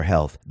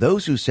Health.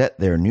 Those who set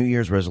their New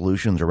Year's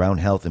resolutions around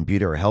health and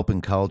beauty are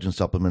helping collagen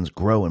supplements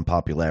grow in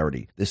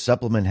popularity. This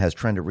supplement has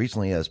trended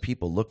recently as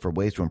people look for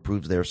ways to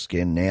improve their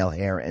skin, nail,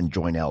 hair, and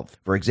joint health.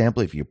 For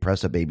example, if you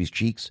press a baby's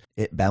cheeks,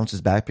 it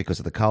bounces back because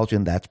of the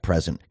collagen that's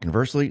present.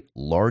 Conversely,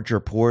 larger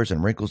pores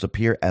and wrinkles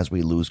appear as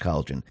we lose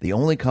collagen. The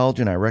only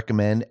collagen I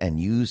recommend and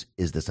use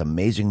is this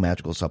amazing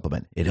magical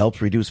supplement. It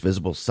helps reduce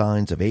visible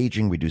signs of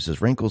aging,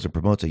 reduces wrinkles, and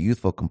promotes a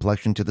youthful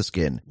complexion to the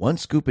skin. 1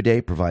 scoop a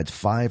day provides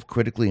 5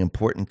 critically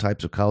important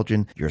types of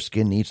collagen your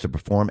skin needs to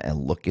perform and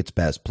look its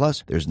best.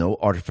 Plus, there's no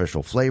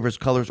artificial flavors,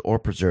 colors, or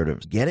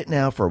preservatives. Get it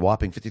now for a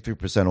whopping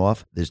 53%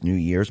 off this New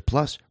Year's.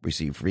 Plus,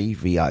 receive free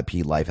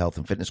VIP life, health,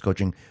 and fitness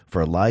coaching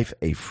for life,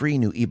 a free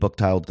new ebook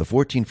titled The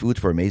 14 Foods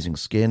for Amazing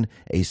Skin,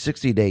 a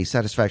 60-day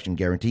satisfaction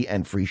guarantee,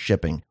 and free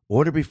shipping.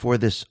 Order before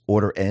this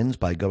order ends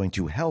by going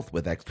to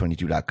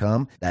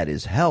healthwithx22.com. That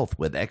is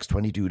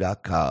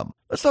healthwithx22.com.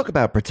 Let's talk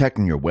about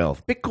protecting your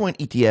wealth. Bitcoin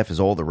ETF is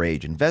all the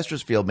rage.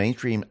 Investors feel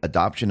mainstream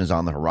adoption is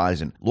on the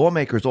horizon.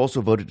 Lawmakers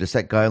also voted to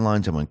set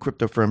guidelines on when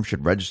crypto firms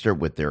should register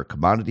with their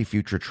Commodity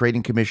Future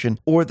Trading Commission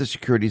or the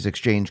Securities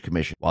Exchange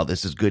Commission. While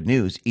this is good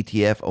news,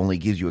 ETF only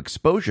gives you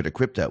exposure to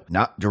crypto,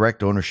 not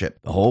direct ownership.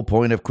 The whole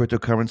point of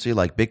cryptocurrency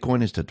like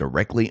Bitcoin is to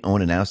directly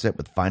own an asset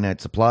with finite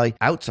supply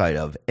outside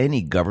of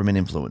any government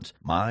influence.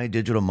 My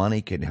Digital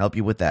Money can help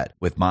you with that.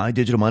 With My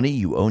Digital Money,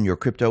 you own your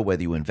crypto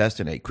whether you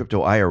invest in a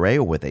crypto IRA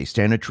or with a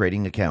standard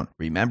trading account.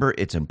 Remember,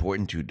 it's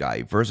important to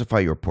diversify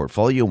your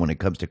portfolio when it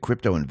comes to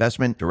crypto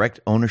investment. Direct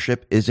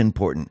ownership is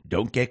important.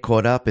 Don't get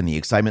caught up in the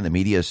excitement the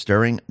media is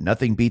stirring.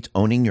 Nothing beats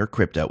owning your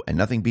crypto, and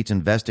nothing beats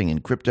investing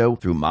in crypto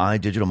through My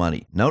Digital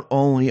Money. Not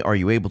only are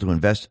you able to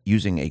invest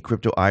using a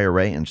crypto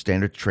IRA and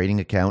standard trading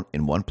account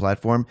in one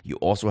platform, you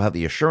also have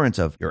the assurance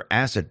of your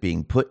asset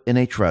being put in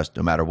a trust.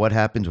 No matter what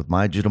happens with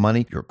My Digital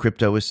Money, your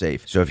crypto is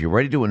safe. So if you're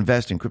ready to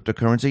invest in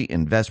cryptocurrency,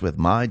 invest with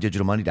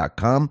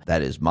MyDigitalMoney.com.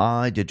 That is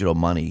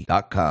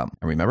MyDigitalMoney.com.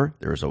 And remember,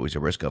 there is always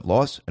a risk of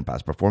loss, and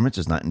past performance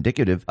is not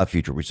indicative of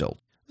future results.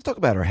 Let's talk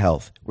about our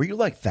health. Were you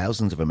like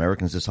thousands of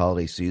Americans this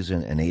holiday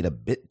season and ate a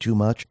bit too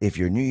much? If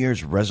your New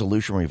Year's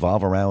resolution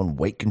revolve around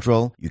weight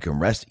control, you can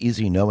rest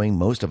easy knowing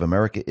most of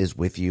America is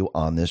with you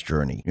on this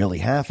journey. Nearly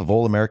half of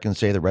all Americans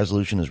say the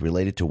resolution is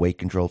related to weight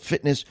control,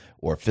 fitness,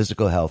 or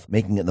physical health,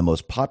 making it the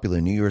most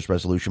popular New Year's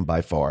resolution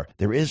by far.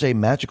 There is a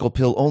magical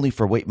pill only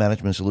for weight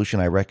management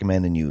solution I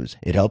recommend and use.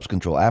 It helps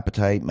control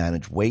appetite,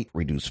 manage weight,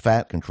 reduce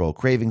fat, control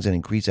cravings, and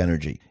increase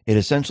energy. It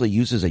essentially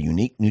uses a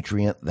unique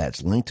nutrient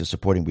that's linked to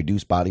supporting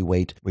reduced body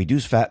weight,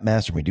 reduce fat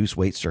mass, and reduce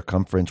waist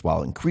circumference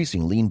while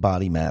increasing lean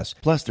body mass.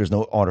 Plus, there's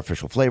no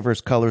artificial flavors,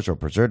 colors, or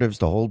preservatives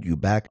to hold you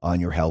back on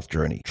your health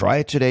journey. Try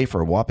it today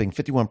for a whopping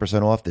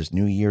 51% off this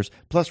New Year's,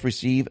 plus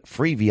receive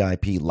free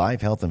VIP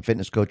live health and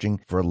fitness coaching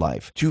for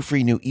life. 2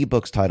 free new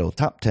ebooks titled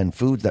Top 10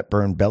 Foods That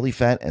Burn Belly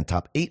Fat and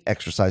Top 8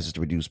 Exercises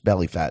to Reduce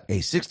Belly Fat, a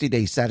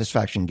 60-day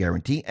satisfaction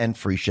guarantee, and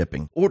free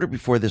shipping. Order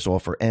before this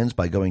offer ends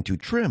by going to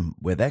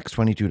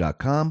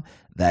trimwithx22.com.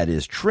 That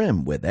is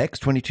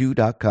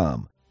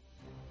trimwithx22.com.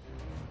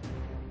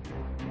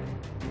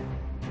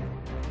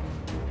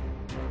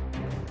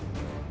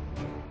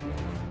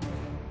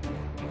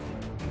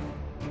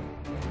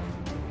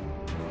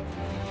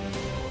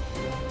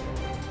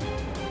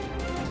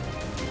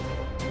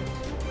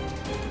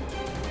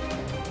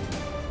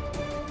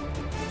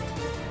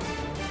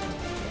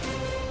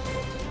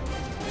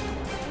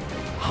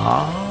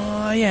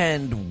 Hi,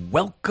 and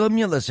welcome.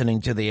 You're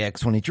listening to the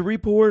X22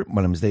 Report.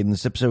 My name is Dave, and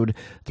this is episode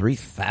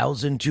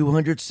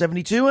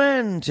 3272,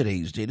 and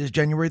today's date is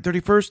January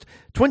 31st,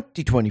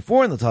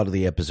 2024, and the title of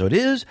the episode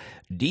is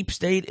Deep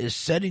State is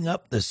Setting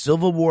Up the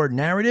Civil War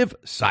Narrative,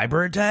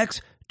 Cyber Attacks,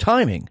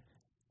 Timing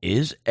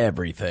is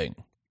Everything.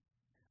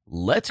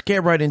 Let's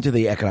get right into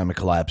the economic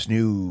collapse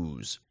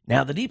news.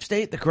 Now, the deep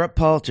state, the corrupt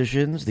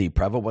politicians, the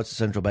private what's the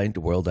central bank, the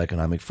World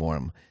Economic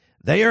Forum,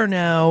 they are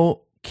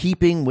now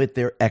keeping with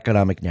their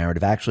economic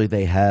narrative. Actually,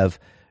 they have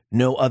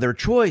no other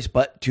choice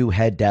but to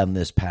head down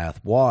this path.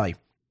 Why?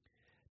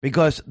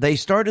 Because they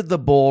started the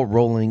ball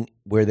rolling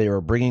where they were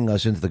bringing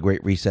us into the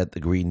Great Reset, the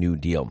Green New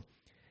Deal.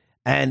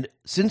 And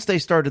since they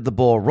started the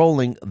ball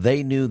rolling,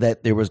 they knew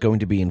that there was going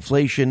to be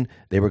inflation.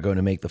 They were going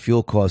to make the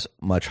fuel costs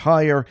much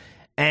higher,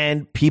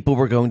 and people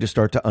were going to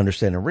start to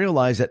understand and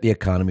realize that the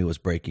economy was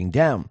breaking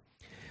down.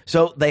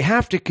 So they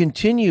have to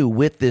continue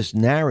with this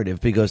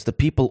narrative because the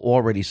people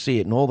already see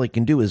it, and all they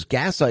can do is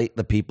gaslight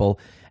the people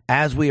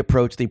as we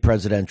approach the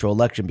presidential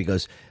election,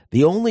 because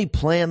the only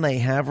plan they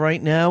have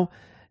right now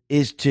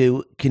is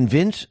to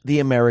convince the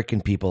American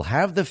people,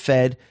 have the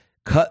Fed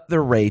cut the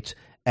rates,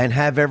 and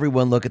have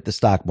everyone look at the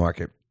stock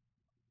market.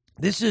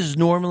 This is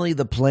normally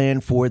the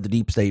plan for the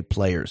deep state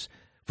players,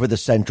 for the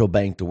central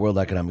bank, the World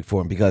Economic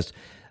Forum, because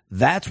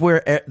that's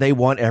where they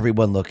want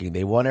everyone looking.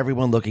 They want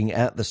everyone looking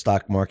at the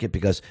stock market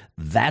because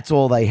that's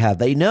all they have.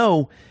 They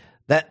know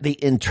that the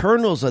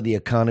internals of the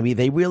economy,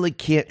 they really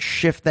can't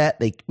shift that.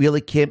 They really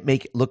can't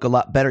make it look a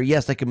lot better.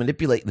 Yes, they can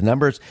manipulate the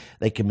numbers.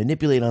 They can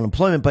manipulate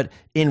unemployment. But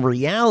in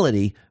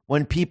reality,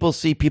 when people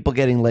see people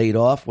getting laid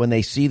off, when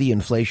they see the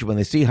inflation, when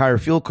they see higher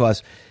fuel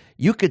costs,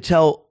 you could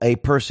tell a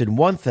person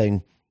one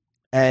thing,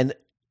 and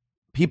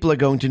people are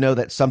going to know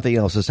that something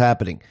else is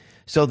happening.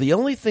 So the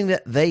only thing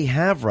that they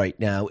have right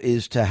now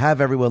is to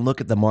have everyone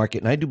look at the market.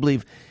 And I do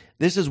believe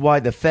this is why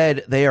the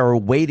Fed, they are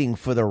waiting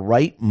for the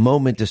right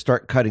moment to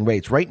start cutting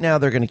rates. Right now,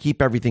 they're going to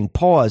keep everything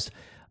paused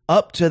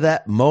up to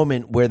that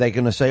moment where they're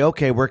going to say,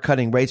 okay, we're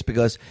cutting rates,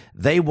 because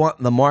they want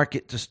the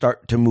market to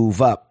start to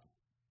move up.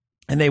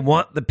 And they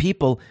want the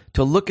people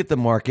to look at the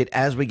market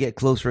as we get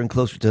closer and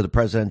closer to the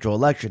presidential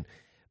election.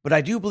 But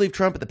I do believe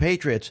Trump and the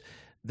Patriots,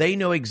 they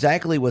know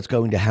exactly what's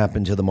going to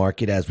happen to the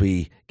market as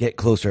we get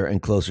closer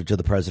and closer to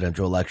the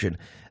presidential election.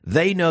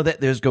 They know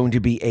that there's going to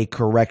be a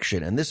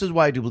correction. And this is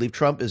why I do believe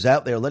Trump is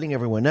out there letting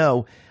everyone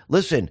know,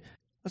 listen,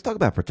 let's talk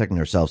about protecting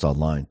ourselves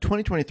online.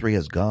 2023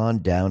 has gone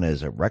down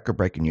as a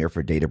record-breaking year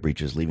for data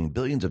breaches, leaving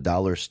billions of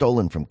dollars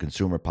stolen from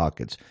consumer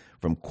pockets.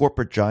 From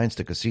corporate giants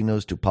to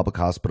casinos to public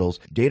hospitals,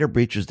 data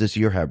breaches this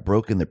year have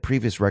broken the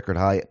previous record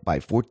high by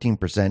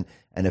 14%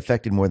 and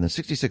affected more than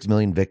 66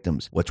 million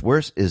victims. What's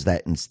worse is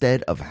that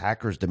instead of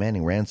hackers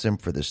demanding ransom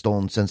for the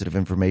stolen sensitive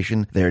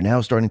information, they are now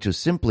starting to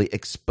simply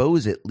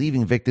expose it,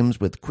 leaving victims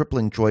with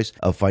crippling choice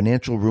of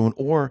financial ruin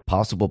or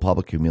possible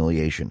public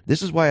humiliation.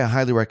 This is why I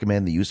highly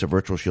recommend the use of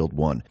Virtual Shield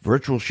 1.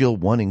 Virtual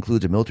Shield 1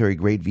 includes a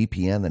military-grade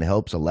VPN that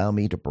helps allow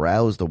me to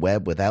browse the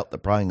web without the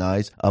prying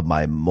eyes of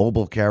my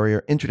mobile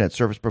carrier, internet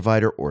service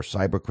provider, or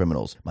cyber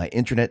criminals. My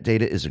internet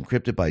data is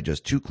encrypted by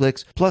just 2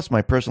 clicks, plus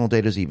my personal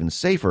data is even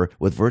safer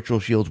with Virtual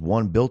Shield's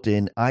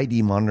built-in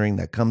ID monitoring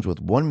that comes with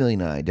 1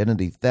 million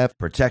identity theft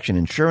protection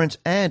insurance,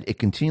 and it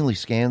continually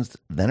scans,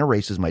 then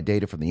erases my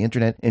data from the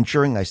internet,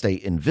 ensuring I stay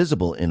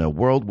invisible in a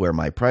world where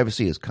my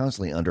privacy is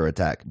constantly under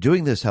attack.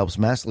 Doing this helps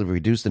massively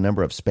reduce the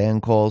number of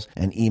spam calls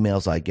and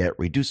emails I get,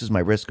 reduces my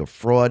risk of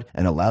fraud,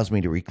 and allows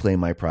me to reclaim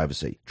my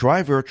privacy.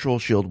 Try Virtual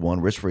Shield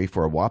 1 risk-free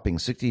for a whopping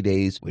 60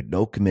 days with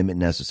no commitment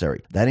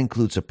necessary. That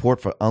includes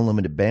support for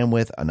unlimited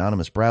bandwidth,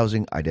 anonymous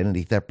browsing,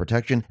 identity theft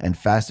protection, and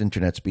fast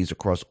internet speeds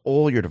across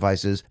all your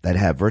devices that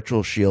have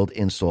Virtual Shield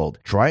installed.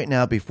 Try it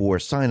now before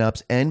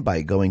signups and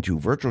by going to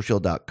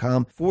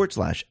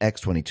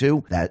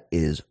virtualshield.com/X22. That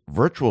is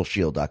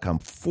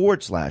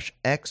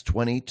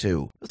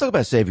virtualshield.com/X22. Let's talk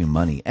about saving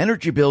money.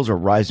 Energy bills are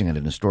rising at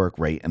an historic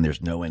rate, and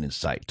there's no end in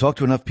sight. Talk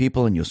to enough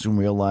people and you'll soon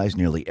realize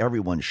nearly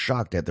everyone's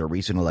shocked at their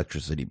recent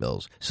electricity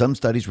bills. Some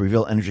studies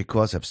reveal energy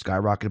costs have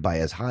skyrocketed by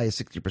as high as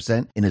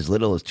 60% in as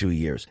little as 2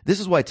 years. This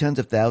is why tens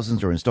of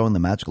thousands are installing the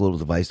magical little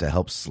device that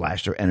helps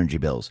slash their energy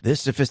bills. This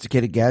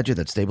sophisticated gadget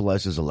that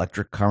stabilizes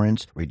electric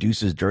currents,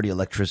 reduces dirty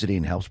electricity,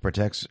 and helps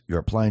protect your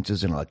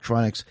appliances and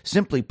electronics.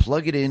 Simply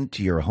plug it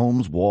into your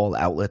home's wall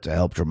outlet to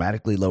help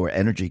dramatically lower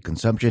energy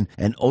consumption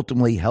and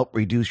ultimately help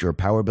reduce your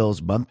power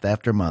bills month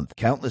after month.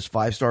 Countless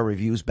 5-star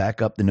reviews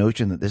back up the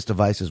notion that this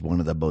device is one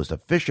of the most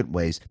efficient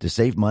ways to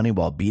save money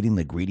while beating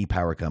the greedy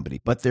power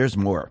company. But there's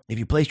more. If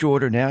you place your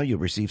order now, you'll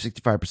receive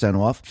 65%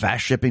 off,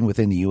 fast shipping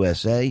within the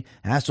USA,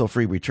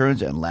 hassle-free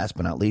returns, and last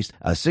but not least,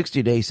 a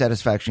 60-day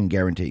satisfaction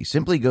guarantee.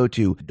 Simply go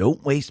to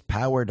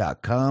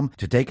don'twastepower.com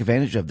to take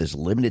advantage of this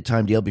limited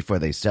time deal before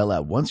they sell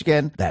out. Once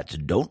again, that's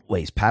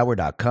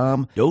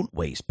don'twastepower.com,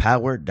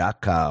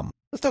 don'twastepower.com.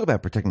 Let's talk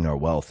about protecting our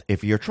wealth.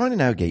 If you're trying to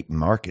navigate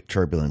market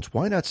turbulence,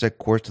 why not set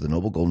course to the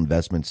Noble Gold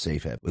Investments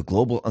Safe Haven? With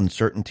global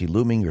uncertainty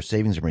looming, your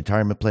savings and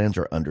retirement plans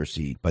are under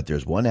siege. But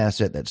there's one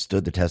asset that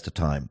stood the test of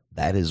time.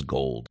 That is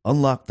gold.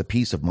 Unlock the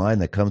peace of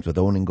mind that comes with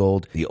owning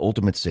gold, the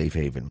ultimate safe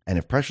haven. And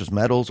if precious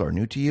metals are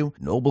new to you,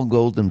 Noble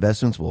Gold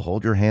Investments will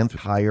hold your hand through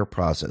the entire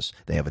process.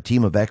 They have a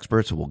team of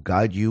experts who will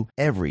guide you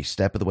every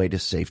step of the way to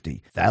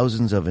safety.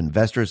 Thousands of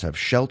investors have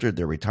sheltered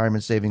their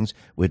retirement savings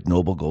with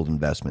Noble Gold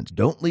Investments.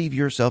 Don't leave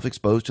yourself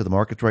exposed to the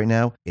markets right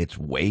now. It's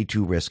way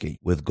too risky.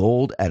 With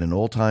gold at an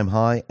all-time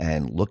high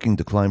and looking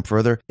to climb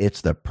further, it's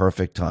the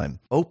perfect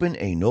time. Open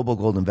a Noble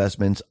Gold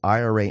Investments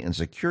IRA and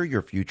secure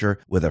your future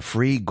with a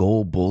free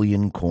gold bullion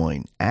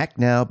coin. Act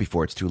now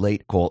before it's too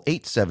late. Call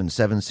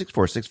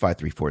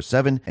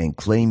 877-646-5347 and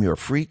claim your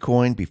free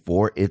coin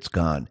before it's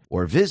gone.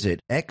 Or visit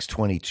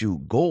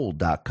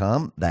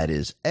x22gold.com. That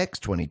is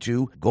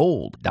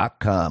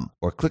x22gold.com.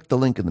 Or click the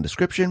link in the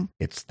description.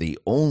 It's the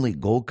only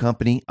gold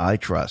company I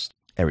trust.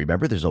 And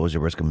remember, there's always a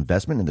risk of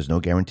investment and there's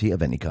no guarantee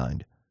of any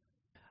kind.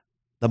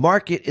 The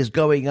market is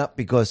going up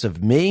because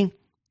of me.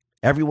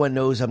 Everyone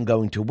knows I'm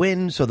going to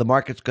win, so the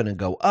market's going to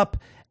go up.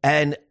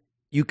 And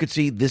you could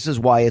see this is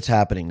why it's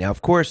happening. Now,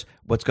 of course,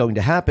 what's going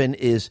to happen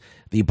is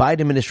the Biden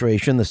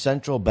administration, the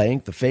central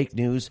bank, the fake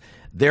news,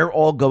 they're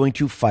all going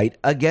to fight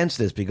against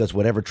this because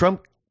whatever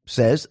Trump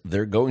says,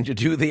 they're going to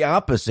do the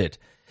opposite.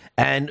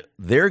 And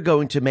they're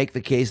going to make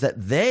the case that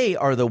they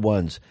are the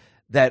ones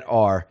that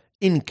are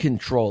in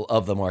control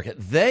of the market.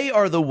 They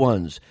are the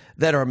ones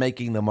that are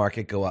making the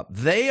market go up.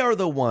 They are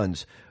the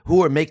ones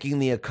who are making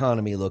the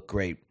economy look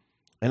great.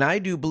 And I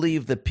do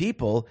believe the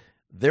people,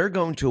 they're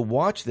going to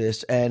watch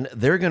this and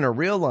they're going to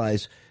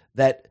realize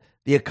that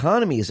the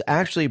economy is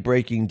actually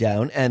breaking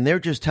down and they're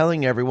just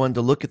telling everyone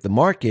to look at the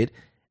market,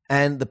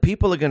 and the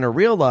people are going to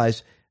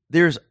realize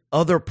there's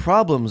other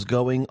problems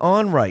going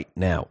on right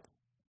now.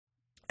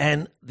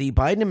 And the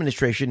Biden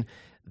administration,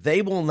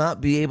 they will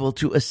not be able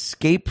to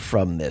escape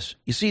from this.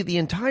 You see, the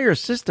entire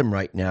system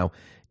right now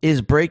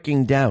is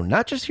breaking down,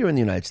 not just here in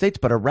the United States,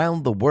 but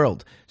around the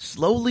world,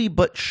 slowly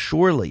but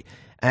surely.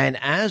 And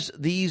as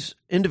these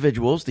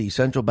individuals, the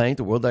central bank,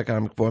 the World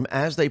Economic Forum,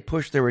 as they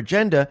push their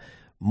agenda,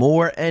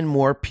 more and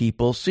more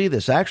people see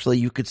this. Actually,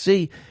 you could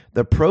see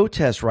the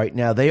protests right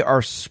now, they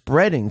are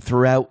spreading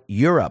throughout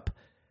Europe.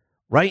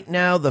 Right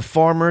now, the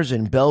farmers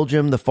in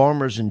Belgium, the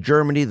farmers in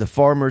Germany, the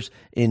farmers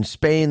in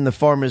Spain, the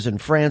farmers in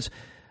France,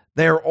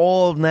 they're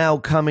all now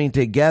coming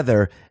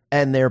together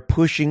and they're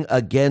pushing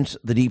against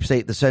the deep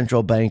state, the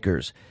central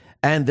bankers.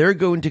 And they're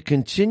going to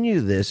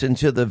continue this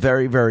until the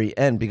very, very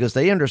end because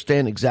they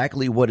understand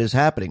exactly what is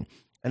happening.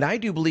 And I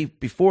do believe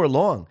before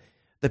long,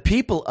 the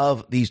people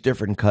of these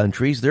different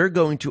countries, they're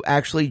going to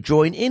actually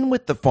join in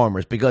with the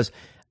farmers because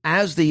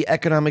as the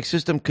economic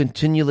system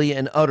continually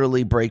and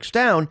utterly breaks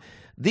down,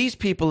 these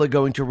people are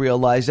going to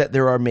realize that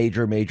there are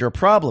major, major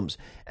problems.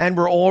 And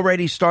we're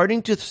already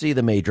starting to see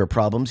the major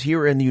problems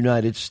here in the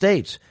United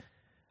States.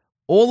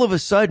 All of a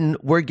sudden,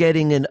 we're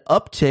getting an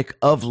uptick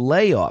of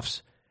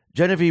layoffs.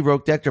 Genevieve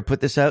Roque-Decter put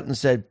this out and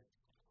said,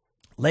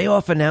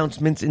 layoff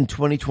announcements in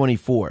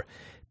 2024.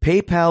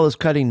 PayPal is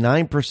cutting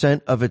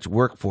 9% of its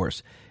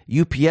workforce.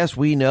 UPS,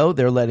 we know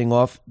they're laying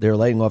off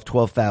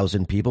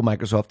 12,000 people.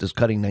 Microsoft is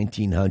cutting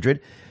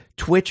 1,900.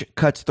 Twitch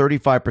cuts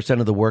 35%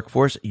 of the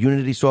workforce.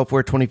 Unity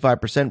Software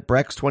 25%.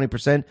 Brex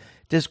 20%.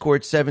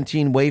 Discord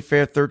 17%.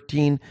 Wayfair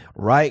 13%.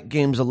 Riot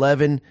Games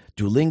 11%.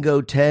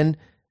 Duolingo 10%.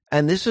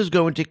 And this is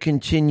going to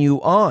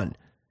continue on.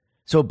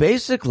 So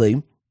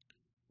basically,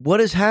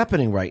 what is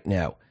happening right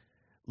now?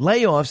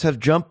 Layoffs have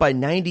jumped by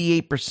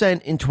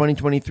 98% in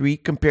 2023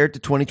 compared to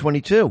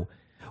 2022.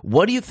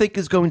 What do you think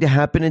is going to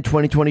happen in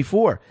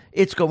 2024?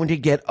 It's going to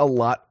get a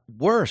lot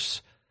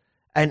worse.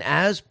 And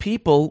as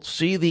people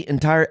see the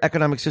entire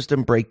economic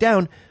system break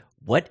down,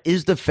 what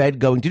is the Fed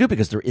going to do?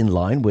 Because they're in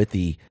line with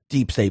the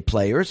deep state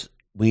players.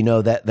 We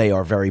know that they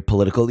are very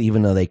political,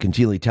 even though they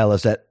continually tell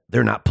us that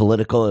they're not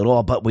political at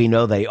all, but we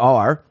know they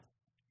are.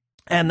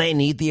 And they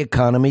need the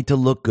economy to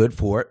look good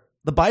for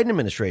the Biden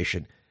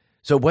administration.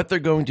 So what they're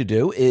going to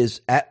do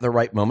is at the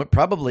right moment,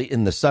 probably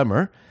in the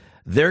summer,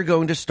 they're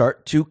going to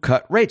start to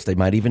cut rates. They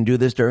might even do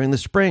this during the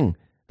spring.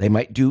 They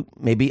might do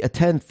maybe a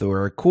tenth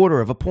or a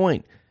quarter of a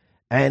point.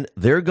 And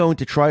they're going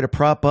to try to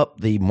prop up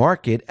the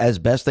market as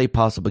best they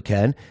possibly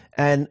can.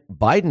 And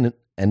Biden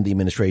and the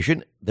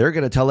administration, they're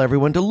going to tell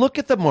everyone to look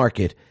at the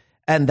market.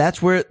 And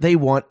that's where they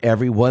want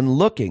everyone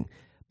looking.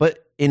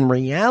 But in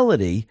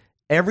reality,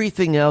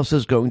 everything else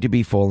is going to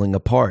be falling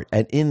apart.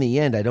 And in the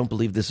end, I don't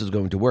believe this is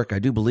going to work. I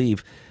do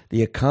believe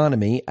the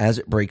economy, as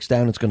it breaks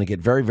down, it's going to get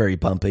very, very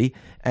bumpy.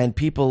 And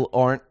people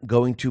aren't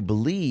going to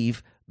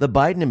believe the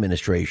Biden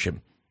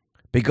administration.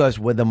 Because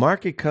when the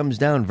market comes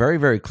down very,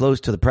 very close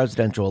to the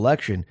presidential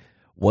election,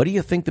 what do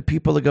you think the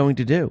people are going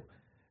to do?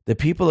 The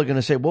people are going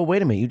to say, well,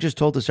 wait a minute, you just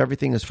told us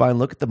everything is fine.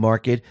 Look at the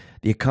market.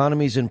 The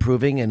economy's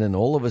improving. And then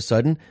all of a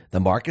sudden, the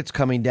market's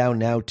coming down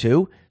now,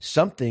 too.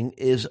 Something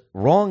is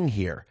wrong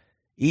here.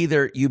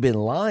 Either you've been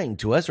lying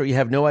to us or you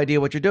have no idea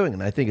what you're doing.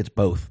 And I think it's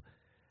both.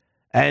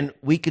 And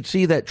we could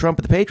see that Trump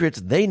and the Patriots,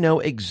 they know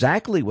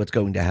exactly what's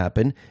going to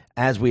happen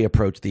as we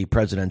approach the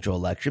presidential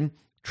election.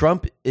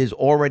 Trump is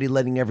already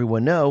letting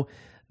everyone know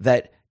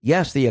that,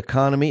 yes, the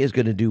economy is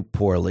going to do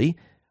poorly.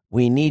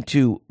 We need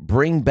to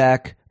bring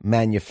back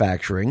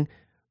manufacturing.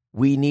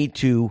 We need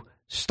to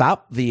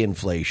stop the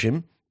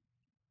inflation.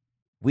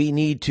 We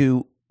need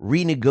to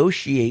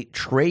renegotiate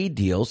trade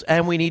deals,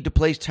 and we need to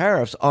place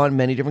tariffs on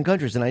many different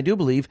countries. And I do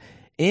believe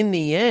in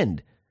the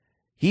end,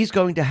 he's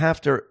going to have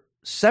to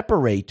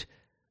separate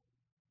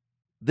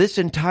this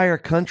entire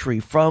country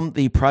from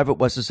the private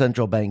Western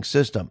central bank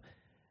system.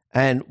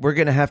 And we're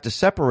going to have to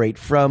separate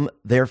from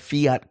their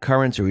fiat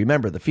currency.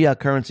 Remember, the fiat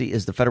currency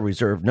is the Federal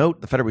Reserve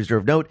note. The Federal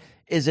Reserve note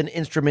is an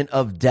instrument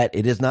of debt.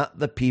 It is not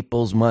the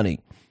people's money.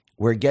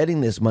 We're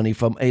getting this money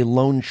from a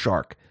loan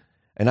shark.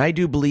 And I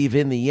do believe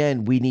in the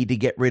end, we need to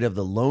get rid of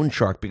the loan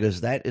shark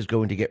because that is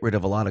going to get rid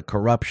of a lot of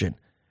corruption,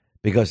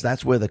 because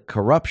that's where the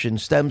corruption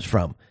stems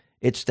from.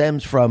 It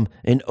stems from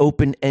an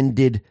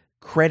open-ended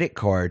credit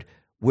card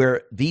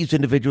where these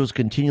individuals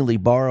continually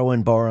borrow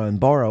and borrow and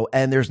borrow,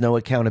 and there's no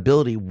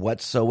accountability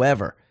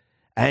whatsoever.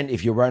 And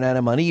if you run out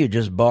of money, you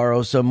just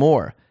borrow some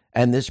more.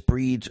 And this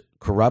breeds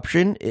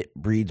corruption. It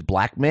breeds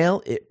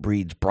blackmail. It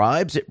breeds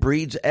bribes. It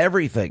breeds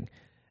everything.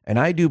 And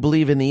I do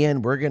believe in the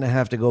end, we're going to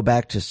have to go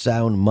back to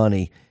sound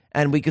money.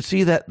 And we could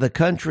see that the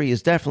country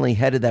is definitely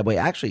headed that way.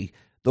 Actually,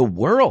 the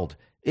world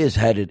is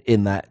headed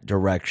in that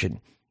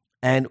direction.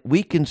 And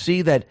we can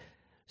see that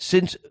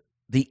since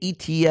the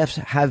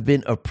ETFs have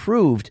been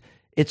approved,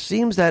 it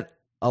seems that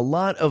a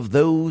lot of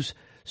those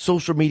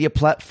social media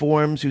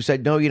platforms who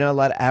said, no, you're not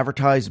allowed to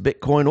advertise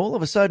Bitcoin, all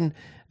of a sudden,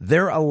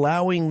 they're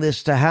allowing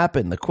this to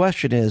happen. The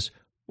question is,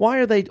 why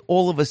are they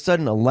all of a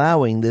sudden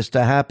allowing this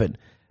to happen?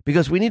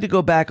 Because we need to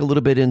go back a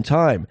little bit in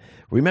time.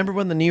 Remember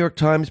when the New York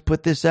Times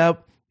put this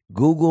out?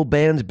 Google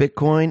bans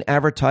Bitcoin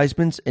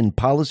advertisements in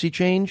policy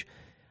change.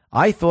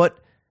 I thought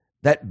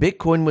that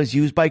Bitcoin was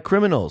used by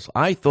criminals.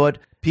 I thought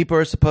People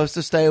are supposed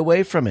to stay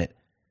away from it.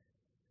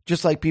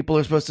 Just like people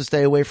are supposed to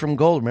stay away from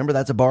gold. Remember,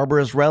 that's a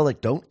barbarous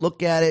relic. Don't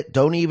look at it.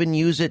 Don't even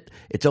use it.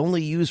 It's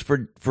only used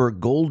for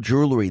gold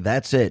jewelry.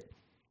 That's it.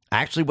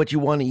 Actually, what you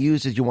want to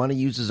use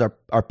is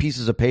our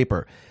pieces of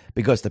paper,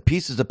 because the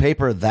pieces of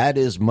paper, that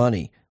is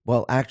money.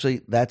 Well,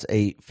 actually, that's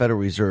a Federal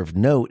Reserve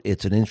note.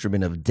 It's an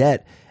instrument of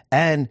debt,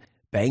 and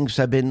banks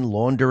have been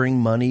laundering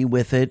money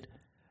with it.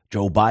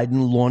 Joe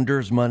Biden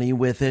launders money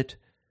with it.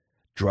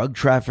 Drug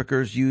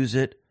traffickers use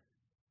it.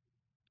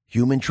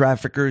 Human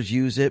traffickers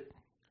use it.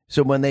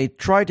 So when they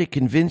try to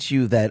convince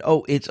you that,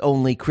 oh, it's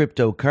only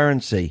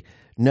cryptocurrency,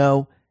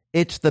 no,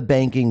 it's the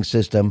banking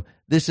system.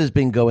 This has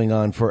been going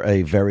on for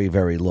a very,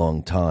 very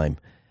long time.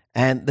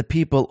 And the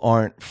people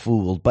aren't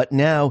fooled. But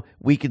now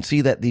we can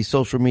see that these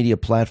social media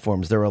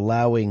platforms, they're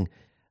allowing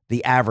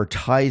the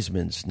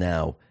advertisements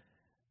now,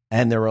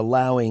 and they're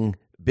allowing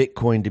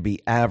Bitcoin to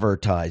be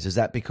advertised. Is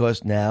that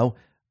because now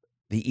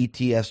the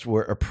ETFs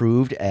were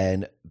approved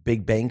and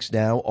big banks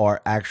now are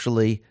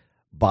actually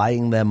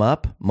buying them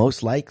up?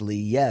 Most likely,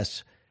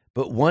 yes.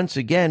 But once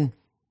again,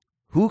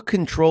 who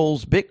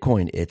controls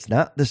Bitcoin? It's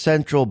not the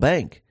central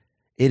bank.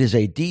 It is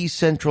a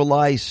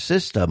decentralized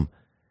system.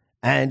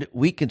 And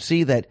we can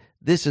see that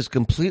this is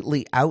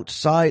completely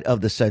outside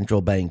of the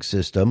central bank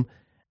system.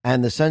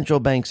 And the central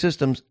bank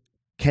systems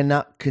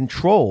cannot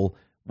control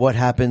what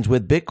happens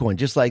with Bitcoin,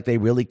 just like they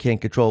really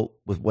can't control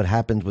with what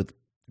happens with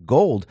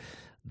gold.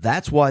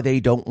 That's why they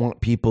don't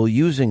want people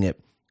using it.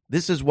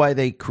 This is why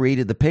they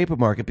created the paper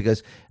market,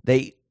 because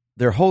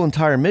their whole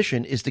entire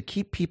mission is to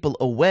keep people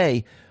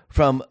away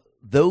from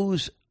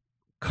those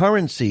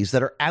currencies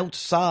that are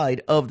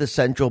outside of the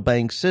central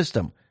bank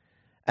system.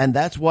 And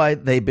that's why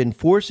they've been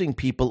forcing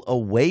people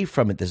away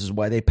from it. This is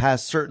why they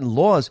passed certain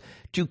laws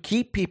to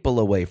keep people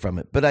away from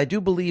it. But I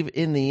do believe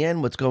in the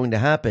end what's going to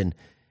happen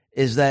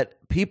is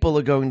that people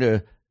are going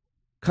to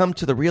come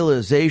to the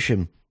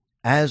realization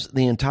as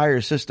the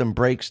entire system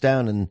breaks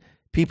down and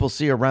people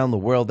see around the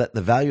world that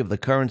the value of the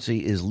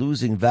currency is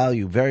losing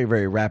value very,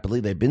 very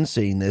rapidly. They've been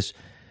seeing this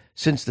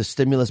since the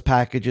stimulus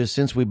packages,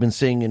 since we've been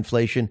seeing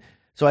inflation.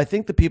 So I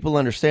think the people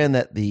understand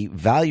that the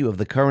value of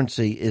the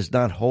currency is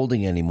not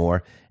holding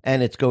anymore,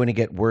 and it's going to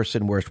get worse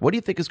and worse. What do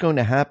you think is going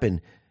to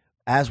happen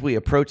as we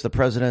approach the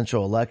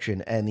presidential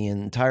election and the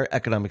entire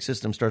economic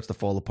system starts to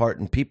fall apart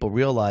and people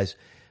realize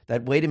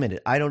that, wait a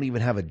minute, I don't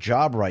even have a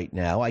job right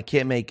now. I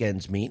can't make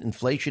ends meet.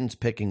 Inflation's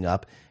picking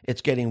up.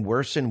 It's getting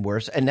worse and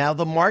worse. And now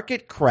the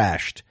market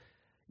crashed.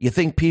 You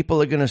think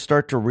people are going to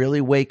start to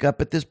really wake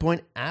up at this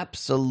point?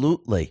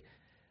 Absolutely.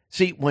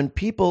 See, when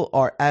people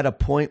are at a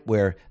point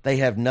where they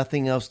have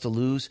nothing else to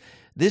lose,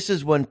 this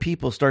is when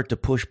people start to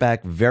push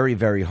back very,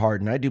 very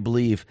hard. And I do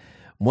believe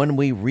when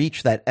we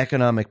reach that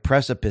economic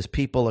precipice,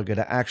 people are going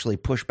to actually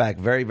push back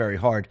very, very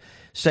hard,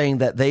 saying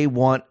that they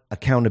want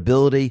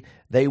accountability.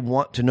 They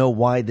want to know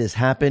why this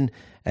happened.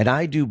 And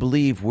I do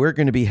believe we're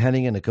going to be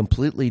heading in a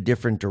completely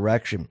different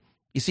direction.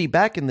 You see,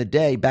 back in the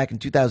day, back in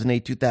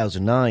 2008,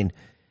 2009,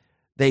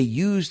 they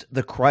used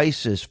the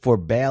crisis for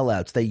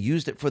bailouts. They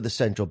used it for the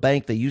central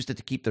bank. They used it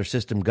to keep their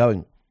system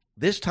going.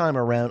 This time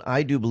around,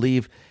 I do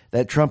believe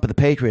that Trump and the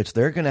Patriots,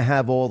 they're going to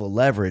have all the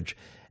leverage.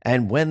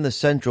 And when the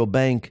central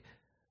bank,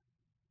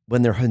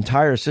 when their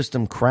entire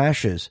system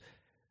crashes,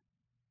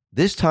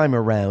 this time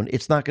around,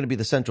 it's not going to be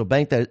the central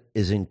bank that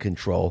is in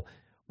control,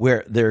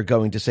 where they're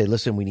going to say,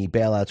 listen, we need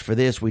bailouts for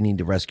this. We need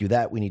to rescue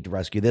that. We need to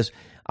rescue this.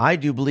 I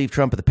do believe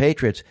Trump and the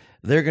Patriots,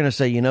 they're going to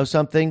say, you know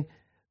something?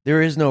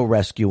 There is no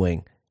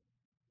rescuing.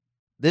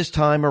 This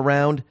time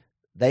around,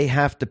 they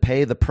have to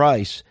pay the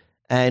price,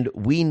 and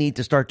we need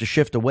to start to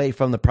shift away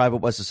from the private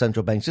West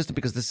central bank system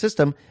because the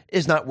system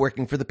is not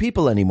working for the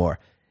people anymore.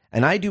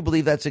 And I do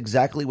believe that's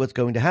exactly what's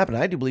going to happen.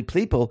 I do believe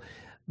people,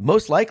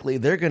 most likely,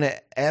 they're going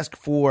to ask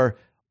for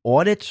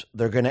audits.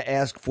 They're going to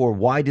ask for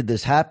why did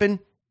this happen?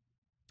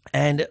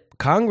 And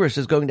Congress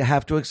is going to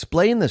have to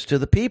explain this to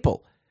the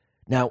people.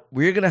 Now,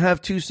 we're going to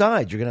have two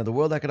sides. You're going to have the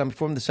World Economic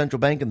Forum, the central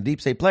bank, and the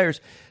deep state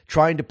players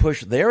trying to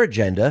push their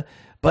agenda.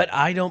 But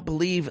I don't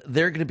believe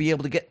they're going to be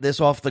able to get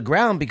this off the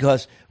ground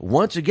because,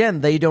 once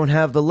again, they don't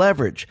have the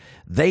leverage.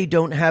 They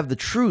don't have the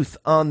truth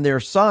on their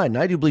side. And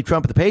I do believe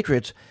Trump and the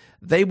Patriots,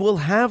 they will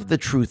have the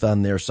truth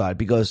on their side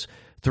because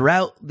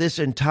throughout this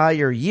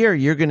entire year,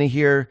 you're going to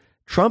hear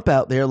Trump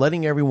out there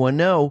letting everyone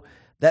know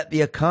that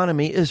the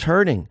economy is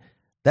hurting,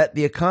 that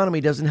the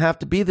economy doesn't have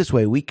to be this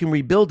way. We can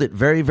rebuild it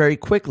very, very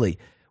quickly.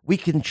 We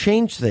can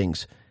change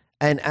things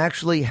and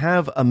actually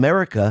have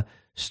America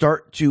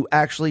start to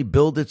actually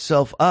build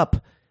itself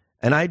up.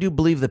 And I do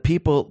believe the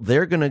people,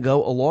 they're going to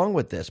go along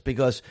with this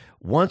because,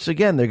 once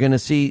again, they're going to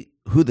see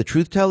who the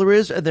truth teller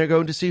is and they're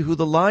going to see who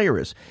the liar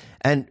is.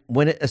 And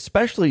when it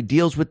especially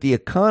deals with the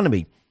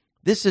economy,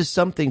 this is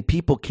something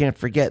people can't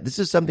forget. This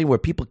is something where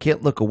people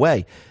can't look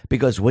away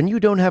because when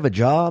you don't have a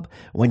job,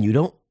 when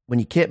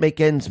you can't make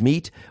ends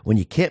meet, when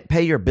you can't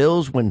pay your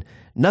bills, when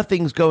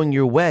nothing's going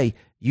your way,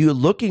 you're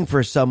looking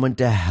for someone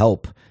to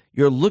help.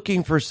 You're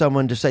looking for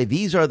someone to say,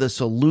 these are the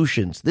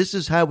solutions. This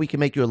is how we can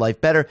make your life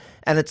better.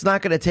 And it's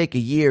not going to take a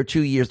year,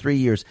 2 years, 3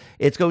 years.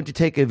 It's going to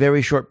take a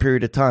very short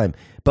period of time.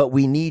 But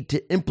we need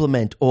to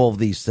implement all of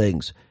these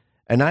things.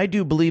 And I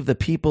do believe that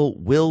people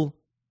will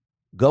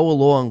go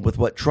along with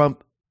what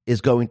Trump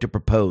is going to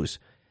propose.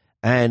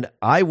 And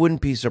I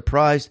wouldn't be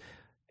surprised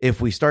if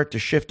we start to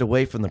shift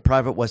away from the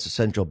private West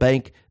central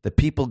bank, the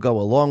people go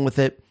along with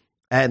it,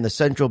 and the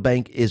central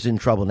bank is in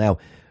trouble. Now,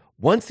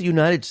 once the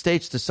United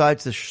States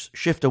decides to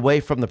shift away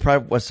from the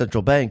private West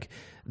central bank,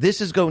 this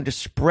is going to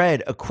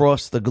spread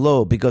across the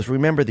globe because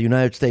remember, the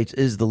United States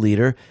is the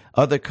leader.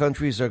 Other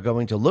countries are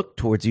going to look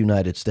towards the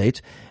United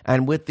States.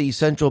 And with the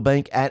central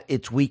bank at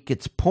its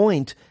weakest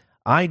point,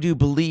 I do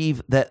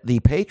believe that the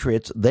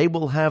patriots, they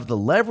will have the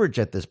leverage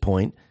at this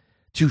point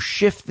to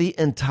shift the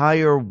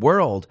entire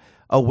world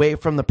away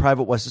from the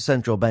private West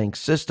central bank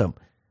system.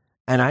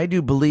 And I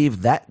do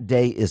believe that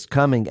day is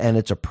coming and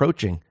it's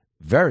approaching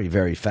very,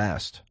 very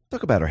fast.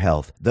 Talk about our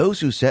health.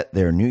 Those who set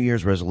their New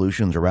Year's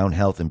resolutions around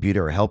health and beauty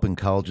are helping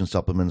collagen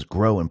supplements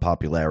grow in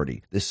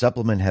popularity. This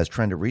supplement has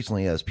trended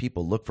recently as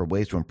people look for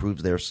ways to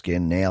improve their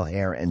skin, nail,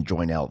 hair, and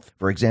joint health.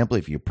 For example,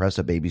 if you press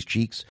a baby's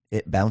cheeks,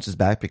 it bounces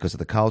back because of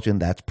the collagen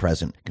that's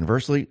present.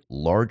 Conversely,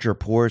 larger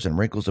pores and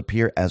wrinkles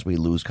appear as we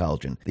lose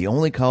collagen. The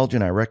only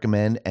collagen I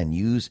recommend and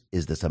use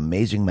is this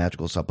amazing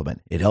magical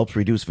supplement. It helps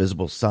reduce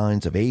visible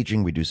signs of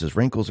aging, reduces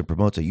wrinkles, and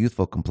promotes a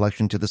youthful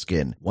complexion to the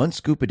skin. 1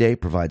 scoop a day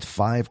provides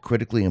 5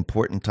 critically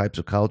important types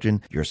of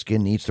collagen your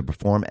skin needs to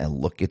perform and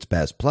look its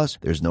best. Plus,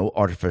 there's no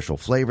artificial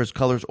flavors,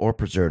 colors, or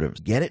preservatives.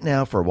 Get it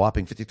now for a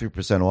whopping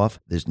 53% off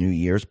this New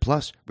Year's.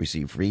 Plus,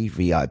 receive free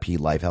VIP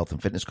life health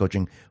and fitness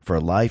coaching for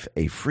life,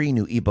 a free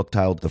new ebook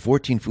titled The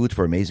 14 Foods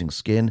for Amazing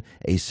Skin,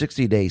 a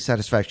 60-day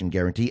satisfaction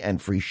guarantee,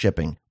 and free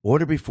shipping.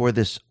 Order before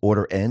this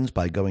order ends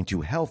by going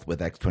to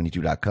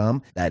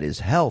healthwithx22.com. That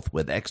is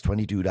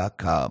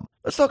healthwithx22.com.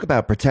 Let's talk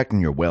about protecting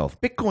your wealth.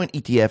 Bitcoin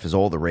ETF is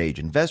all the rage.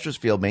 Investors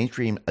feel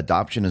mainstream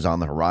adoption is on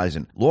the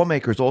horizon.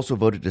 Lawmakers also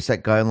voted to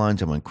set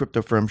guidelines on when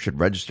crypto firms should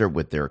register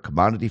with their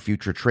Commodity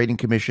Future Trading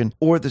Commission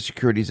or the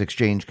Securities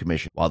Exchange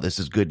Commission. While this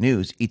is good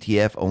news,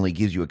 ETF only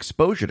gives you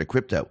exposure to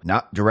crypto,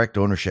 not direct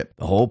ownership.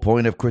 The whole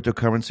point of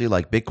cryptocurrency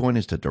like Bitcoin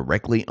is to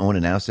directly own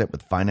an asset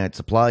with finite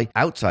supply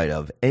outside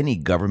of any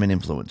government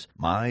influence.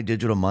 My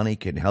Digital Money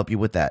can help you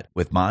with that.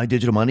 With My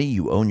Digital Money,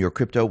 you own your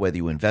crypto whether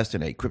you invest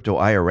in a crypto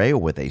IRA or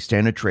with a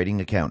standard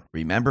trading account.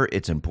 Remember,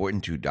 it's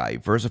important to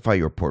diversify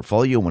your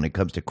portfolio when it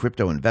comes to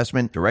crypto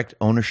investment. Direct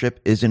ownership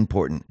is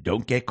important.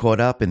 Don't get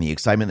caught up in the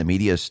excitement the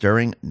media is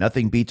stirring.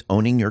 Nothing beats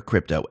owning your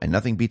crypto, and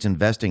nothing beats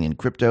investing in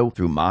crypto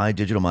through My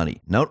Digital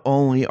Money. Not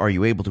only are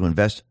you able to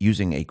invest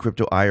using a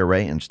crypto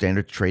IRA and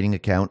standard trading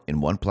account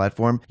in one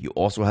platform, you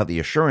also have the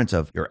assurance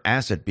of your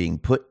asset being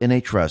put in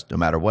a trust. No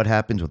matter what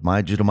happens with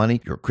My Digital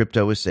Money, your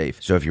crypto is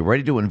safe. So if you're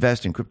ready to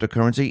invest in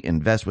cryptocurrency,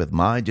 invest with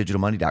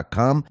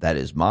MyDigitalMoney.com. That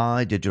is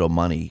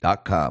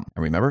MyDigitalMoney.com.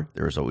 And remember,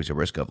 there is always a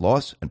risk of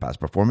loss, and past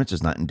performance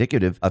is not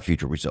indicative of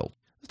future results.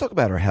 Let's talk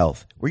about our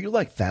health. Were you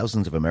like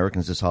thousands of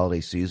Americans this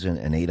holiday season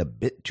and ate a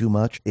bit too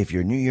much? If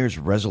your New Year's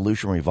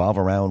resolution revolve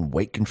around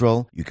weight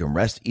control, you can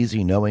rest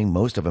easy knowing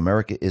most of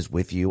America is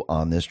with you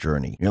on this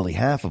journey. Nearly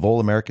half of all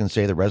Americans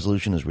say the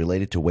resolution is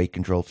related to weight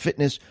control,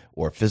 fitness,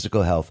 or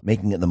physical health,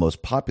 making it the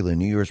most popular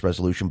New Year's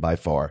resolution by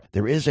far.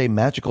 There is a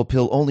magical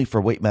pill only for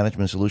weight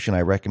management solution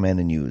I recommend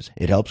and use.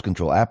 It helps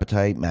control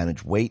appetite,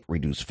 manage weight,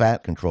 reduce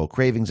fat, control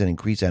cravings, and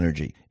increase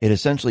energy. It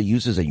essentially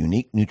uses a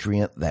unique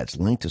nutrient that's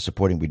linked to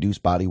supporting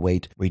reduced body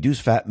weight, reduce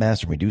fat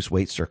mass, and reduce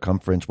waist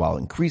circumference while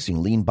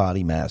increasing lean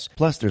body mass.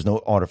 Plus, there's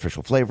no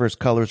artificial flavors,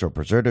 colors, or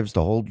preservatives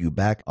to hold you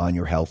back on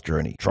your health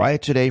journey. Try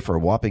it today for a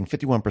whopping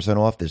 51%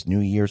 off this New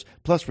Year's,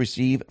 plus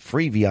receive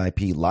free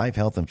VIP live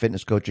health and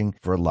fitness coaching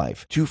for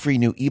life. 2 free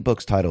new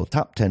ebooks titled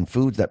Top 10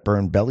 Foods That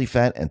Burn Belly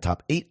Fat and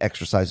Top 8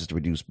 Exercises to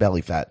Reduce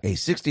Belly Fat, a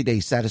 60-day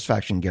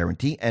satisfaction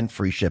guarantee, and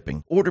free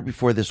shipping. Order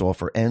before this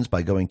offer ends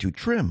by going to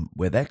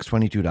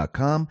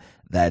trimwithx22.com.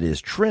 That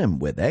is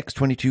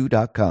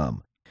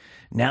trimwithx22.com.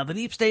 Now, the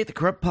deep state, the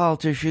corrupt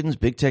politicians,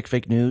 big tech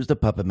fake news, the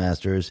puppet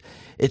masters,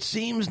 it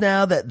seems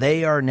now that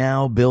they are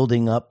now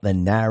building up the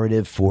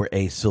narrative for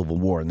a civil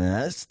war.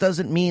 Now, this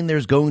doesn't mean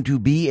there's going to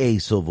be a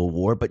civil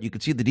war, but you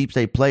can see the deep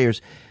state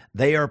players,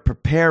 they are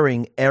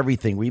preparing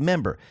everything.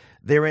 Remember,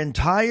 their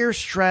entire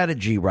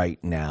strategy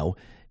right now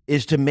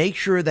is to make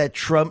sure that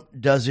Trump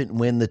doesn't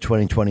win the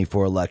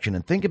 2024 election.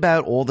 And think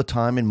about all the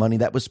time and money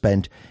that was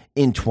spent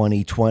in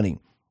 2020.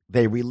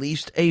 They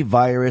released a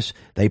virus.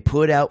 They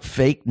put out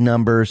fake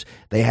numbers.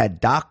 They had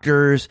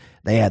doctors.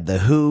 They had the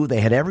WHO. They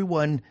had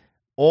everyone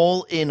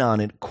all in on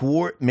it,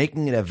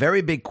 making it a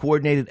very big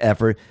coordinated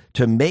effort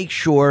to make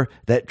sure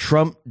that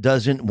Trump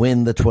doesn't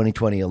win the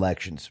 2020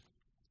 elections.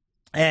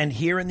 And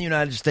here in the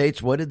United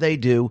States, what did they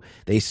do?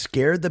 They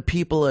scared the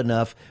people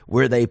enough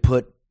where they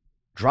put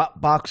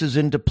drop boxes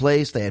into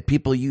place. They had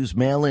people use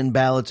mail-in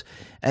ballots,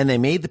 and they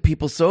made the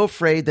people so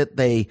afraid that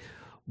they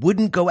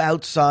wouldn't go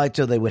outside,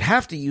 so they would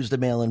have to use the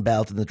mail-in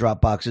ballot in the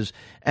drop boxes,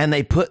 and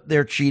they put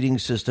their cheating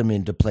system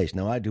into place.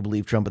 Now, I do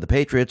believe Trump and the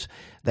Patriots,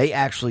 they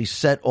actually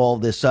set all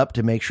this up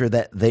to make sure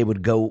that they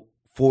would go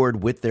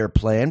forward with their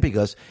plan,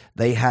 because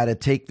they had to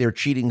take their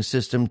cheating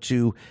system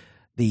to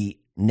the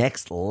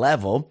next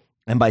level.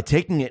 And by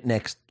taking it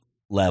next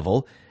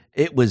level,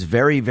 it was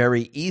very,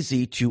 very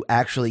easy to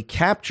actually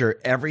capture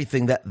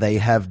everything that they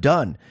have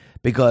done.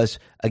 Because,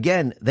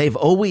 again, they've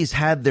always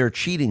had their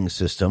cheating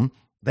system.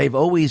 They've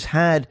always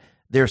had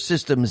their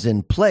systems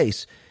in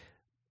place.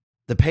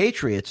 The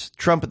Patriots,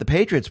 Trump and the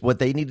Patriots, what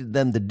they needed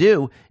them to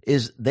do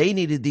is they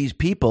needed these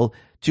people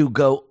to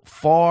go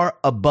far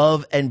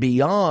above and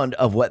beyond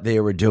of what they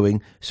were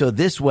doing. So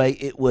this way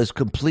it was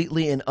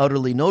completely and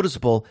utterly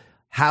noticeable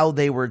how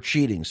they were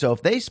cheating. So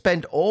if they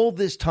spent all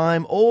this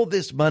time, all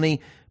this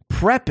money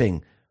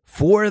prepping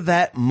for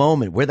that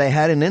moment where they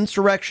had an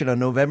insurrection on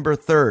November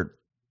 3rd,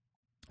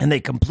 and they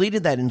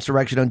completed that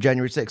insurrection on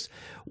January 6th,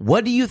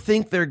 what do you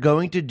think they're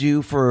going to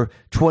do for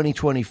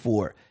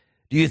 2024?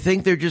 Do you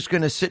think they're just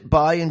going to sit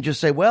by and just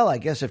say, well, I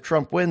guess if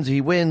Trump wins, he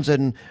wins,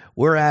 and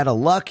we're out of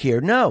luck here?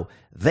 No,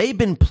 they've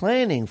been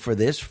planning for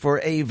this for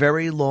a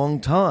very long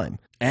time,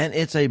 and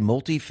it's a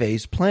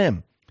multi-phase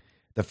plan.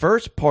 The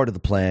first part of the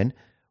plan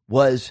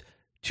was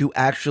to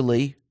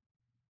actually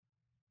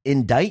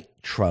indict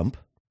Trump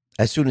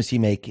as soon as he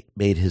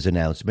made his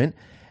announcement.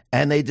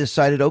 And they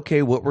decided,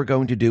 okay, what we're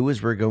going to do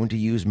is we're going to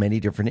use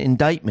many different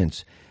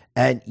indictments.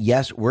 And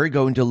yes, we're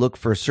going to look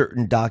for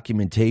certain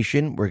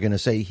documentation. We're going to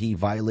say he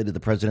violated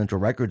the Presidential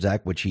Records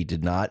Act, which he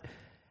did not.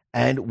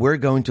 And we're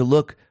going to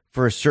look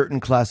for certain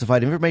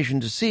classified information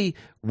to see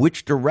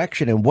which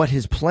direction and what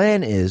his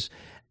plan is.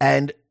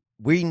 And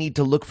we need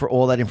to look for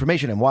all that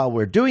information. And while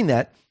we're doing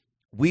that,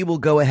 we will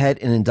go ahead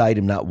and indict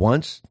him not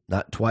once,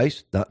 not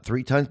twice, not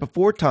 3 times, but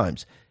 4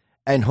 times.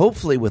 And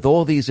hopefully with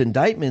all these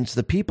indictments,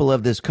 the people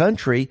of this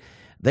country,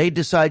 they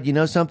decide, you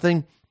know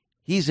something,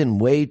 he's in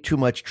way too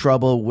much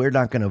trouble. We're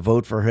not going to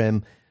vote for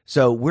him.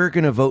 So we're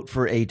going to vote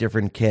for a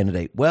different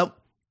candidate. Well,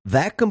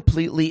 that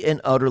completely and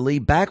utterly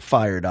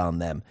backfired on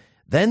them.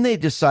 Then they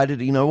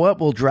decided, you know what,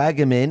 we'll drag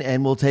him in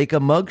and we'll take a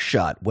mug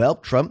shot. Well,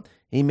 Trump,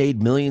 he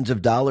made millions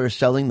of dollars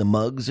selling the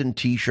mugs and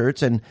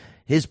T-shirts, and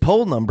his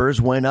poll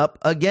numbers went up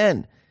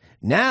again.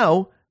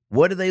 Now,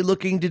 what are they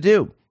looking to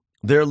do?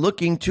 They're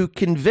looking to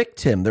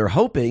convict him. They're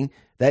hoping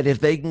that if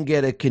they can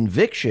get a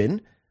conviction,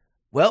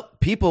 well,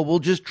 people will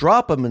just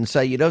drop him and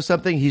say, you know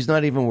something, he's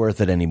not even worth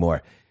it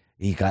anymore.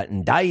 He got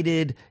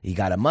indicted, he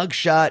got a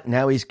mugshot,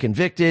 now he's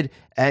convicted,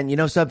 and you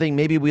know something,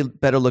 maybe we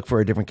better look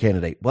for a different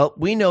candidate. Well,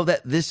 we know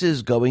that this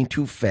is going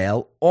to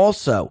fail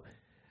also.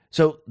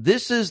 So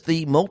this is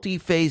the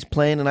multi-phase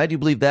plan, and I do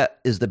believe that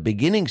is the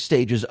beginning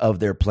stages of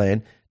their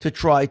plan to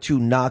try to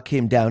knock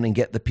him down and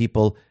get the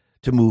people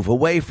to move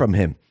away from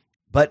him.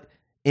 But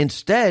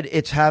instead,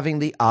 it's having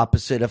the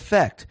opposite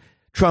effect.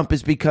 Trump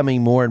is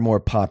becoming more and more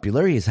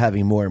popular. He's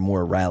having more and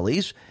more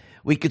rallies.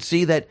 We could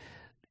see that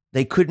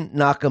they couldn't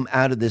knock him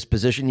out of this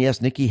position.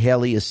 Yes, Nikki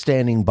Haley is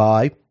standing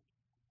by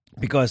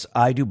because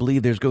I do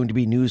believe there's going to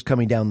be news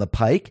coming down the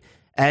pike,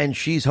 and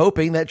she's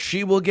hoping that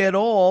she will get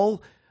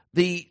all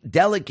the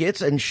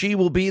delegates and she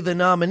will be the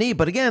nominee.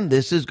 But again,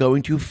 this is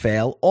going to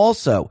fail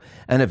also.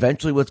 And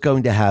eventually what's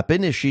going to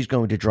happen is she's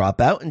going to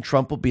drop out and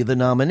Trump will be the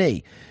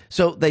nominee.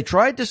 So they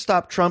tried to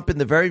stop Trump in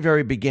the very,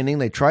 very beginning.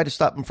 They tried to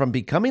stop him from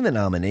becoming the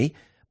nominee.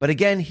 But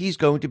again, he's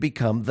going to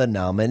become the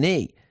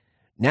nominee.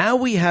 Now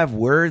we have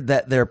word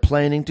that they're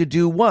planning to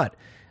do what?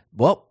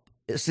 Well,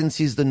 since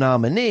he's the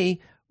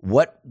nominee,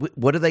 what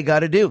do they got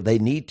to do? They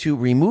need to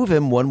remove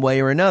him one way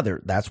or another.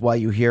 That's why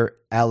you hear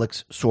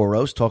Alex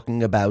Soros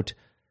talking about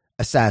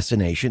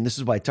assassination. This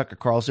is why Tucker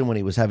Carlson, when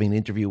he was having an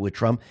interview with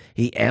Trump,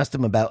 he asked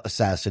him about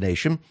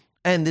assassination.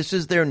 And this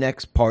is their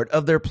next part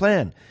of their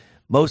plan.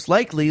 Most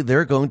likely,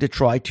 they're going to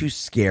try to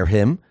scare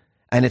him.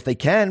 And if they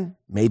can,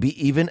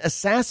 maybe even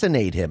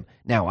assassinate him.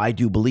 Now, I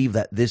do believe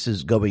that this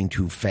is going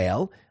to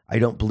fail. I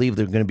don't believe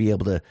they're going to be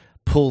able to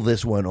pull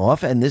this one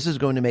off. And this is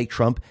going to make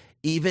Trump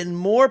even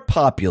more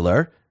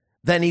popular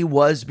than he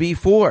was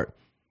before.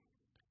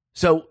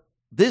 So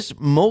this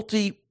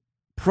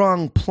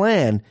multi-pronged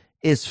plan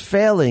is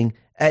failing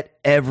at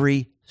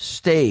every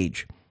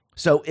stage.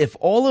 So if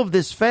all of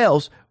this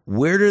fails,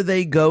 where do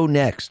they go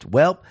next?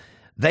 Well,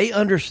 they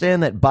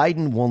understand that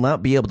Biden will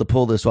not be able to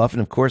pull this off.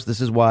 And of course,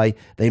 this is why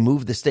they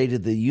moved the State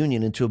of the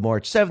Union into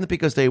March 7th,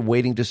 because they're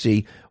waiting to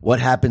see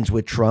what happens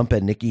with Trump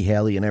and Nikki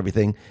Haley and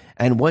everything.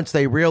 And once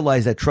they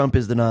realize that Trump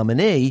is the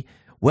nominee,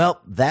 well,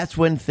 that's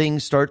when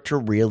things start to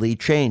really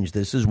change.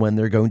 This is when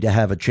they're going to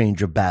have a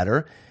change of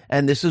batter.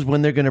 And this is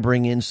when they're going to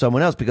bring in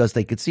someone else, because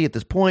they could see at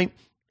this point,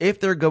 if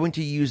they're going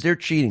to use their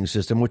cheating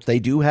system, which they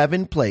do have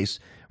in place,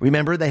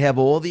 remember, they have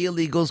all the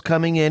illegals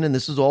coming in, and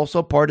this is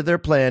also part of their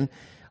plan.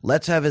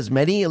 Let's have as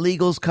many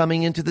illegals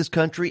coming into this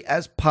country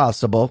as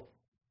possible,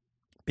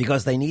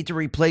 because they need to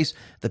replace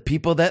the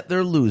people that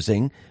they're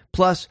losing.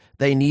 Plus,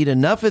 they need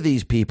enough of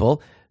these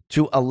people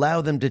to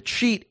allow them to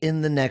cheat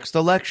in the next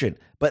election.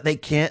 but they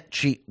can't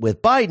cheat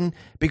with Biden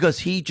because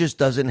he just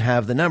doesn't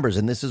have the numbers.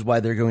 And this is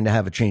why they're going to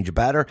have a change of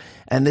batter.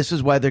 And this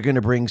is why they're going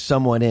to bring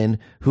someone in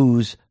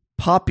who's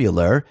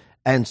popular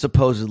and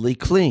supposedly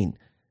clean.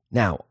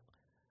 Now,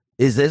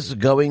 is this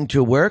going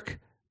to work?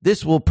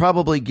 This will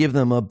probably give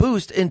them a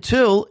boost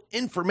until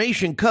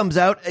information comes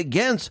out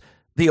against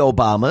the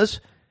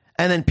Obamas.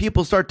 And then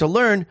people start to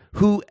learn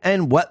who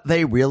and what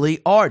they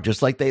really are,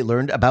 just like they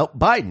learned about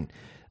Biden.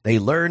 They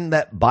learned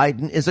that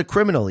Biden is a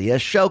criminal. He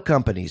has shell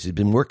companies. He's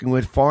been working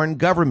with foreign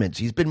governments.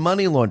 He's been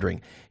money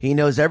laundering. He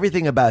knows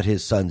everything about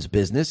his son's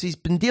business. He's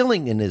been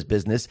dealing in his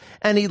business,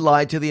 and he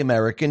lied to the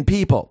American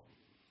people.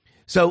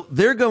 So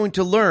they're going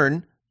to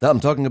learn, I'm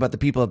talking about the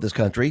people of this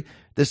country,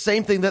 the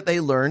same thing that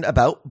they learned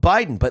about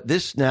Biden. But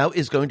this now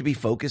is going to be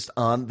focused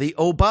on the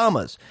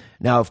Obamas.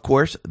 Now, of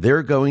course,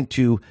 they're going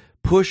to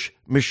push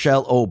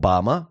Michelle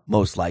Obama,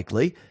 most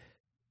likely,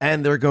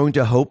 and they're going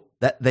to hope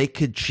that they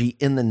could cheat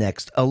in the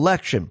next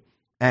election.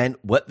 And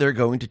what they're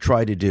going to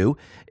try to do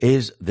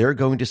is they're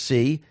going to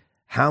see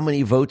how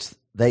many votes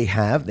they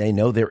have. They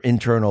know their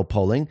internal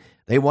polling.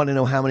 They want to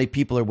know how many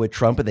people are with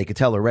Trump, and they can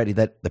tell already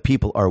that the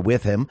people are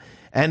with him.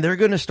 And they're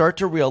going to start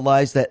to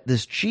realize that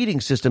this cheating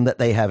system that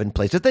they have in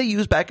place, that they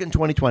used back in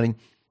 2020,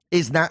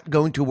 is not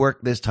going to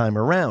work this time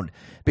around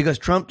because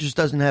Trump just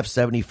doesn't have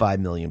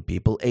 75 million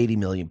people, 80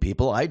 million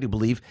people. I do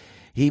believe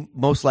he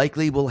most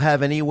likely will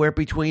have anywhere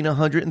between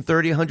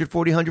 130,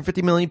 140,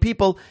 150 million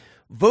people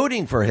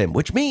voting for him,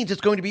 which means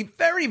it's going to be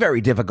very, very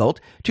difficult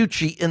to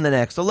cheat in the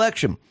next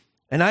election.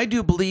 And I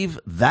do believe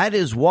that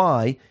is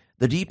why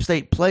the deep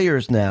state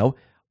players now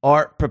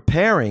are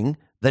preparing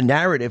the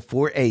narrative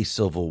for a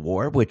civil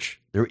war, which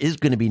there is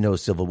going to be no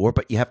civil war,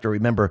 but you have to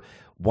remember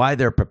why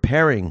they're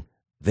preparing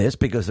this,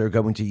 because they're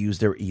going to use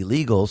their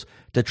illegals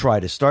to try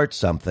to start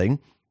something.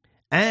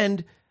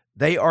 And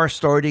they are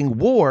starting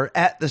war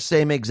at the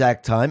same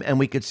exact time. And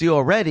we could see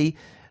already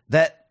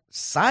that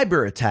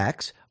cyber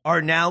attacks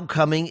are now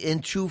coming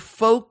into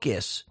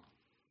focus.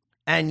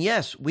 And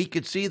yes, we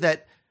could see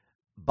that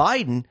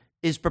Biden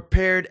is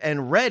prepared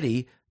and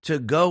ready to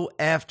go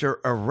after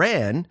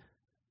Iran.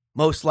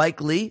 Most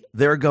likely,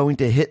 they're going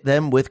to hit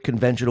them with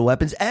conventional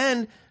weapons,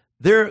 and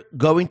they're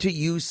going to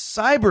use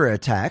cyber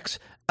attacks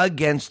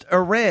against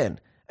Iran.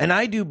 And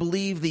I do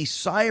believe the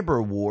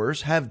cyber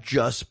wars have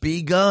just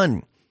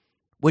begun,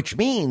 which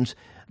means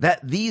that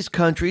these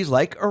countries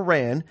like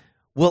Iran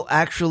will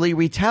actually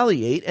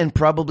retaliate and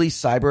probably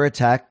cyber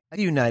attack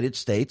the United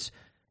States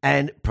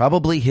and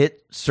probably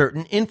hit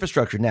certain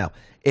infrastructure. Now,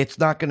 it's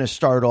not going to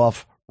start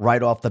off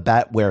right off the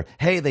bat where,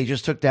 hey, they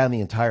just took down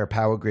the entire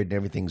power grid and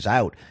everything's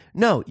out.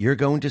 No, you're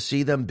going to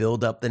see them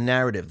build up the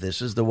narrative.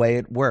 This is the way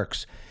it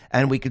works.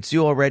 And we could see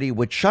already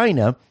with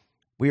China,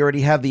 we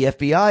already have the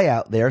FBI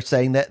out there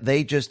saying that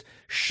they just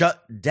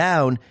shut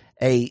down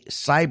a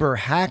cyber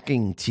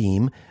hacking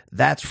team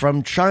that's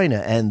from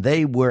China, and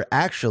they were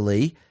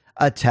actually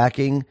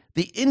attacking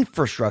the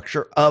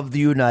infrastructure of the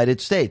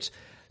United States.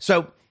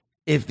 So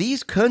if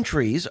these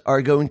countries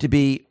are going to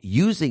be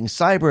using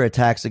cyber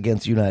attacks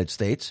against the United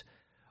States,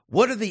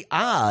 what are the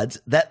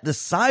odds that the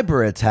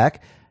cyber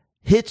attack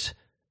hits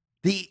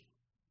the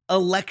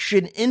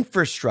election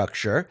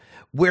infrastructure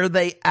where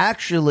they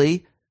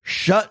actually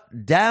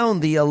shut down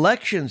the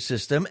election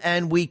system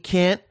and we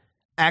can't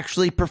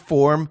actually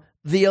perform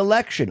the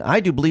election?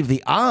 I do believe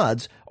the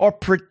odds are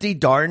pretty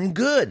darn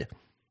good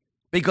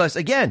because,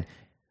 again,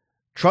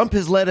 Trump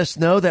has let us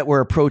know that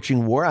we're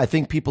approaching war. I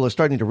think people are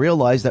starting to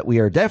realize that we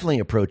are definitely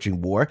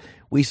approaching war.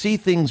 We see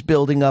things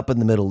building up in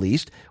the Middle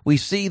East. We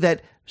see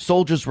that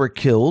soldiers were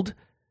killed,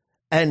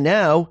 and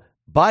now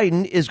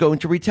Biden is going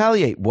to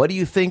retaliate. What do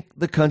you think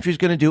the country's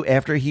going to do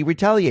after he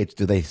retaliates?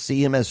 Do they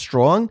see him as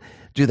strong?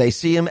 Do they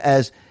see him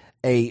as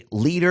a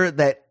leader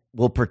that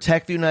will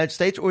protect the United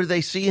States, or do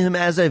they see him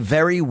as a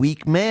very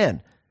weak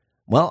man?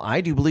 Well,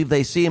 I do believe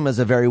they see him as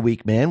a very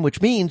weak man,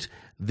 which means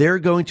they're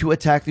going to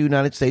attack the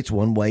United States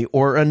one way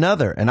or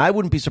another. And I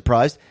wouldn't be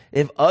surprised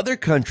if other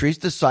countries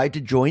decide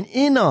to join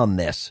in on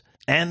this.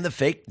 And the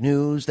fake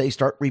news, they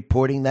start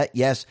reporting that,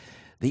 yes,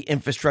 the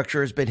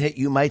infrastructure has been hit.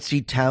 You might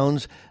see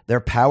towns, their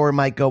power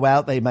might go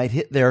out. They might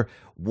hit their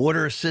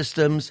water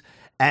systems.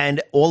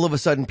 And all of a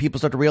sudden, people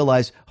start to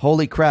realize,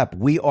 holy crap,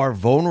 we are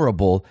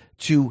vulnerable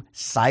to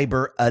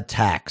cyber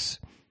attacks.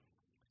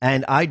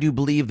 And I do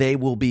believe they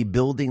will be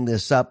building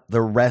this up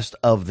the rest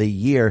of the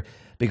year,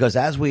 because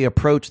as we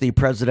approach the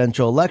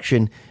presidential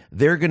election,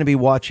 they're going to be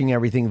watching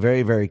everything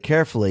very, very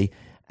carefully.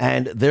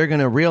 And they're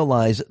going to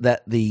realize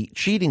that the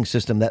cheating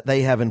system that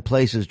they have in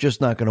place is just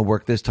not going to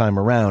work this time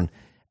around,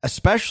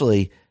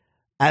 especially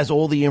as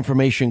all the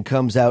information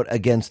comes out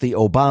against the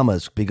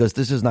Obamas, because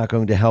this is not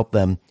going to help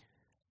them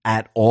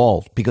at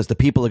all, because the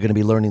people are going to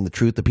be learning the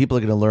truth. The people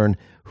are going to learn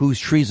who's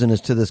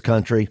treasonous to this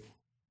country.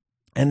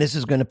 And this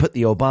is going to put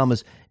the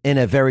Obamas in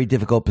a very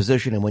difficult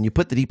position. And when you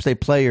put the deep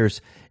state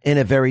players in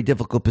a very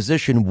difficult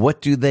position,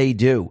 what do? They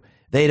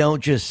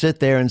don't just sit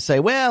there and say,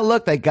 well,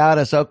 look, they got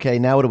us. Okay,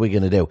 now what are we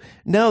going to do?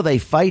 No, they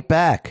fight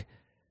back.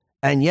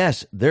 And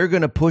yes, they're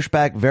going to push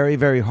back very,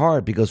 very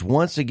hard because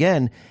once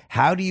again,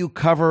 how do you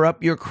cover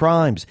up your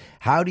crimes?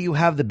 How do you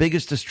have the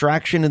biggest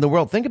distraction in the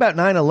world? Think about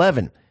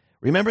 9/11.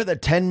 Remember the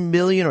 $10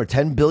 million or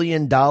 $10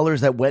 billion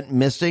that went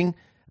missing?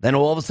 Then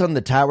all of a sudden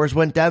the towers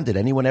went down. Did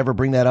anyone ever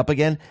bring that up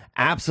again?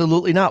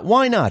 Absolutely not.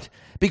 Why not?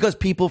 Because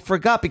people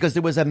forgot, because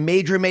there was a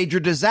major, major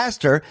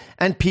disaster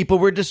and people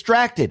were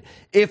distracted.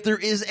 If there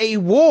is a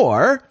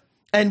war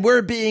and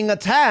we're being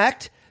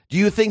attacked, do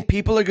you think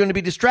people are going to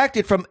be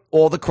distracted from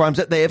all the crimes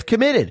that they have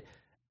committed?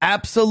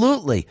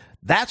 Absolutely.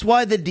 That's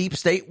why the deep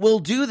state will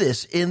do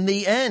this in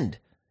the end.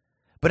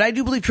 But I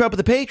do believe Trump and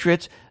the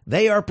Patriots,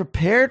 they are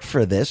prepared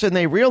for this, and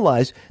they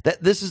realize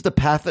that this is the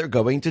path they're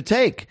going to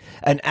take.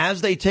 And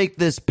as they take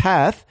this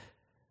path,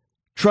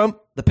 Trump,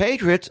 the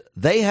Patriots,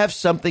 they have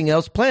something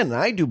else planned. And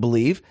I do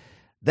believe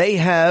they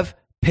have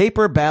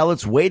paper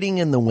ballots waiting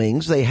in the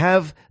wings. They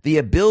have the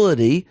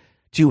ability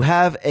to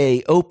have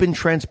an open,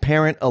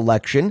 transparent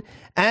election,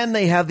 and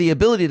they have the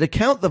ability to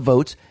count the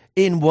votes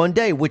in one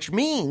day, which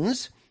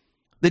means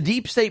the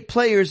deep state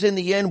players in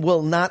the end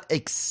will not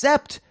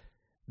accept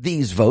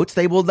these votes.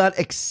 They will not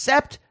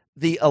accept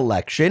the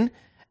election.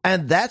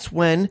 And that's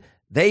when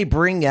they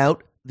bring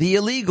out the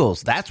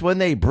illegals. That's when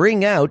they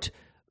bring out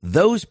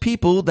those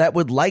people that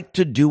would like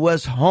to do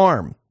us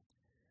harm.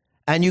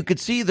 And you could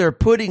see they're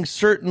putting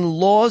certain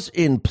laws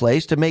in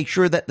place to make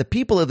sure that the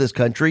people of this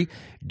country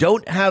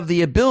don't have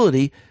the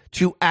ability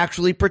to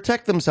actually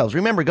protect themselves.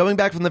 Remember, going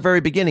back from the very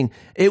beginning,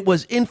 it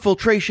was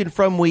infiltration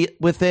from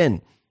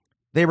within.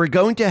 They were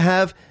going to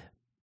have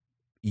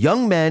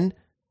young men.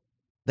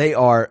 They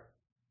are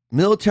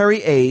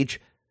military age.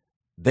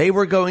 They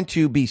were going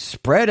to be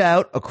spread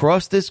out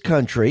across this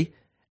country.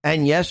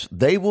 And yes,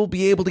 they will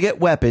be able to get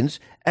weapons.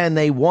 And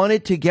they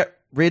wanted to get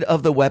rid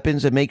of the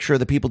weapons and make sure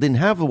the people didn't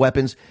have the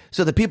weapons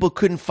so the people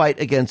couldn't fight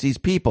against these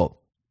people.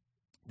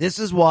 This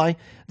is why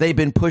they've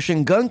been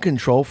pushing gun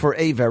control for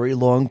a very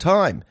long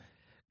time.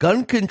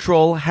 Gun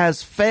control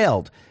has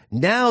failed.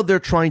 Now they're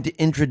trying to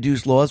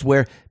introduce laws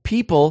where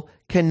people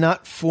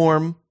cannot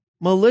form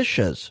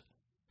militias.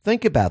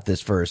 Think about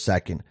this for a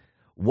second.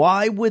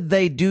 Why would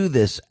they do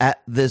this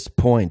at this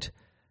point?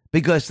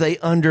 Because they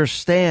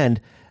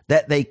understand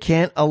that they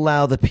can't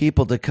allow the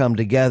people to come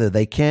together.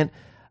 They can't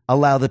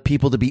allow the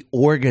people to be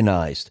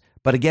organized.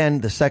 But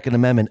again, the Second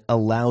Amendment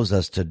allows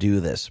us to do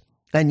this.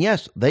 And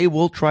yes, they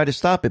will try to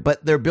stop it,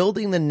 but they're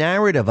building the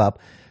narrative up,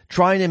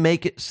 trying to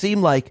make it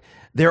seem like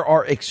there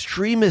are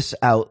extremists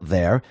out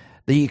there.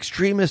 The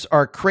extremists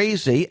are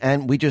crazy.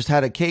 And we just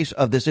had a case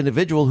of this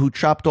individual who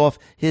chopped off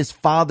his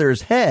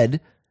father's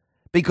head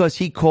because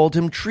he called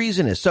him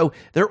treasonous. So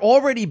they're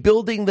already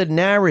building the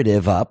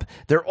narrative up.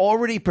 They're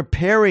already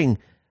preparing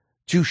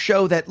to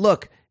show that,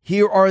 look,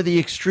 here are the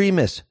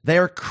extremists.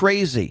 They're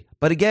crazy.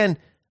 But again,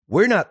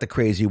 we're not the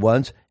crazy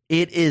ones.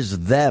 It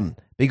is them,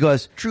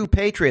 because true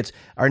patriots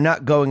are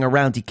not going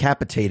around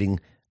decapitating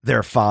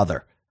their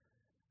father.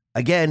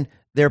 Again,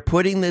 they're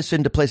putting this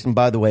into place. And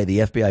by the way, the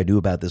FBI knew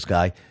about this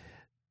guy.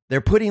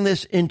 They're putting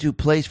this into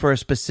place for a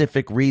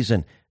specific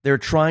reason. They're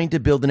trying to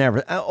build an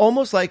narrative,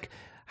 almost like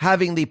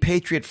having the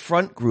Patriot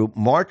Front group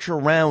march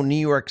around New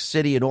York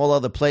City and all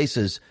other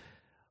places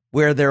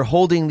where they're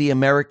holding the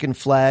American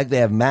flag. They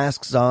have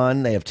masks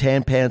on. They have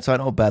tan pants on.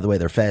 Oh, by the way,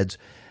 they're feds.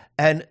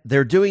 And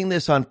they're doing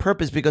this on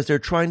purpose because they're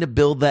trying to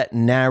build that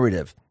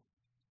narrative.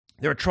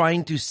 They're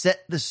trying to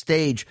set the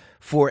stage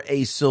for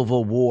a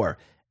civil war.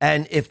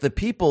 And if the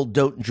people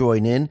don't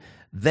join in,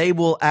 they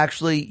will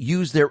actually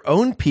use their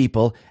own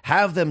people,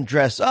 have them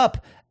dress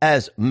up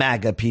as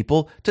MAGA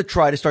people to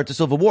try to start the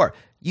civil war.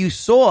 You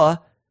saw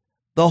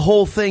the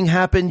whole thing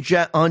happen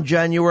on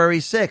January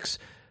 6th.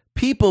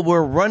 People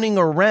were running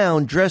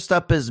around dressed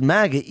up as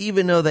MAGA,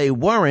 even though they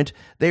weren't.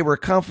 They were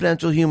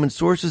confidential human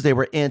sources. They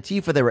were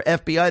Antifa. They were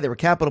FBI. They were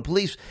Capitol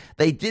Police.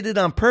 They did it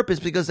on purpose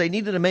because they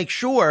needed to make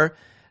sure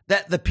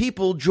that the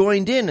people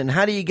joined in. And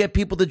how do you get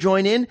people to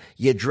join in?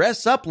 You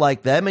dress up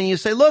like them and you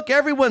say, look,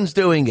 everyone's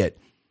doing it.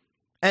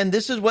 And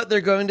this is what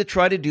they're going to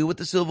try to do with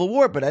the Civil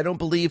War. But I don't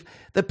believe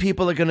the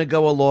people are going to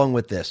go along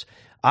with this.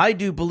 I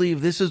do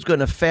believe this is going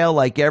to fail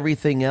like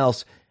everything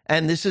else.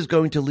 And this is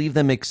going to leave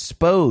them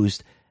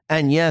exposed.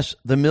 And yes,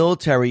 the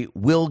military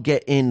will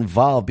get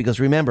involved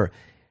because remember,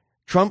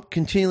 Trump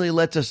continually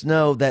lets us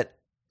know that,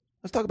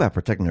 let's talk about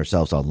protecting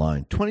ourselves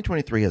online.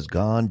 2023 has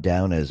gone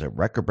down as a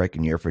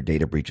record-breaking year for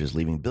data breaches,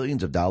 leaving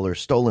billions of dollars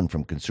stolen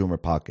from consumer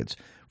pockets.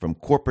 From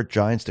corporate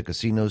giants to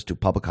casinos to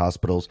public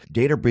hospitals,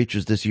 data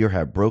breaches this year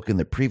have broken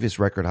the previous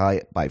record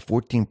high by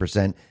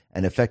 14%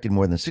 and affected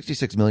more than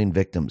 66 million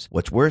victims.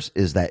 What's worse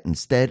is that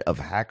instead of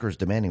hackers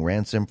demanding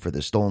ransom for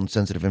the stolen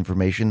sensitive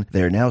information,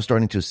 they are now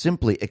starting to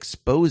simply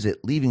expose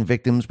it, leaving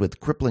victims with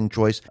crippling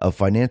choice of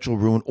financial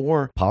ruin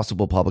or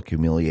possible public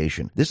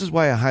humiliation. This is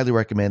why I highly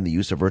recommend the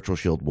use of Virtual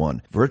Shield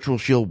 1. Virtual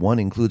Shield 1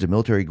 includes a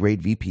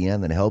military-grade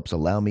VPN that helps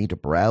allow me to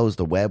browse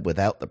the web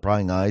without the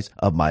prying eyes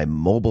of my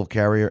mobile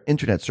carrier,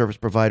 internet service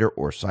provider,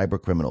 or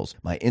cyber criminals.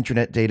 My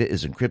internet data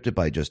is encrypted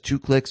by just 2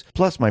 clicks,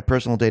 plus my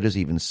personal data is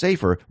even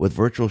safer with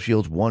Virtual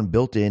Shield's 1 One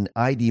built-in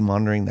ID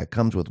monitoring that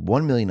comes with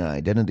 $1 million in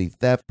identity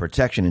theft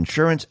protection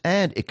insurance,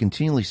 and it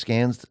continually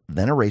scans,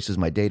 then erases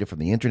my data from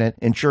the internet,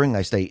 ensuring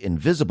I stay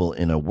invisible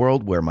in a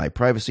world where my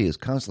privacy is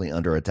constantly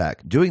under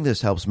attack. Doing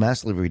this helps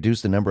massively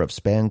reduce the number of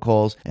spam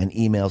calls and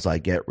emails I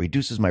get,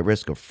 reduces my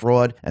risk of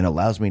fraud, and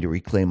allows me to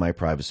reclaim my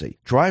privacy.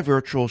 Try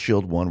Virtual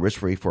Shield 1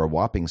 risk-free for a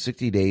whopping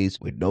 60 days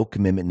with no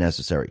commitment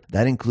necessary.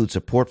 That includes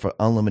support for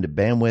unlimited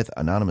bandwidth,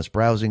 anonymous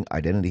browsing,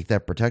 identity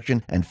theft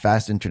protection, and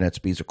fast internet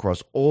speeds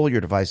across all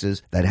your devices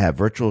that have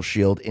Virtual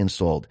Shield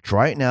installed.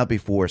 Try it now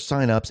before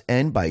sign-ups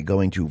and by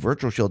going to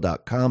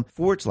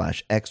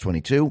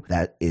virtualshield.com/X22.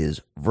 That is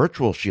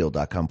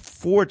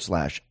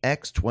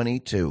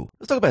virtualshield.com/X22.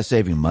 Let's talk about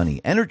saving money.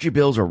 Energy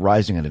bills are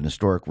rising at an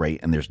historic rate,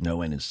 and there's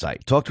no end in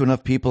sight. Talk to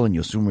enough people and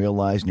you'll soon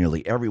realize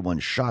nearly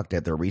everyone's shocked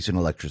at their recent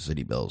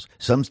electricity bills.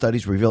 Some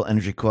studies reveal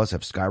energy costs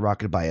have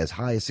skyrocketed by as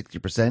high as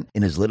 60%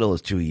 in as little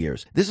as 2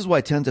 years. This is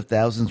why tens of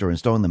thousands are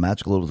installing the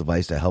magical little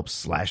device to help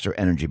slash their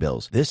energy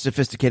bills. This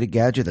sophisticated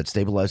gadget that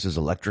stabilizes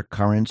electric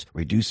currents,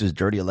 reduces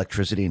dirty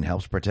electricity, and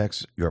helps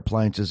protect your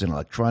appliances and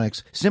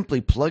electronics. Simply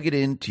plug it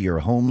into your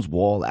home's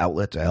wall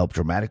outlet to help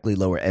dramatically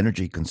lower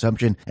energy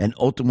consumption and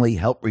ultimately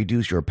help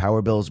reduce your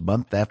power bills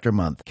month after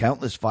month.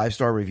 Countless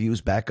 5-star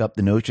reviews back up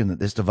the notion that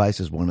this device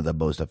is one of the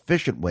most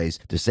efficient ways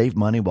to save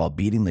money while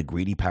beating the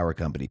greedy power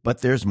company.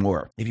 But there's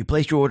more. If you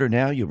place your order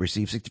now, you'll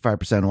receive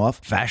 65% off,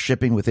 fast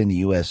shipping within the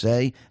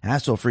USA,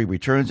 hassle-free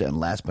returns, and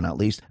last but not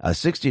least, a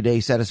 60-day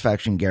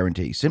satisfaction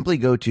guarantee. Simply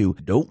go to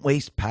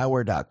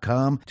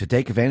don'twastepower.com to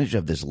take advantage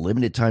of this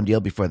limited time deal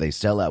before they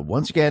sell out.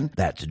 Once again,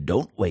 that's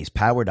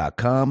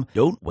don'twastepower.com,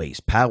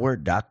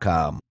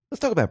 don'twastepower.com. Let's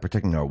talk about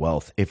protecting our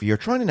wealth. If you're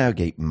trying to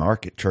navigate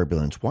market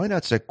turbulence, why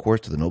not set course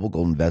to the Noble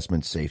Gold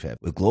Investments Safe Haven?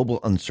 With global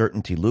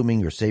uncertainty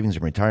looming, your savings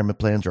and retirement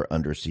plans are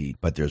under siege.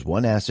 But there's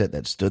one asset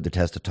that stood the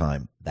test of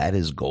time. That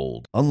is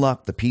gold.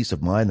 Unlock the peace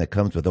of mind that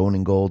comes with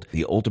owning gold,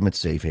 the ultimate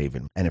safe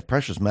haven. And if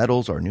precious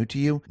metals are new to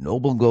you,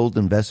 Noble Gold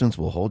Investments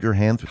will hold your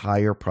hand through the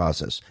entire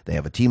process. They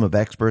have a team of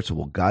experts who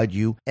will guide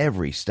you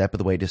every step of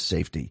the way to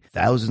safety.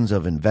 Thousands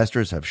of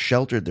investors have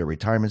sheltered their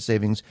retirement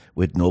savings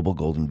with Noble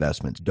Gold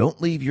Investments. Don't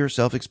leave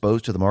yourself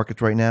exposed to the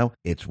markets right now.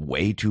 It's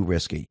way too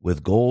risky.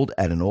 With gold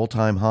at an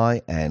all-time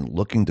high and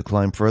looking to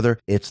climb further,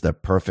 it's the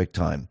perfect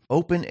time.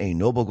 Open a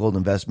Noble Gold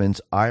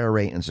Investments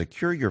IRA and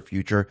secure your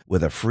future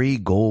with a free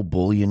gold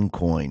bullion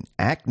coin.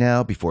 Act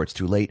now before it's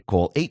too late.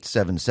 Call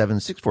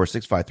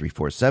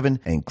 877-646-5347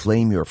 and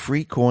claim your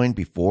free coin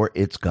before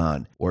it's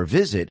gone. Or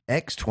visit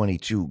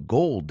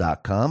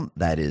x22gold.com.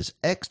 That is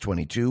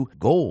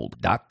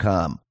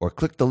x22gold.com. Or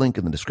click the link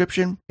in the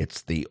description.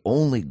 It's the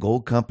only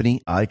gold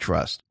company I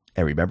trust.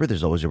 And remember,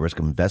 there's always a risk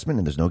of investment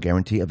and there's no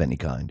guarantee of any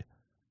kind.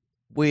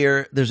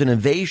 Where there's an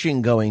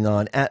invasion going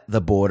on at the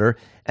border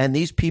and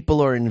these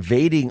people are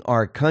invading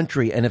our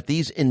country. And if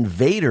these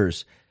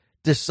invaders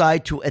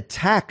decide to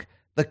attack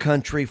the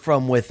country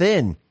from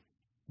within,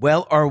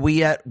 well, are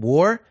we at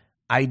war?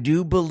 I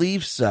do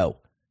believe so.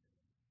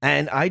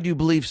 And I do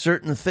believe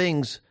certain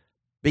things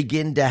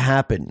begin to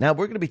happen. Now,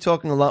 we're going to be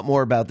talking a lot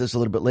more about this a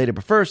little bit later.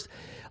 But first,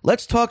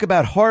 let's talk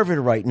about Harvard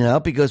right now,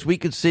 because we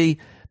could see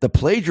the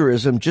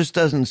plagiarism just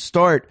doesn't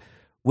start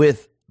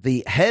with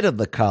the head of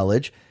the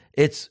college.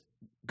 It's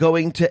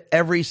going to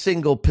every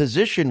single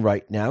position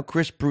right now.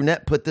 Chris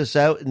Brunette put this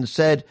out and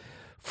said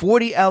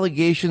 40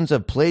 allegations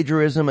of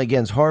plagiarism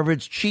against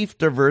Harvard's chief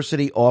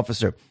diversity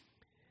officer.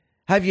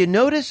 Have you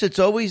noticed it's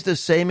always the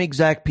same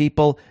exact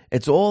people?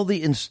 It's all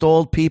the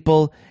installed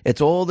people.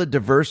 It's all the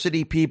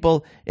diversity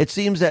people. It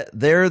seems that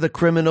they're the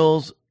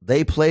criminals.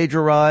 They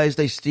plagiarize.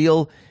 They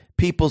steal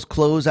people's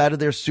clothes out of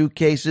their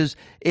suitcases.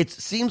 It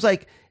seems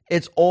like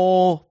it's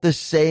all the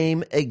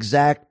same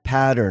exact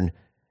pattern.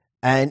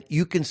 And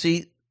you can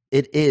see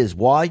it is.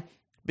 Why?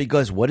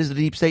 Because what does the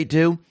deep state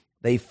do?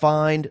 They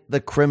find the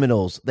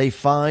criminals, they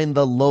find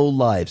the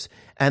lowlifes,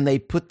 and they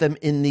put them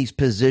in these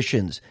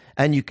positions.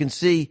 And you can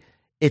see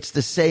it's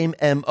the same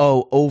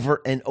MO over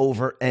and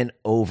over and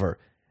over.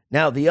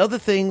 Now, the other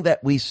thing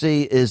that we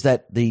see is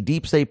that the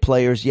deep state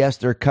players, yes,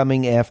 they're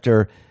coming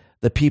after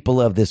the people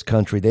of this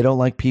country. They don't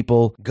like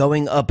people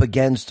going up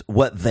against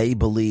what they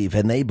believe,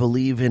 and they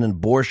believe in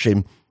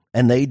abortion,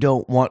 and they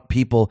don't want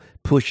people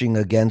pushing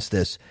against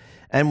this.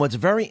 And what's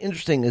very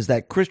interesting is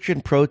that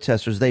Christian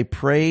protesters, they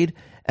prayed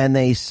and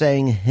they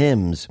sang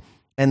hymns,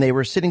 and they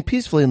were sitting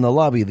peacefully in the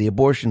lobby of the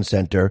abortion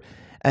center.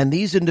 And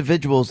these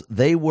individuals,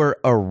 they were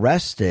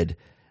arrested,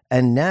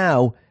 and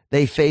now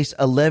they face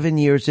 11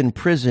 years in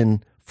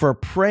prison for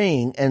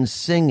praying and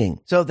singing.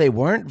 So they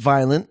weren't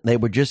violent. They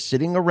were just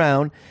sitting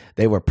around.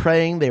 They were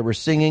praying. They were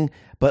singing.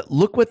 But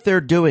look what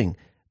they're doing.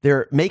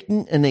 They're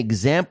making an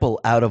example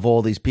out of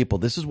all these people.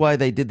 This is why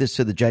they did this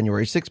to the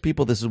January 6th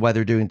people. This is why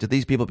they're doing it to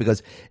these people,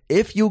 because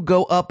if you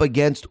go up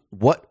against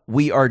what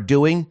we are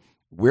doing,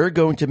 we're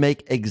going to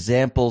make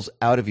examples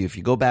out of you. If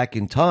you go back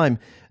in time,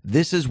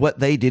 this is what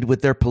they did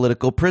with their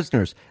political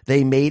prisoners.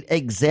 They made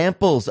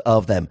examples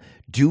of them.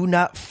 Do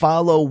not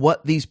follow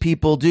what these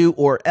people do,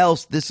 or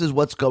else this is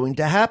what's going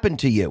to happen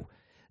to you.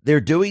 They're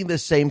doing the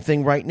same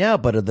thing right now,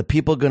 but are the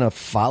people going to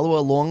follow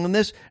along in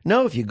this?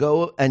 No, if you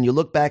go and you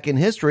look back in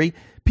history,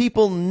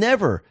 people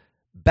never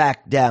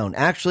back down.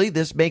 Actually,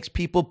 this makes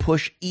people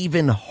push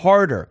even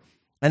harder.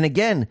 And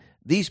again,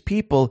 these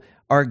people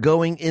are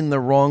going in the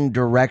wrong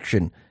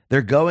direction.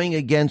 They're going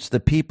against the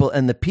people,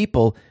 and the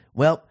people,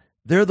 well,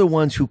 they're the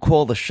ones who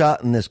call the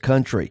shot in this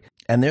country,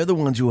 and they're the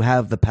ones who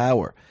have the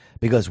power.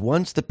 Because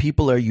once the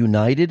people are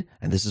united,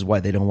 and this is why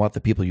they don't want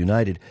the people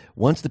united,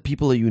 once the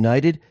people are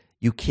united,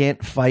 you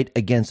can't fight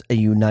against a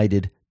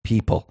united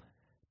people,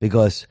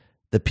 because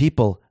the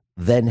people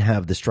then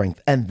have the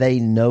strength, and they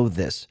know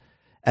this.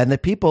 And the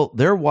people,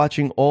 they're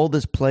watching all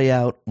this play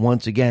out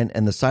once again,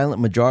 and the silent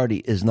majority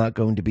is not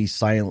going to be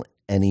silent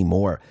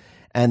anymore.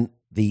 And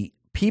the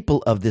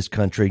people of this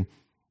country,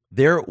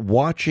 they're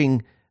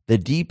watching the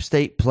deep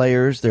state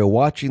players. They're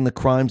watching the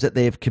crimes that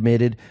they have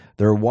committed.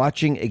 They're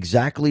watching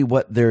exactly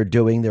what they're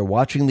doing. They're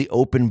watching the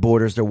open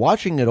borders. They're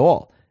watching it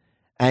all.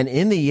 And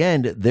in the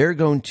end, they're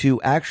going to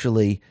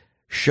actually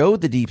show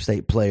the deep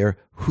state player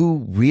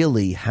who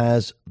really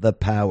has the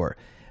power,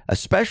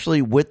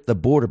 especially with the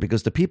border,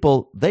 because the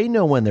people, they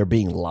know when they're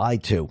being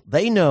lied to.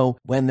 They know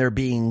when they're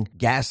being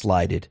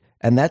gaslighted.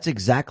 And that's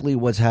exactly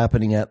what's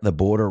happening at the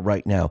border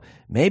right now.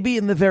 Maybe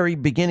in the very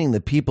beginning, the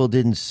people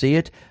didn't see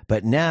it.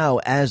 But now,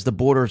 as the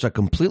borders are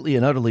completely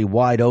and utterly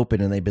wide open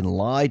and they've been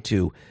lied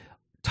to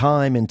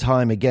time and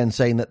time again,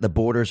 saying that the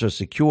borders are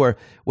secure.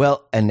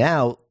 Well, and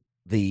now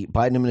the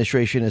Biden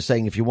administration is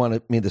saying if you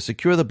want me to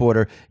secure the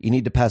border, you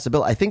need to pass a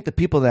bill. I think the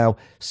people now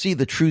see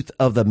the truth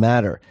of the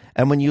matter.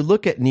 And when you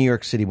look at New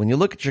York City, when you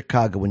look at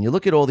Chicago, when you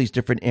look at all these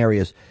different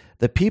areas,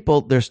 the people,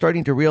 they're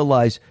starting to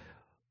realize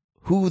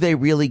who they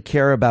really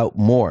care about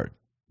more.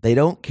 They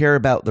don't care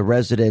about the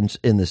residents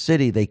in the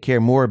city. They care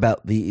more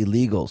about the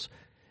illegals.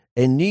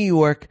 In New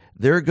York,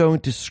 they're going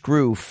to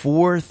screw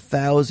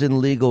 4,000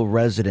 legal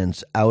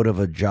residents out of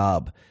a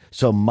job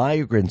so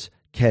migrants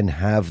can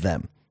have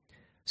them.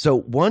 So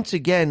once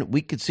again,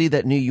 we could see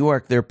that New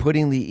York, they're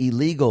putting the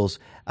illegals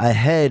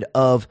ahead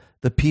of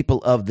the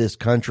people of this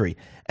country.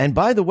 And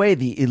by the way,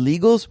 the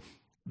illegals,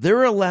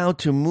 they're allowed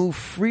to move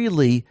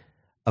freely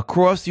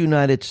across the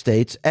United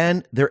States,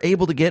 and they're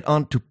able to get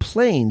onto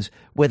planes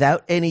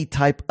without any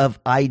type of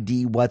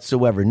ID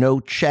whatsoever. No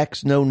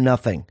checks, no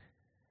nothing.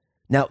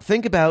 Now,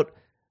 think about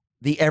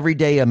the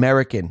everyday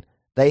American.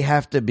 They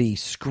have to be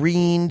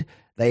screened.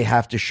 They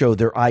have to show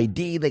their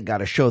ID. They got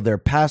to show their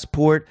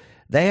passport.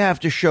 They have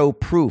to show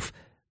proof.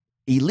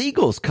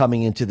 Illegals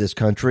coming into this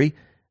country,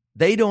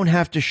 they don't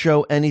have to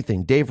show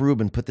anything. Dave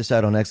Rubin put this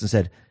out on X and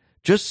said,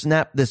 just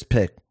snap this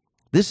pic.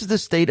 This is the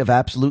state of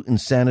absolute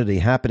insanity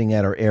happening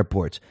at our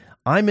airports.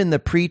 I'm in the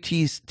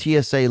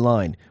pre-TSA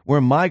line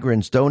where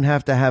migrants don't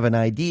have to have an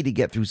ID to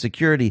get through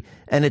security,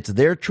 and it's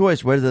their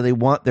choice whether they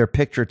want their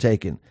picture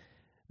taken.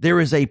 There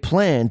is a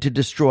plan to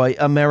destroy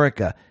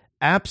America.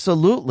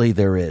 Absolutely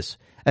there is.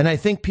 And I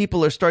think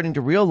people are starting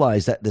to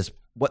realize that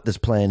what this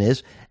plan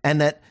is,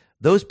 and that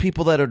those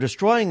people that are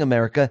destroying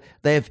America,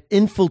 they have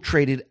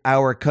infiltrated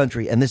our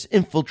country. And this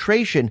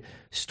infiltration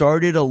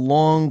started a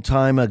long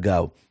time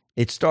ago.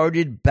 It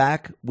started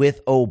back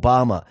with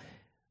Obama.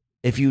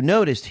 If you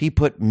noticed, he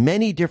put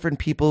many different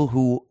people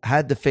who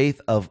had the faith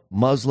of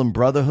Muslim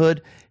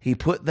Brotherhood, he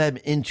put them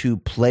into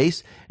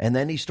place, and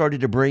then he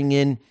started to bring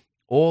in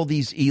all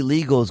these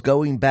illegals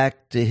going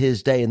back to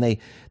his day. And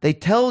they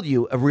tell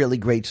you a really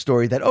great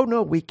story that, oh,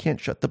 no, we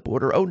can't shut the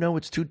border. Oh, no,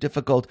 it's too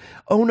difficult.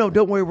 Oh, no,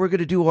 don't worry, we're going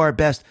to do our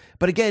best.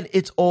 But again,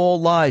 it's all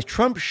lies.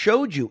 Trump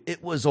showed you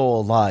it was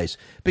all lies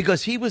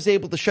because he was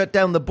able to shut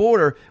down the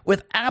border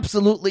with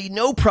absolutely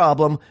no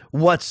problem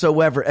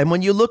whatsoever. And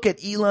when you look at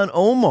Ilhan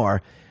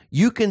Omar,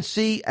 you can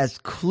see as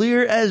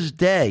clear as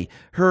day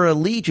her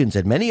allegiance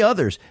and many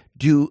others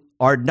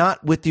are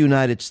not with the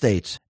United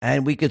States.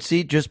 And we could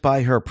see just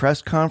by her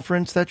press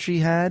conference that she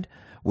had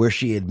where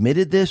she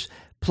admitted this.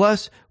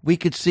 Plus, we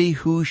could see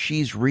who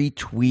she's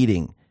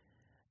retweeting.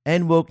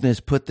 And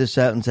Wokeness put this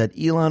out and said,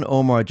 Ilhan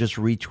Omar just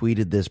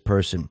retweeted this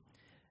person.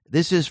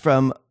 This is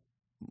from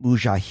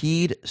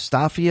Mujahid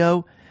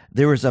Stafio.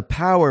 There is a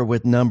power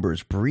with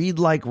numbers. Breed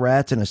like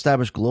rats and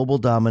establish global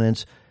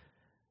dominance.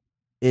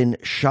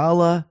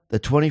 Inshallah, the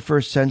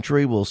 21st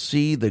century will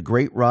see the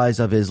great rise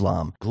of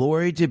Islam.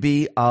 Glory to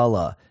be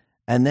Allah.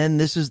 And then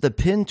this is the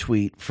pin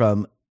tweet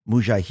from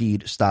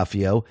Mujahid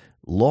Stafio.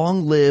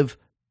 Long live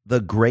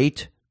the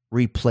great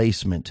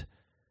replacement.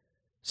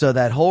 So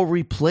that whole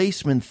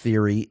replacement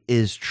theory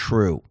is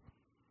true.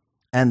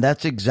 And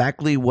that's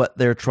exactly what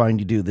they're trying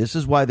to do. This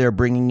is why they're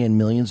bringing in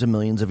millions and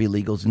millions of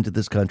illegals into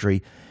this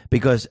country,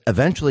 because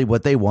eventually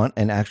what they want,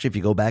 and actually if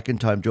you go back in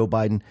time, Joe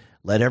Biden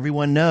let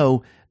everyone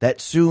know that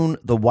soon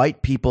the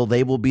white people,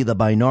 they will be the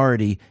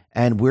minority,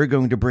 and we're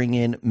going to bring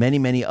in many,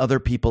 many other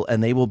people,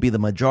 and they will be the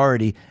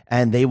majority,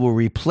 and they will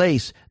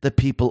replace the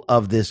people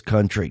of this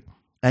country.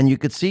 And you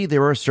could see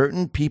there are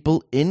certain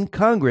people in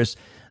Congress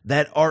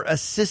that are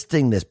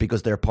assisting this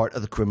because they're part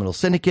of the criminal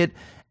syndicate,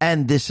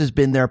 and this has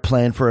been their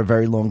plan for a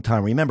very long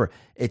time. Remember,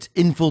 it's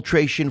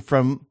infiltration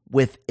from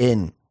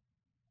within.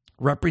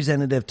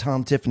 Representative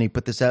Tom Tiffany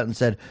put this out and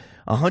said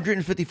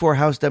 154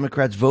 House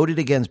Democrats voted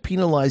against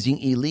penalizing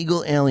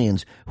illegal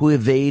aliens who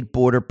evade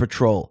Border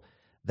Patrol.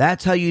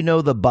 That's how you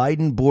know the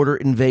Biden border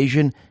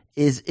invasion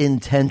is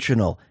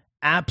intentional.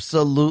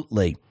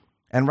 Absolutely.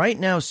 And right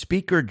now,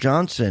 Speaker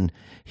Johnson,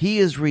 he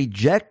is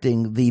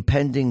rejecting the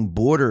pending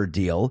border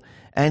deal,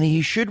 and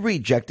he should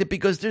reject it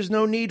because there's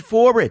no need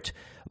for it.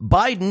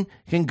 Biden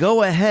can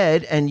go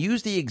ahead and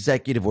use the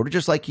executive order,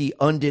 just like he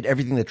undid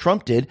everything that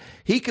Trump did.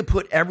 He could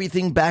put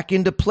everything back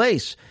into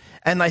place.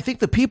 And I think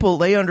the people,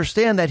 they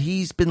understand that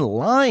he's been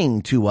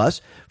lying to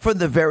us from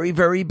the very,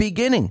 very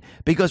beginning.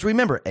 Because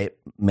remember,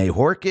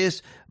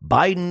 Mayorkas,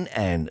 Biden,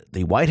 and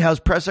the White House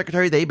press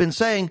secretary, they've been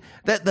saying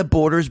that the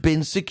border's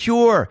been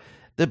secure.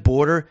 The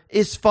border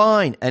is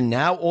fine. And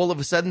now all of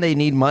a sudden they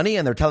need money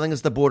and they're telling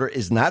us the border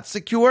is not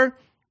secure.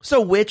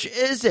 So which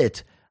is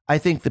it? I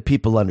think the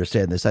people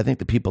understand this. I think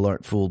the people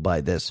aren't fooled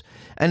by this.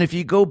 And if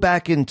you go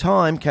back in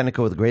time,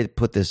 Kaneko the Great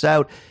put this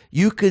out,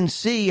 you can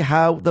see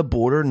how the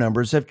border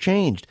numbers have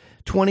changed.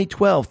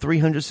 2012,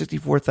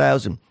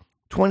 364,000.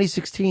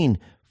 2016,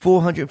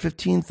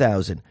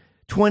 415,000.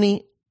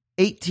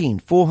 2018,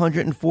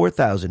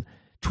 404,000.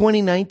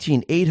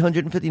 2019,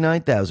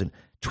 859,000.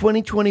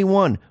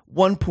 2021,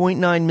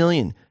 1.9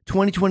 million.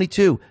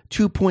 2022,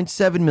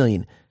 2.7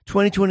 million.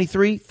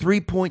 2023,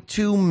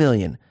 3.2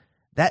 million.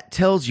 That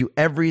tells you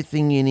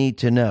everything you need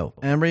to know.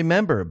 And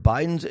remember,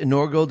 Biden's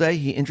inaugural day,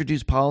 he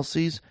introduced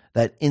policies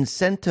that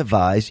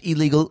incentivize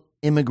illegal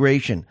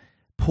immigration,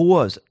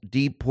 pause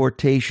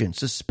deportation,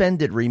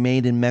 suspended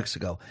remain in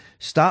Mexico,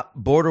 stop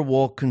border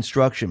wall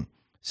construction.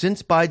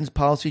 Since Biden's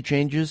policy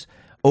changes,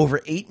 over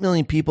 8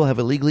 million people have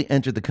illegally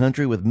entered the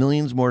country, with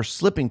millions more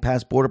slipping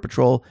past Border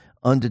Patrol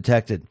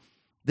undetected.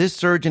 This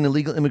surge in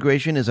illegal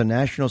immigration is a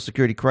national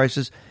security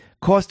crisis,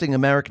 costing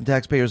American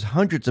taxpayers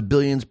hundreds of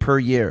billions per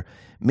year.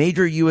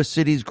 Major U.S.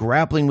 cities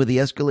grappling with the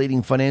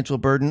escalating financial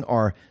burden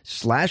are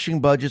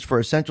slashing budgets for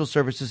essential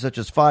services such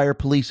as fire,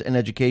 police, and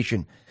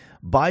education.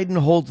 Biden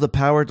holds the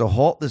power to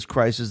halt this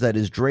crisis that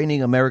is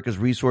draining America's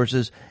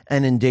resources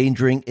and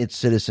endangering its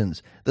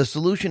citizens. The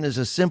solution is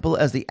as simple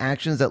as the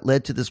actions that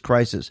led to this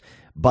crisis.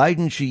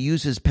 Biden should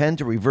use his pen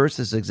to reverse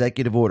this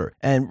executive order.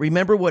 And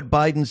remember what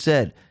Biden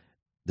said.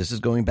 This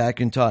is going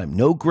back in time.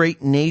 No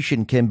great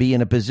nation can be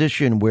in a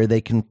position where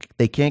they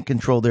can't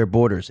control their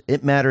borders.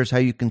 It matters how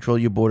you control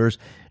your borders,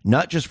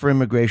 not just for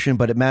immigration,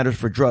 but it matters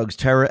for drugs,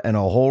 terror, and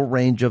a whole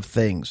range of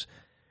things.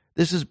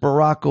 This is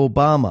Barack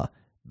Obama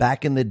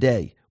back in the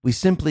day. We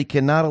simply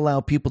cannot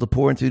allow people to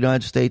pour into the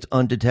United States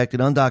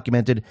undetected,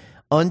 undocumented,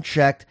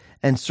 unchecked,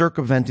 and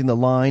circumventing the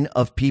line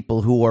of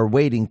people who are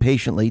waiting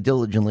patiently,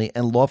 diligently,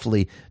 and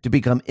lawfully to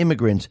become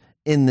immigrants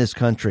in this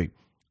country.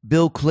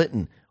 Bill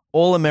Clinton.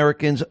 All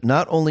Americans,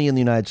 not only in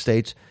the United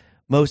States,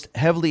 most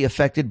heavily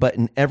affected, but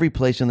in every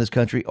place in this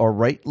country, are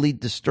rightly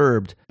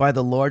disturbed by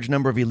the large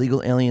number of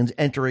illegal aliens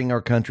entering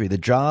our country. The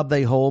job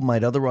they hold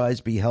might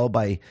otherwise be held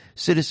by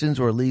citizens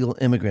or illegal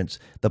immigrants.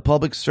 The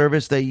public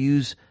service they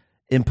use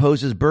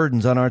imposes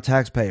burdens on our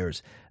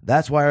taxpayers.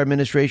 That's why our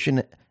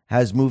administration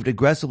has moved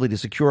aggressively to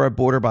secure our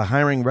border by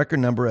hiring a record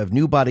number of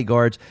new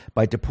bodyguards,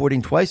 by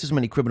deporting twice as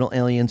many criminal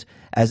aliens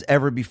as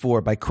ever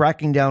before, by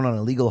cracking down on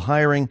illegal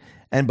hiring,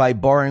 and by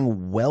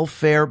barring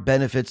welfare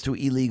benefits to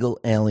illegal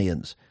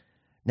aliens.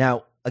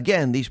 Now,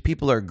 again, these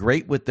people are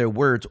great with their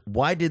words.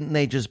 Why didn't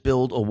they just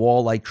build a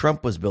wall like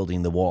Trump was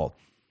building the wall?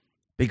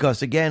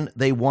 Because, again,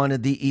 they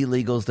wanted the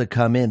illegals to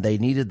come in. They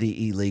needed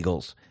the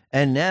illegals.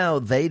 And now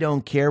they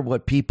don't care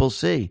what people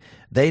see.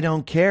 They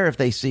don't care if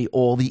they see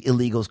all the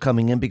illegals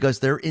coming in because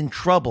they're in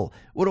trouble.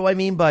 What do I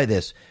mean by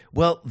this?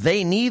 Well,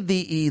 they need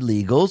the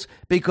illegals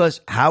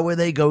because how are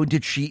they going to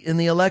cheat in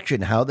the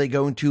election? How are they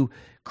going to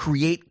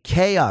create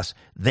chaos?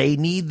 They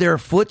need their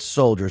foot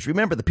soldiers.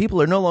 Remember, the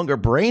people are no longer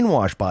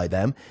brainwashed by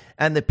them.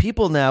 And the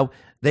people now,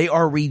 they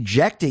are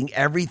rejecting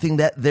everything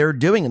that they're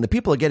doing. And the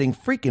people are getting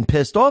freaking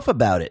pissed off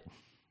about it.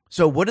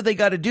 So what do they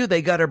got to do?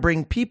 They got to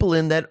bring people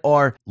in that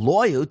are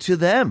loyal to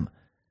them.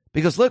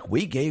 Because, look,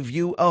 we gave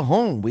you a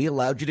home. We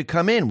allowed you to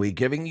come in. We're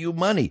giving you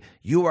money.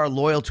 You are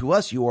loyal to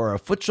us. You are our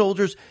foot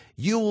soldiers.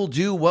 You will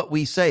do what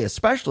we say,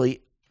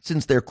 especially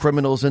since they're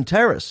criminals and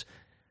terrorists.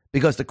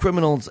 Because the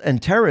criminals and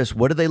terrorists,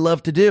 what do they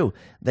love to do?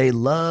 They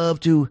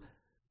love to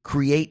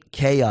create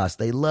chaos.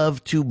 They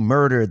love to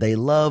murder. They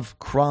love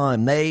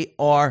crime. They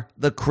are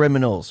the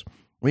criminals.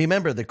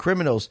 Remember, the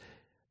criminals,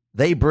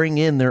 they bring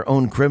in their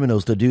own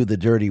criminals to do the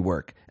dirty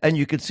work. And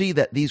you can see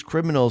that these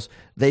criminals,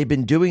 they've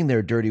been doing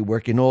their dirty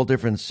work in all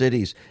different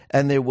cities.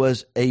 And there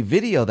was a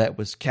video that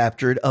was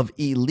captured of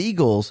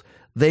illegals.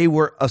 They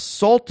were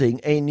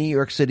assaulting a New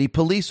York City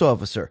police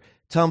officer.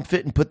 Tom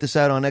Fitton put this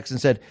out on X and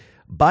said,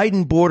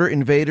 Biden border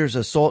invaders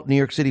assault New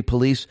York City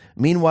police.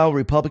 Meanwhile,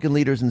 Republican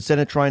leaders in the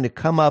Senate trying to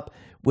come up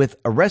with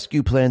a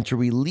rescue plan to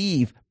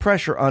relieve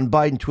pressure on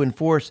Biden to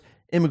enforce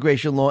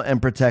immigration law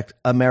and protect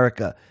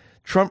America.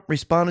 Trump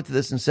responded to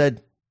this and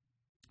said,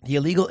 the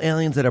illegal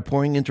aliens that are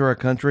pouring into our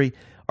country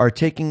are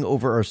taking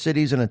over our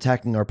cities and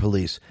attacking our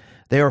police.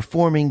 They are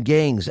forming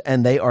gangs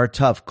and they are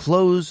tough.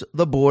 Close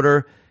the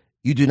border.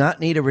 You do not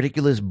need a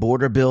ridiculous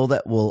border bill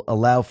that will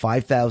allow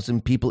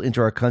 5,000 people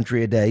into our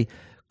country a day.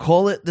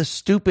 Call it the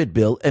stupid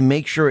bill and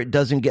make sure it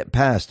doesn't get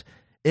passed.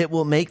 It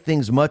will make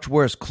things much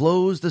worse.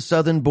 Close the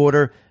southern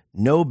border.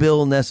 No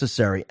bill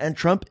necessary. And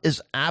Trump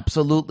is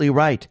absolutely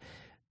right.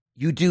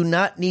 You do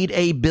not need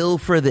a bill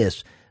for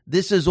this.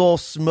 This is all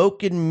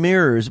smoke and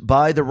mirrors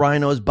by the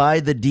rhinos,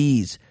 by the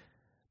D's,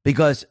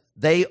 because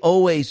they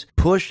always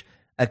push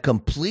a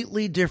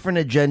completely different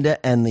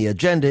agenda, and the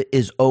agenda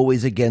is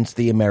always against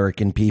the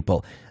American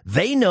people.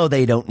 They know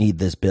they don't need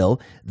this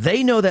bill.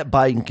 They know that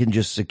Biden can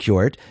just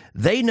secure it.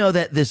 They know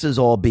that this is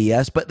all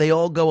BS, but they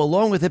all go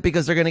along with it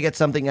because they're going to get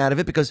something out of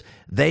it because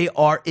they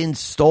are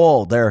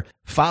installed. They're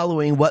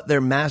following what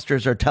their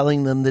masters are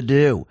telling them to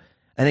do.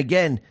 And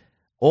again,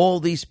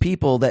 all these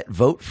people that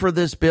vote for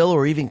this bill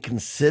or even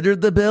consider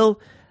the bill,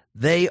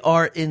 they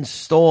are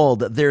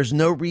installed. There's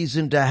no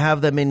reason to have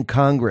them in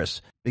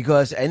Congress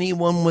because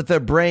anyone with a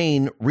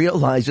brain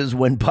realizes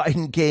when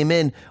Biden came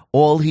in,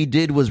 all he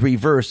did was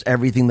reverse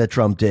everything that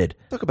Trump did.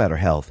 Talk about our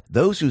health.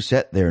 Those who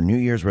set their New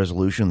Year's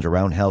resolutions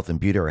around health and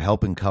beauty are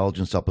helping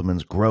collagen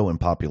supplements grow in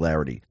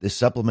popularity. This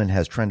supplement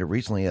has trended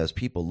recently as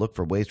people look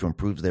for ways to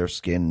improve their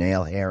skin,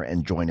 nail, hair,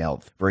 and joint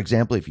health. For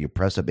example, if you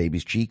press a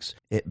baby's cheeks,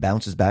 it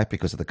bounces back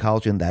because of the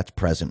collagen that's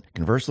present.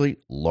 Conversely,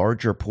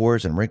 larger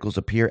pores and wrinkles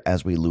appear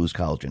as we lose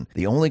collagen.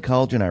 The only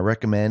collagen I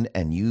recommend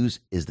and use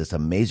is this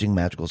amazing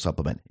magical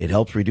supplement. It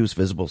helps reduce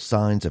visible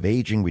signs of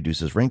aging,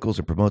 reduces wrinkles,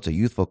 and promotes a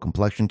youthful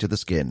complexion to the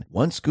skin.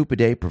 One scoop a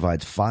day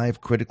provides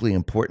 5 critically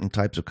important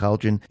types of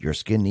collagen your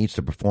skin needs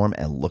to perform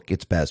and look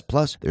its best.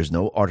 Plus, there's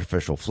no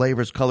artificial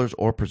flavors, colors,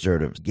 or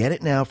preservatives. Get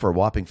it now for a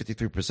whopping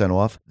 53%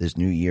 off this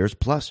New Year's.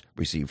 Plus,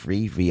 receive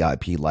free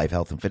VIP life,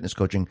 health, and fitness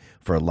coaching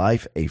for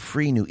life, a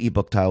free new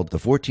ebook titled The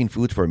 14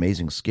 Foods for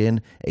Amazing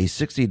Skin, a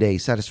 60-day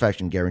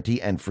satisfaction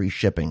guarantee, and free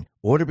shipping.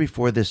 Order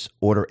before this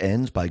order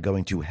ends by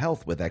going to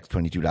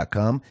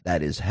healthwithx22.com.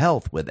 That is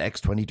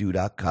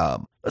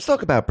healthwithx22.com. Let's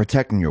talk about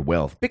protecting your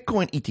wealth.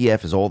 Bitcoin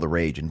ETF is all the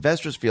rage.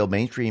 Investors feel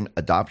mainstream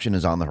adoption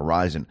is on the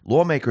horizon.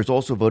 Lawmakers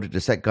also voted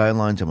to set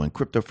guidelines on when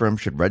crypto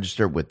firms should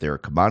register with their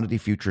Commodity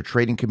Future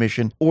Trading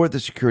Commission or the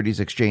Securities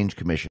Exchange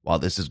Commission. While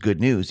this is good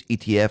news,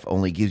 ETF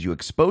only gives you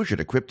exposure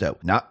to crypto,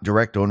 not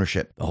direct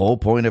ownership. The whole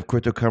point of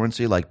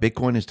cryptocurrency like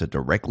Bitcoin is to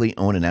directly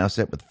own an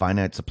asset with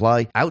finite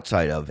supply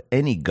outside of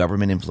any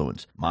government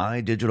influence.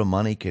 My Digital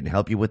Money can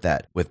help you with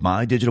that. With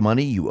My Digital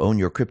Money, you own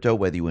your crypto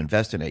whether you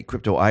invest in a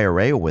crypto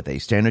IRA or with a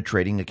standard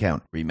trading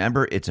account.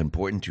 Remember, it's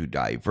important to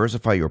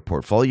diversify your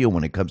portfolio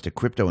when it comes to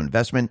crypto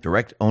investment.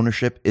 Direct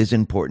ownership is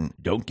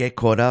important. Don't get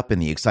caught up in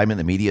the excitement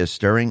the media is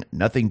stirring.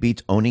 Nothing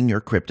beats owning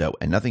your crypto,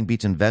 and nothing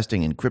beats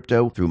investing in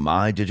crypto through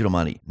My Digital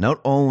Money. Not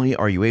only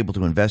are you able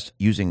to invest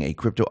using a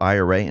crypto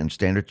IRA and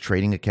standard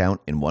trading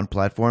account in one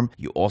platform,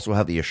 you also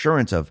have the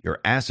assurance of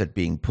your asset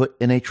being put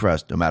in a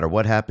trust. No matter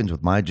what happens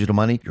with My Digital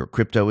Money, your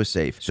crypto is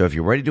safe. So if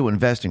you're ready to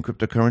invest in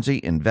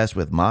cryptocurrency, invest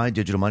with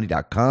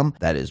MyDigitalMoney.com.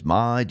 That is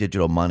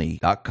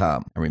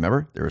MyDigitalMoney.com. And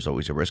remember, there is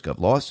always a risk of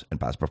loss, and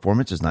past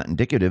performance is not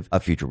indicative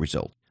of future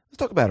results. Let's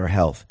talk about our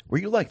health. Were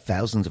you like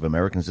thousands of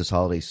Americans this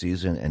holiday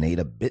season and ate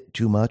a bit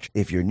too much?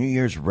 If your New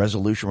Year's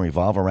resolution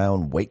revolve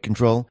around weight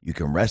control, you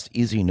can rest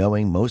easy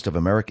knowing most of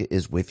America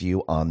is with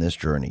you on this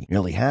journey.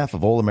 Nearly half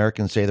of all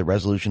Americans say the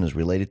resolution is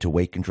related to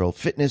weight control,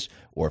 fitness,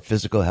 or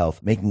physical health,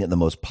 making it the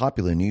most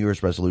popular New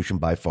Year's resolution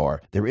by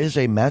far. There is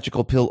a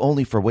magical pill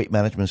only for weight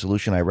management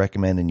solution I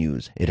recommend and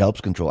use. It helps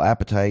control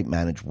appetite,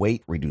 manage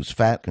weight, reduce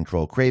fat,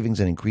 control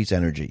cravings, and increase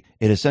energy.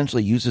 It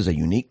essentially uses a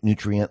unique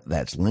nutrient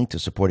that's linked to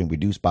supporting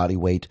reduced body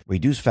weight,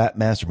 reduce fat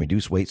mass, and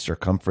reduce waist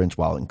circumference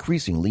while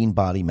increasing lean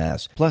body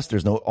mass. Plus,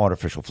 there's no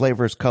artificial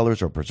flavors,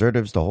 colors, or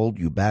preservatives to hold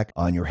you back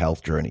on your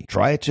health journey.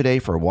 Try it today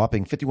for a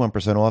whopping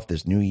 51% off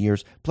this New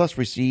Year's, plus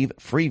receive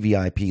free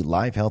VIP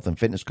live health and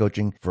fitness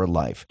coaching for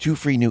life. 2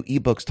 free new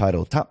ebooks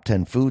titled Top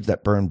 10 Foods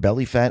That Burn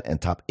Belly Fat and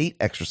Top 8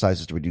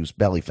 Exercises to Reduce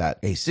Belly Fat,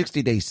 a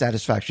 60-day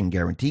satisfaction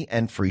guarantee,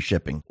 and free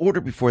shipping.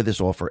 Order before this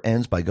offer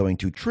ends by going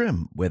to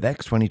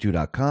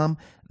trimwithx22.com.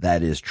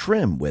 That is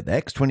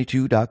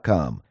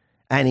trimwithx22.com.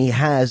 And he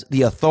has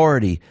the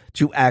authority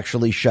to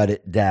actually shut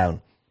it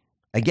down.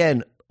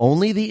 Again,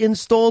 only the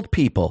installed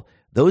people,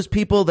 those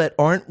people that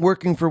aren't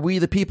working for we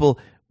the people,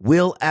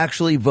 will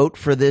actually vote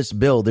for this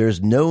bill.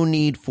 There's no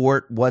need for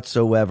it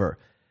whatsoever.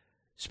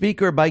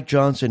 Speaker Mike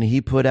Johnson, he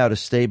put out a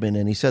statement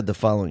and he said the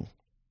following.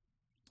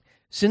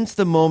 Since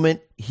the moment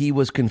he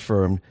was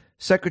confirmed,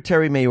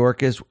 Secretary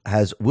Mayorkas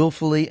has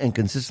willfully and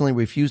consistently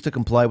refused to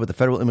comply with the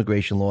federal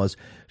immigration laws,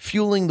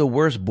 fueling the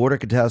worst border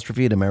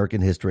catastrophe in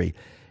American history.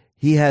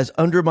 He has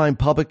undermined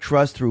public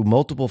trust through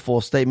multiple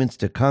false statements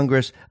to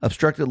Congress,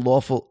 obstructed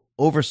lawful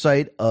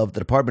oversight of the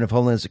Department of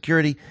Homeland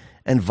Security,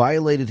 and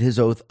violated his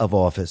oath of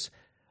office.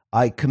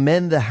 I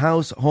commend the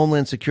House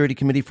Homeland Security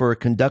Committee for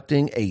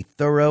conducting a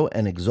thorough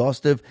and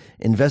exhaustive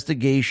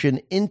investigation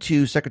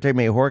into Secretary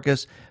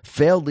Mayorkas'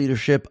 failed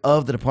leadership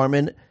of the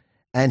department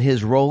and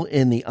his role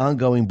in the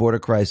ongoing border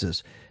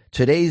crisis.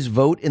 Today's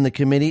vote in the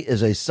committee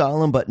is a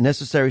solemn but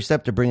necessary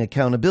step to bring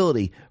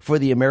accountability for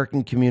the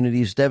American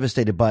communities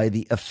devastated by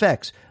the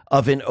effects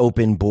of an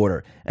open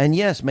border. And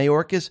yes,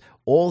 Mayorkas,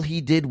 all he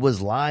did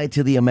was lie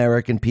to the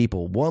American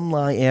people, one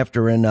lie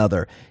after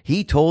another.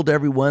 He told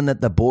everyone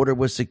that the border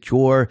was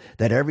secure,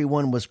 that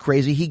everyone was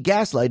crazy. He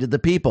gaslighted the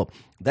people.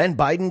 Then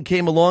Biden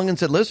came along and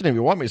said, listen, if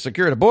you want me to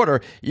secure the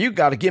border, you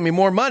got to give me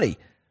more money.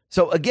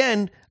 So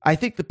again, I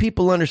think the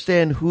people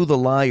understand who the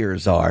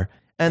liars are.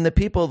 And the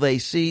people, they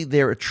see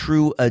their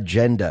true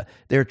agenda.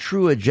 Their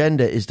true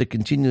agenda is to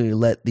continually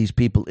let these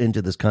people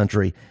into this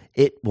country.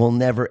 It will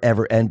never,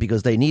 ever end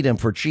because they need them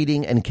for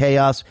cheating and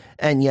chaos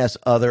and, yes,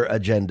 other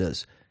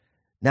agendas.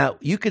 Now,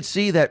 you could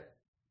see that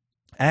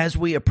as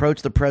we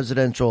approach the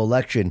presidential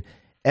election,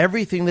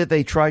 everything that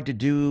they tried to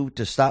do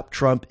to stop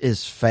Trump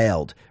is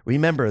failed.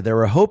 Remember, they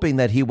were hoping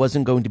that he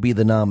wasn't going to be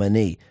the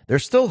nominee. They're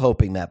still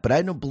hoping that, but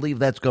I don't believe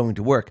that's going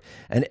to work.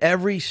 And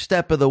every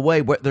step of the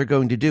way, what they're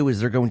going to do is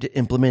they're going to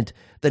implement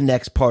the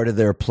next part of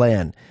their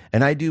plan.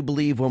 And I do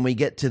believe when we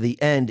get to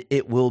the end,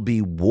 it will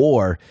be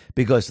war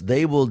because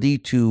they will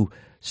need to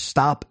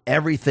stop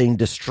everything,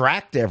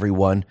 distract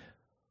everyone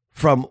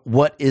from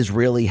what is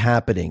really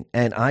happening.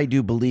 And I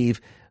do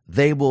believe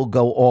they will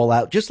go all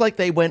out, just like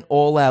they went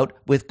all out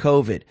with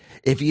COVID.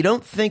 If you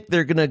don't think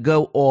they're going to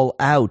go all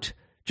out,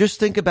 just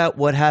think about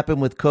what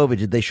happened with COVID.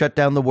 Did they shut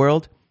down the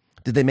world?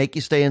 Did they make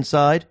you stay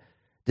inside?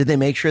 Did they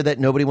make sure that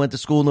nobody went to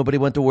school, nobody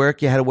went to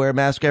work, you had to wear a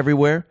mask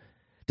everywhere?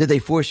 Did they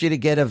force you to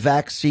get a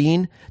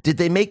vaccine? Did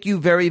they make you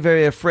very,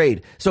 very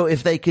afraid? So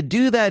if they could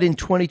do that in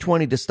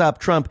 2020 to stop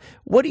Trump,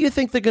 what do you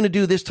think they're going to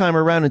do this time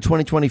around in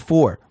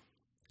 2024?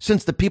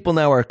 Since the people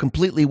now are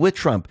completely with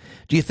Trump,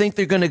 do you think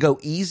they're going to go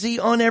easy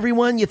on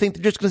everyone? You think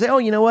they're just going to say, oh,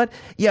 you know what?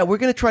 Yeah, we're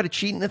going to try to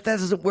cheat. And if that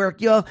doesn't work,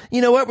 you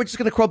know what? We're just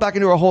going to crawl back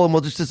into our hole and we'll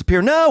just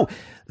disappear. No,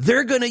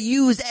 they're going to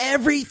use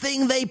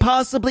everything they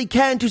possibly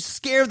can to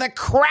scare the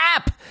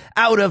crap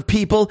out of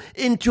people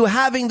into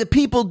having the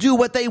people do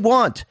what they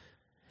want.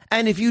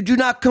 And if you do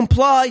not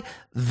comply,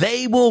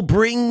 they will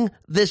bring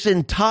this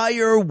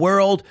entire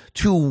world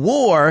to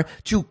war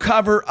to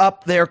cover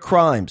up their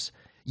crimes.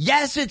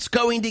 Yes, it's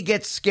going to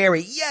get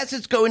scary. Yes,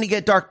 it's going to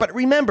get dark. But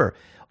remember,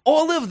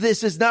 all of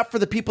this is not for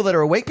the people that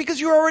are awake because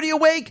you're already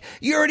awake.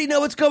 You already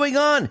know what's going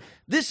on.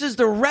 This is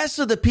the rest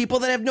of the people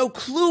that have no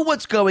clue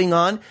what's going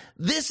on.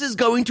 This is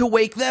going to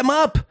wake them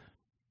up.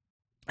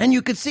 And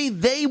you can see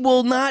they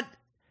will not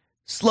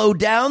slow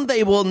down.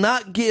 They will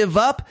not give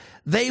up.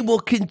 They will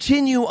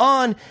continue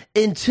on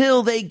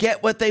until they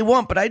get what they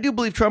want. But I do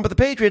believe Trump and the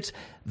Patriots,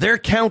 they're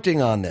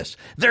counting on this.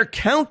 They're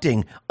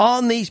counting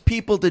on these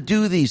people to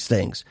do these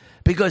things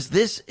because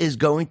this is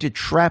going to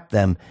trap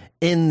them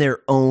in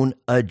their own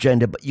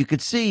agenda. But you could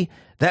see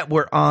that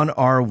we're on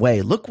our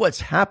way. Look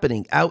what's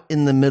happening out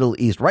in the Middle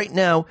East. Right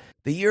now,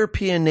 the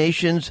European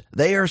nations,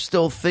 they are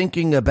still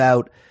thinking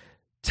about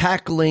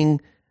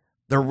tackling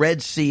the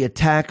Red Sea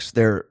attacks.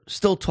 They're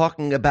still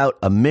talking about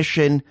a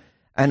mission.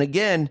 And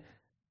again,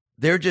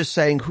 they're just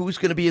saying who's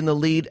going to be in the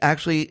lead.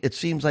 Actually, it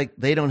seems like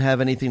they don't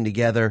have anything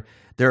together.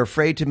 They're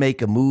afraid to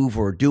make a move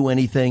or do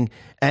anything,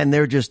 and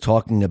they're just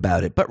talking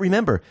about it. But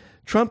remember,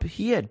 Trump,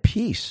 he had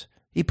peace.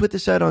 He put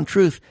this out on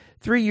Truth.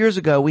 3 years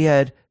ago, we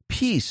had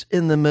peace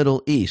in the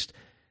Middle East.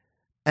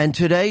 And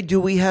today, do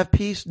we have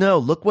peace? No.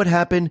 Look what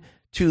happened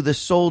to the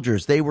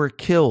soldiers. They were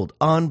killed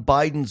on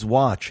Biden's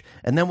watch.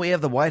 And then we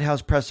have the White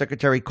House press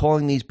secretary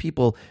calling these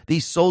people,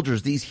 these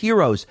soldiers, these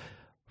heroes,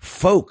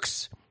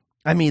 folks.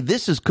 I mean,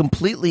 this is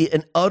completely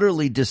and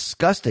utterly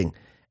disgusting.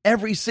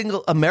 Every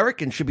single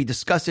American should be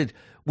disgusted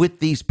with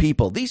these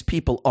people. These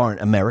people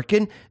aren't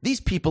American. These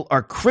people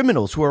are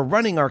criminals who are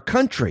running our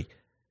country.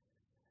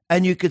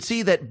 And you could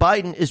see that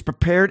Biden is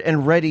prepared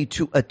and ready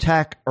to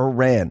attack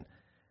Iran.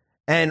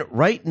 And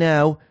right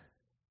now,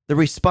 the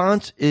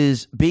response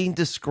is being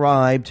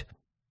described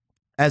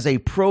as a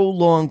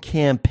prolonged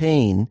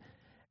campaign,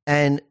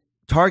 and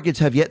targets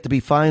have yet to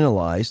be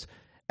finalized,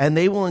 and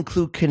they will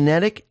include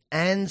kinetic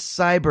and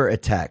cyber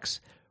attacks.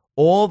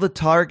 All the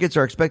targets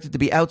are expected to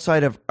be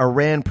outside of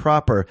Iran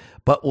proper,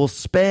 but will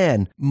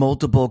span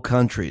multiple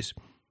countries.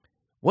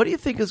 What do you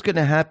think is going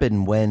to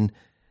happen when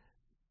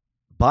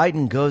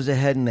Biden goes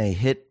ahead and they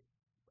hit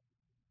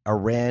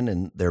Iran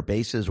and their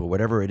bases or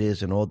whatever it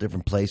is in all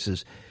different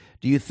places?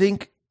 Do you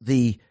think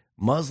the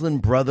Muslim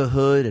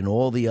Brotherhood and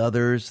all the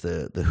others,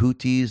 the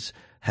Houthis,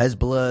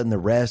 Hezbollah and the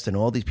rest, and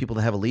all these people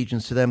that have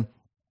allegiance to them,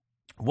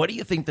 what do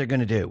you think they're going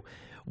to do?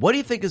 What do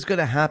you think is going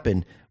to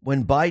happen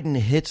when Biden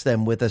hits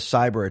them with a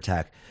cyber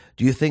attack?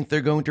 Do you think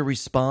they're going to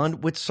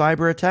respond with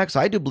cyber attacks?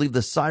 I do believe the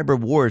cyber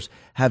wars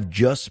have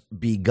just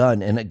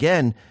begun. And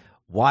again,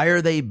 why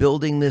are they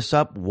building this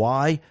up?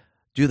 Why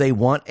do they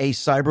want a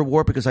cyber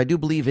war? Because I do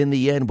believe in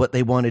the end what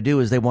they want to do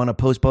is they want to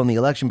postpone the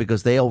election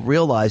because they'll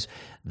realize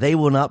they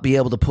will not be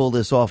able to pull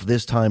this off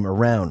this time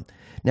around.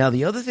 Now,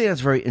 the other thing that's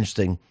very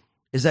interesting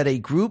is that a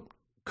group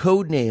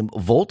codenamed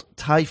Volt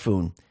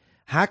Typhoon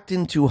hacked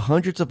into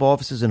hundreds of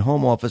offices and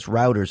home office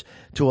routers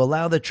to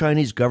allow the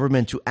Chinese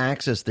government to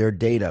access their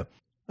data.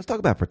 Let's talk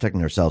about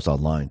protecting ourselves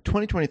online.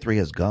 2023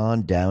 has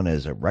gone down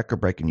as a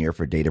record-breaking year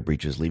for data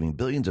breaches, leaving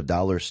billions of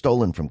dollars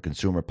stolen from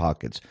consumer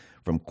pockets.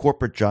 From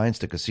corporate giants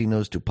to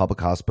casinos to public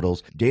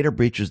hospitals, data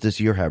breaches this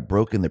year have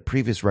broken the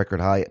previous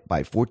record high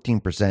by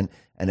 14%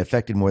 and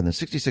affected more than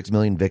 66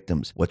 million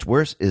victims. What's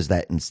worse is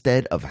that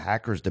instead of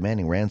hackers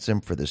demanding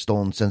ransom for the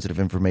stolen sensitive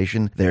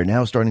information, they're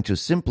now starting to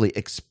simply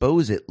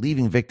expose it,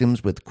 leaving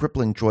victims with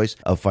crippling choice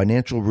of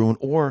financial ruin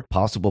or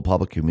possible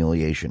public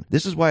humiliation.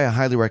 This is why I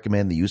highly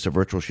recommend the use of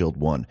Virtual Shield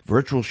 1.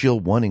 Virtual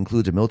Shield 1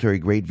 includes a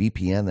military-grade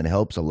VPN that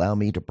helps allow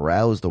me to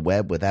browse the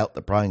web without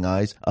the prying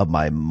eyes of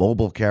my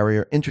mobile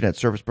carrier, internet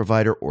service provider,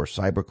 or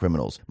cyber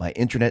criminals. My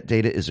internet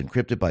data is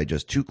encrypted by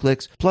just 2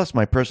 clicks, plus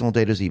my personal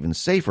data is even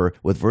safer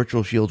with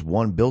Virtual Shield's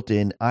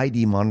built-in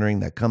ID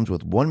monitoring that comes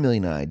with 1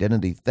 million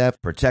identity theft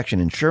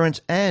protection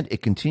insurance, and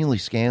it continually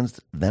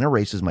scans, then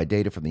erases my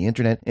data from the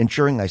internet,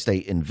 ensuring I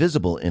stay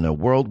invisible in a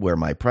world where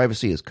my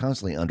privacy is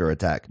constantly under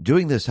attack.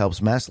 Doing this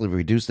helps massively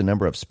reduce the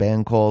number of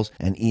spam calls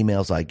and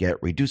emails I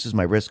get, reduces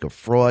my risk of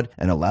fraud,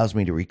 and allows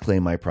me to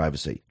reclaim my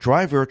privacy.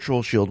 Try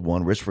Virtual Shield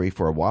 1 risk-free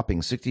for a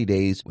whopping 60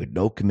 days with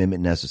no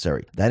commitment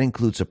necessary. That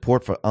includes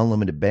support for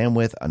unlimited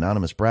bandwidth,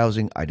 anonymous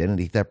browsing,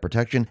 identity theft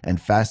protection, and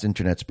fast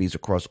internet speeds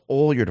across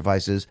all your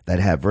devices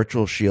that have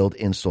Virtual Shield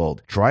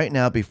installed. Try it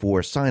now before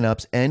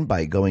signups and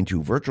by going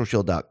to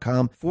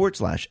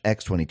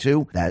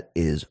virtualshield.com/X22. That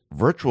is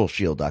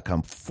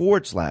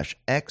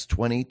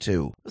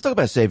virtualshield.com/X22. Let's talk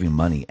about saving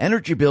money.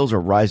 Energy bills are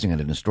rising at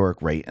an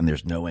historic rate and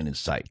there's no end in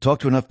sight.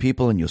 Talk to enough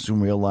people and you'll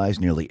soon realize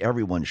nearly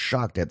everyone's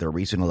shocked at their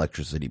recent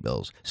electricity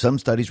bills. Some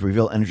studies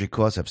reveal energy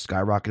costs have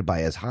skyrocketed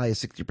by as high as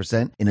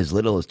 60% in as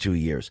little as 2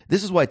 years.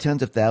 This is why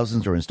tens of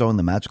thousands are installing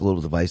the magical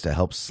little device to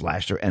help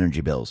slash their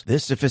energy bills.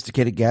 This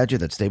sophisticated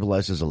gadget that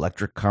stabilizes electric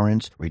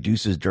currents,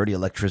 reduces dirty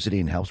electricity,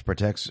 and helps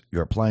protect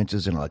your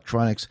appliances and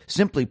electronics.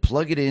 Simply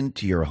plug it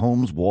into your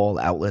home's wall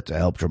outlet to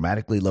help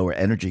dramatically lower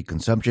energy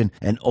consumption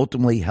and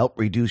ultimately help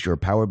reduce your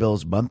power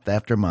bills month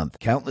after month.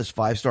 Countless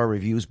 5-star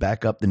reviews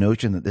back up the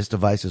notion that this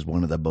device is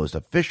one of the most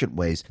efficient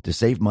ways to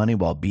save money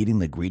while beating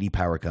the greedy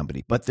power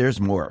company. But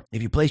there's more.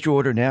 If you place your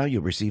order now,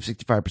 you'll receive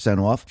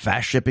 65% off,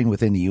 fast shipping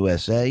within the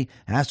USA,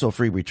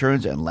 hassle-free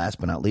returns, and last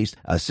but not least,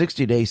 a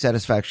 60-day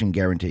satisfaction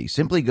guarantee.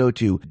 Simply go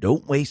to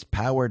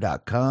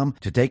don'twastepower.com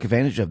to take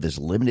advantage of this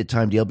limited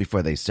time deal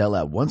before they sell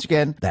out. Once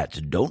again, that's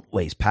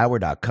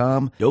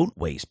don'twastepower.com,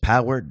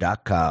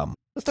 don'twastepower.com.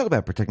 Let's talk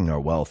about protecting our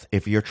wealth.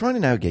 If you're trying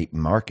to navigate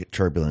market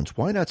turbulence,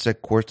 why not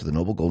set course to the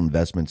Noble Gold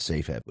Investments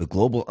Safe Haven? With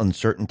global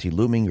uncertainty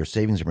looming, your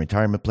savings and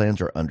retirement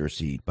plans are under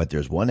siege. But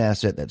there's one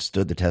asset that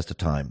stood the test of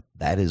time.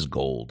 That is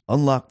gold.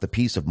 Unlock the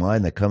peace of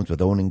mind that comes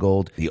with owning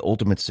gold, the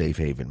ultimate safe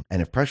haven.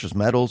 And if precious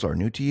metals are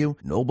new to you,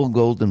 Noble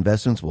Gold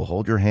Investments will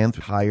hold your hand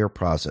through the entire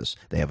process.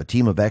 They have a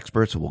team of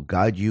experts who will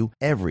guide you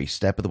every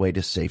step of the way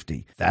to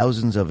safety.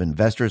 Thousands of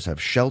investors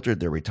have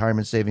sheltered their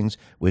retirement savings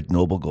with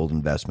Noble Gold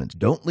Investments.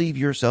 Don't leave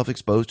yourself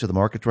exposed to the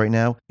markets right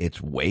now.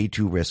 It's way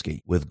too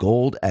risky. With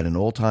gold at an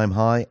all-time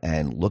high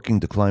and looking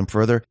to climb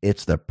further,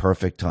 it's the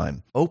perfect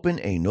time. Open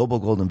a Noble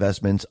Gold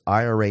Investments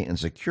IRA and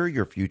secure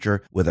your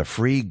future with a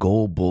free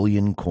gold bullion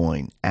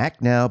coin.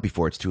 Act now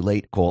before it's too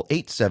late. Call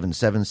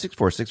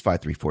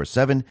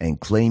 877-646-5347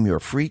 and claim your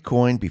free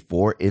coin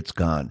before it's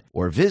gone.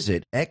 Or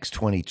visit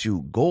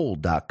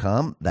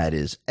x22gold.com. That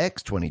is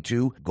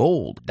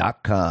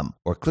x22gold.com.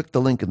 Or click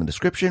the link in the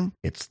description.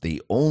 It's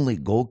the only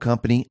gold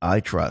company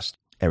I trust.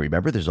 And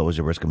remember, there's always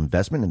a risk of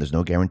investment and there's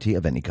no guarantee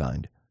of any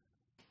kind.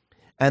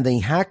 And the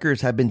hackers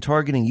have been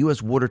targeting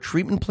U.S. water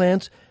treatment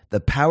plants, the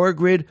power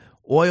grid,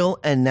 oil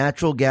and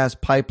natural gas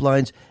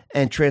pipelines,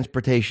 and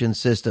transportation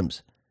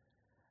systems.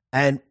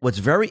 And what's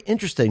very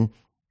interesting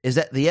is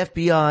that the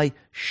FBI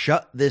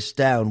shut this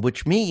down,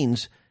 which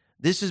means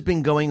this has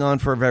been going on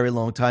for a very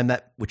long time,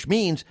 which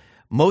means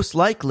most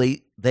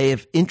likely they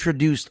have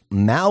introduced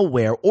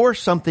malware or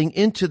something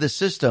into the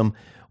system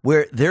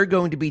where they're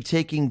going to be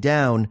taking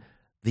down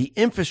the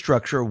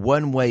infrastructure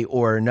one way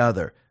or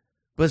another.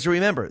 Because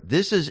remember,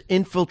 this is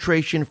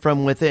infiltration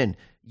from within.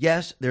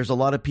 Yes, there's a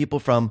lot of people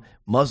from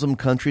Muslim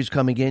countries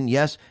coming in.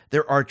 Yes,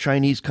 there are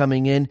Chinese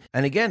coming in.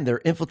 And again,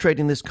 they're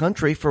infiltrating this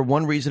country for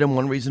one reason and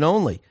one reason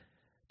only,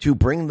 to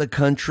bring the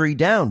country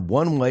down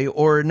one way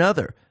or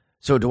another.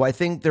 So do I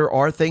think there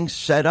are things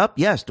set up?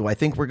 Yes. Do I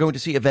think we're going to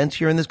see events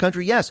here in this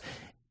country? Yes.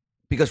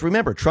 Because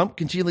remember, Trump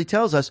continually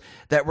tells us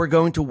that we're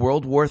going to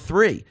World War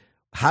III.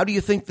 How do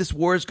you think this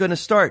war is going to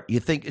start?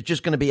 You think it's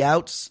just going to be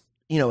out,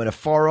 in a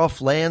far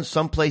off land,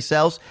 someplace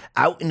else,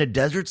 out in the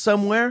desert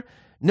somewhere?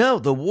 No,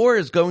 the war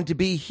is going to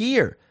be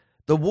here.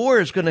 The war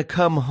is going to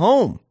come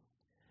home.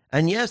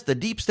 And yes, the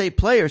deep state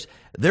players,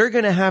 they're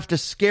going to have to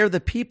scare the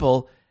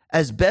people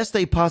as best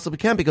they possibly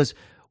can, because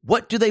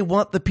what do they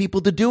want the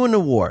people to do in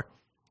the war?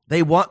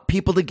 They want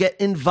people to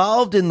get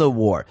involved in the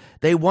war.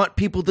 They want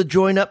people to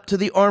join up to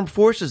the armed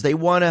forces. They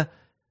want to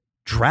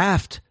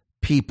draft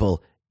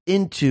people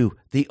into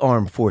the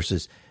armed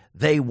forces.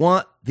 They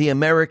want the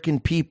American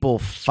people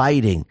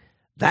fighting.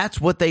 That's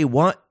what they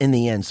want in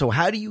the end. So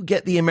how do you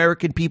get the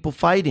American people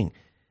fighting?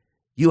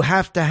 You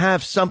have to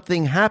have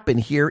something happen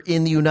here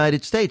in the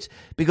United States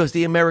because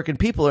the American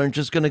people aren't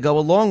just going to go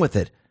along with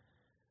it.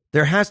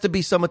 There has to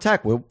be some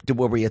attack. Were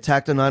we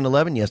attacked on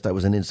 9/11? Yes, that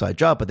was an inside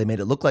job, but they made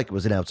it look like it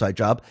was an outside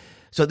job.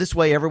 So this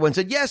way everyone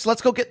said, yes,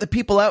 let's go get the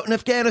people out in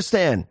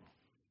Afghanistan.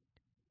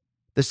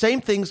 The same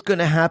thing's going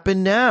to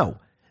happen now.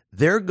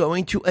 They're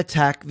going to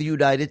attack the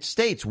United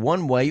States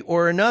one way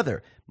or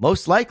another.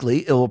 Most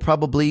likely, it will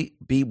probably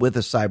be with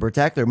a cyber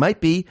attack. There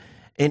might be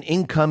an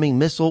incoming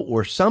missile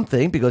or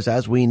something, because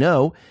as we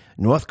know,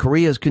 North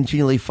Korea is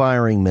continually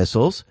firing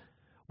missiles.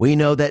 We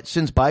know that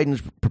since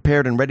Biden's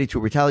prepared and ready to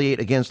retaliate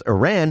against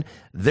Iran,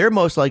 they're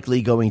most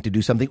likely going to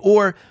do something,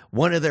 or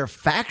one of their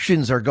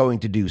factions are going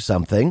to do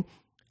something.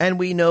 And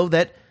we know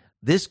that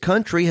this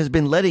country has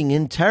been letting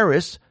in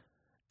terrorists,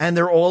 and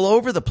they're all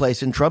over the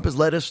place. And Trump has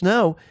let us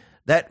know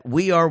that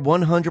we are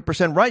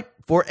 100% right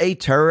for a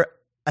terror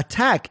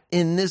attack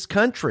in this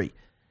country.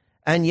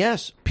 And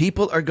yes,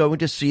 people are going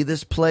to see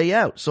this play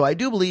out. So I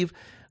do believe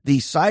the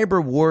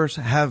cyber wars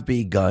have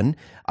begun.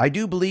 I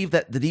do believe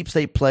that the deep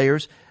state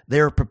players,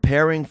 they're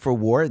preparing for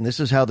war, and this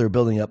is how they're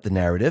building up the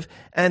narrative.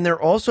 And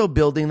they're also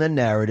building the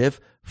narrative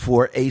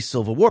for a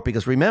civil war,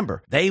 because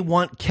remember, they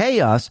want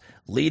chaos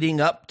leading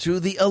up to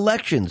the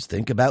elections.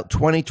 Think about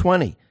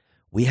 2020.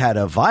 We had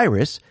a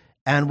virus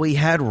and we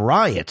had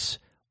riots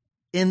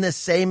in the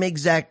same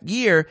exact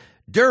year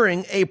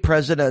during a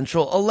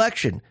presidential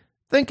election.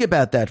 Think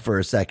about that for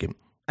a second.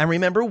 And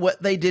remember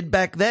what they did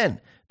back then.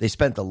 They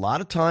spent a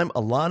lot of time, a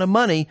lot of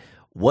money.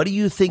 What do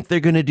you think they're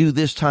going to do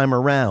this time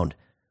around?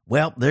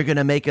 Well, they're going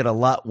to make it a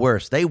lot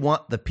worse. They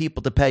want the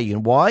people to pay.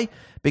 And why?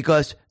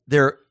 Because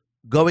they're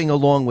going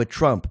along with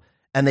Trump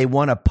and they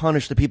want to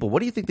punish the people. What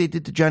do you think they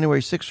did to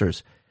January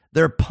 6ers?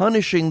 They're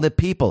punishing the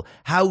people.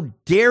 How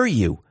dare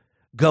you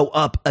go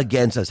up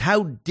against us?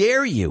 How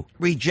dare you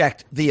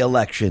reject the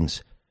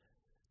elections?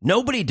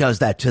 Nobody does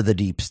that to the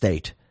deep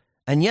state.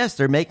 And yes,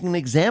 they're making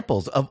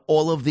examples of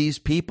all of these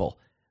people.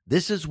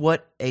 This is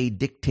what a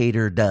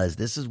dictator does.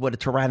 This is what a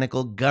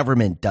tyrannical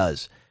government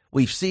does.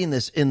 We've seen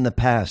this in the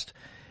past.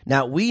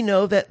 Now, we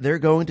know that they're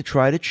going to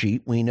try to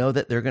cheat. We know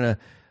that they're going to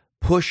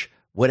push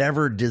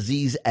whatever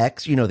disease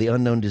X, the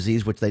unknown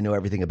disease, which they know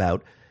everything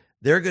about.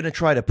 They're going to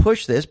try to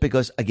push this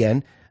because,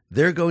 again,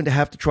 they're going to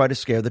have to try to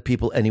scare the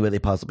people any way they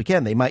possibly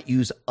can. They might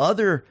use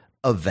other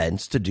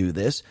events to do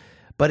this.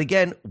 But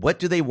again, what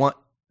do they want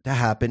to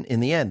happen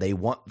in the end? They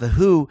want the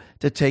WHO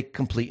to take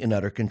complete and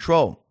utter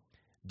control.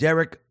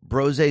 Derek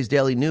Broze's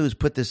Daily News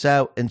put this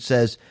out and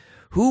says,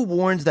 WHO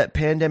warns that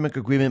pandemic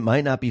agreement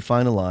might not be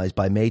finalized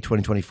by May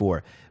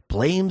 2024,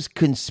 blames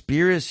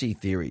conspiracy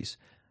theories.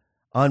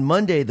 On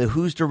Monday, the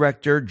WHO's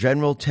Director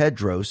General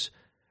Tedros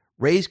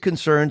raised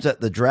concerns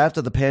that the draft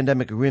of the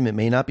pandemic agreement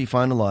may not be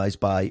finalized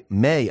by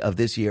May of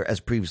this year as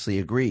previously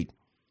agreed.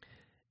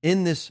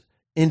 In this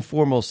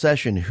informal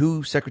session,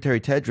 WHO Secretary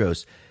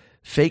Tedros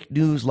fake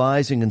news,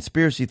 lies, and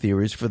conspiracy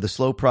theories for the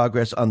slow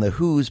progress on the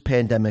WHO's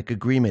pandemic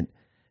agreement.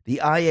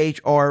 The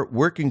IHR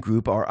working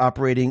group are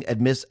operating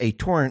amidst a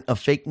torrent of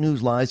fake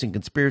news, lies, and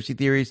conspiracy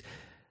theories.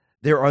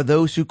 There are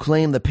those who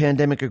claim the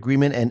pandemic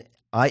agreement and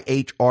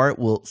IHR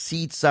will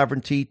cede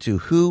sovereignty to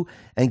WHO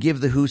and give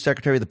the WHO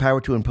secretary the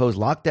power to impose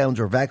lockdowns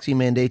or vaccine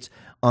mandates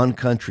on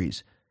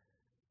countries.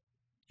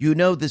 You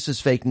know this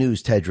is fake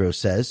news, Tedros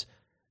says,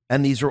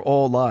 and these are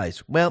all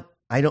lies. Well,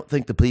 I don't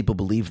think the people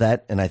believe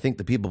that, and I think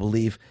the people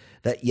believe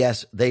that,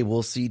 yes, they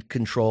will cede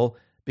control,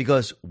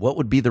 because what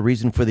would be the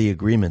reason for the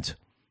agreement?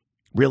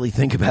 Really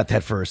think about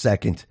that for a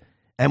second.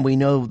 And we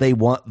know they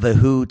want the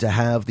WHO to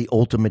have the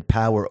ultimate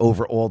power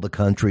over all the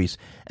countries,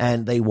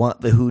 and they want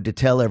the WHO to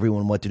tell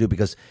everyone what to do,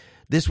 because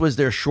this was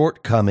their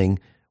shortcoming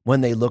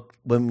when you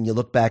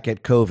look back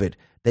at COVID.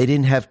 They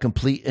didn't have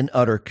complete and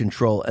utter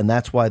control, and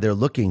that's why they're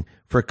looking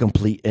for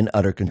complete and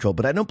utter control.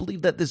 But I don't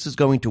believe that this is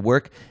going to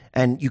work,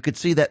 and you could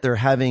see that they're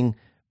having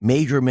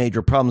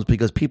major problems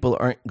because people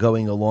aren't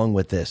going along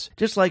with this.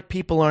 Just like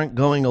people aren't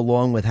going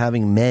along with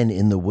having men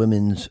in the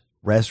women's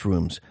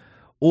restrooms,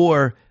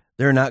 or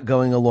they're not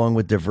going along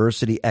with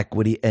diversity,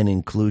 equity, and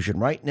inclusion.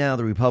 Right now,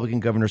 the Republican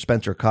Governor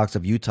Spencer Cox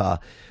of Utah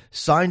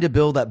signed a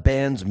bill that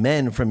bans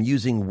men from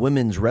using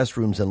women's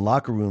restrooms and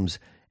locker rooms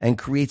and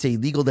creates a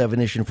legal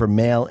definition for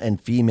male and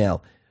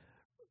female.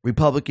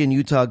 Republican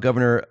Utah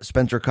Governor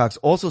Spencer Cox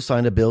also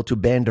signed a bill to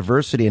ban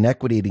diversity and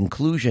equity and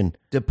inclusion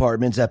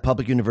departments at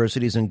public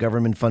universities and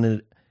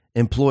government-funded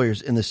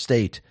employers in the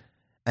state.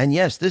 And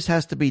yes, this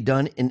has to be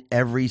done in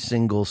every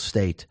single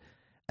state.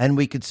 And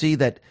we could see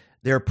that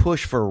their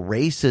push for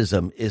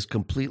racism is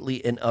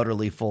completely and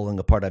utterly falling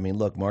apart. I mean,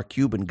 look, Mark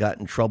Cuban got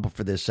in trouble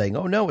for this, saying,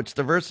 oh, no, it's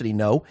diversity.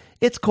 No,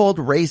 it's called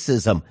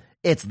racism.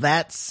 It's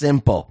that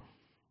simple.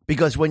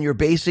 Because when you're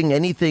basing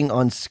anything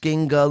on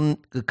skin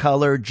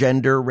color,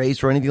 gender,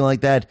 race, or anything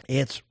like that,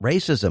 it's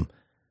racism.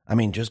 I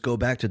mean, just go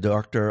back to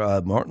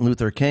Dr. Martin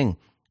Luther King.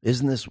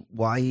 Isn't this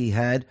why he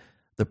had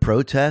the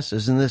protests?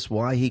 Isn't this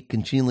why he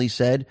continually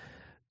said,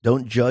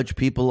 don't judge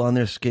people on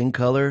their skin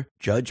color,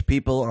 judge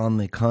people on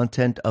the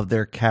content of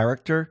their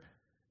character?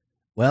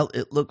 Well,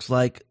 it looks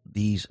like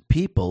these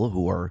people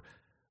who are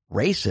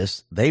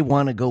racists, they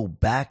want to go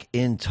back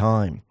in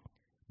time,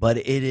 but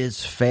it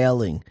is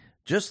failing,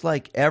 just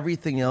like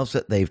everything else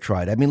that they've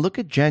tried. I mean, look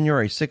at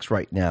January 6th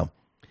right now.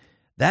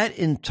 That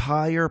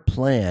entire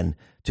plan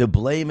to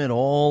blame it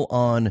all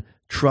on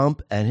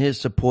Trump and his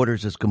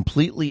supporters is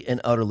completely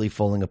and utterly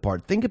falling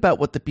apart. Think about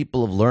what the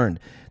people have learned.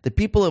 The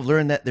people have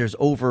learned that there's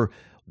over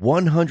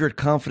 100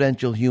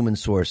 confidential human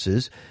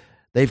sources.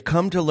 They've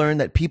come to learn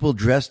that people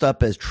dressed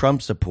up as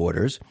Trump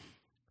supporters.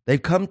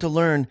 They've come to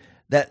learn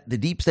that the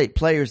deep state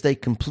players, they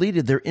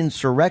completed their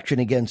insurrection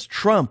against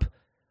Trump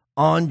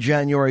on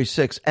January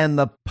 6th. And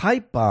the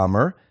pipe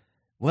bomber,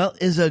 well,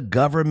 is a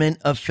government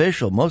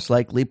official, most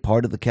likely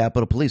part of the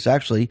Capitol Police.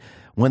 Actually,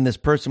 when this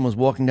person was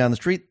walking down the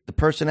street, the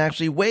person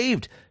actually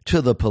waved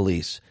to the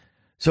police.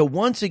 So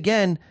once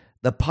again,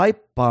 the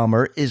pipe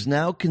bomber is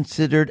now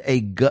considered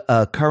a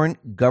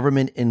current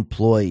government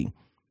employee.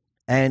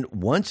 And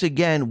once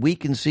again, we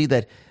can see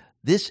that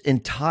this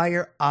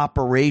entire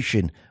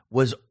operation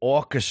was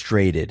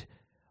orchestrated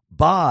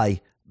by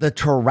the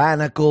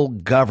tyrannical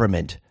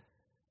government.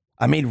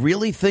 I mean,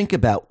 really think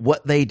about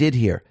what they did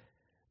here.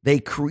 They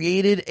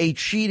created a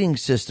cheating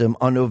system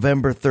on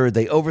November 3rd.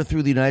 They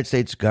overthrew the United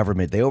States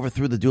government. They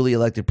overthrew the duly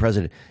elected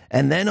president.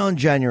 And then on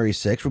January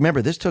 6th,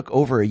 remember, this took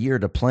over a year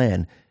to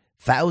plan,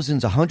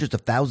 hundreds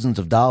of thousands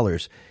of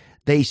dollars.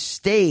 They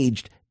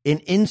staged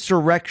an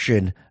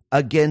insurrection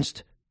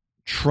against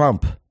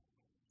Trump,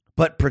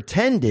 but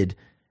pretended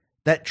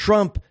that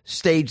Trump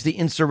staged the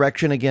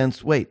insurrection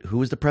against, who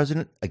was the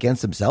president?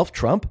 Against himself,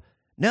 Trump?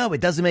 No,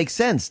 it doesn't make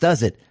sense,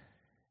 does it?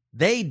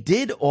 They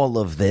did all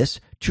of this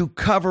to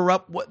cover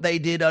up what they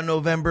did on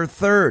November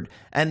 3rd.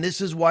 And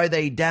this is why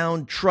they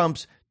downed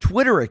Trump's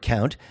Twitter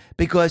account,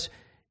 because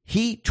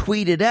he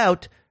tweeted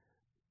out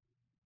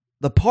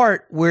the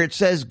part where it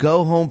says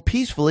go home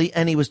peacefully.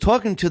 And he was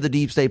talking to the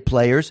deep state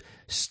players.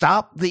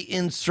 Stop the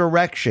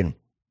insurrection.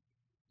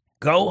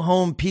 Go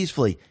home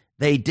peacefully.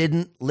 They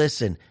didn't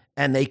listen,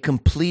 and they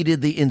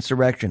completed the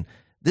insurrection.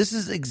 This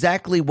is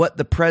exactly what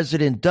the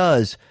president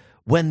does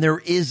when there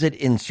is an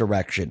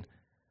insurrection,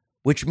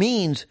 which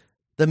means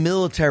the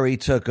military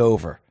took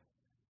over.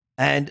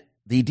 And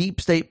the deep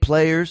state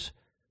players,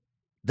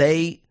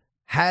 they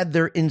had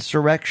their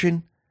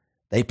insurrection.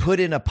 They put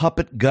in a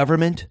puppet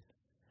government,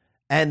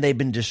 and they've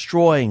been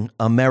destroying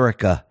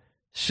America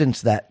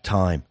since that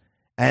time.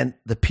 And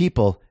the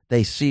people,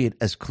 they see it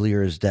as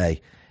clear as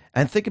day.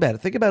 And think about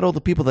it. Think about all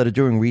the people that are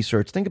doing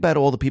research. Think about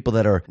all the people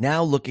that are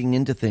now looking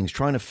into things,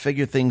 trying to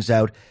figure things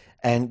out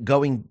and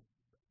going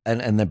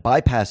and then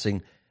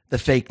bypassing the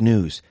fake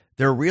news.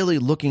 They're really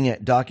looking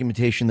at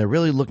documentation. They're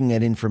really looking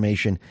at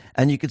information.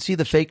 And you can see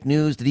the fake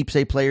news, the deep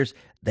state players,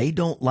 they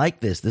don't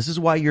like this. This is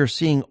why you're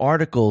seeing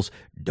articles,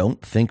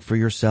 don't think for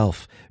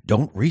yourself.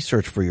 Don't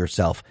research for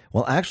yourself.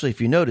 Well, actually, if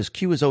you notice,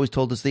 Q has always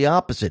told us the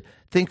opposite.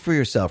 Think for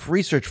yourself.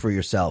 Research for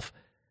yourself.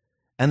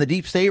 And the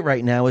deep state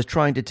right now is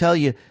trying to tell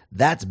you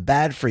that's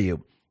bad for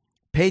you.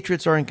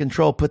 Patriots Are in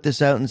Control put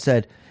this out and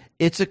said,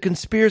 it's a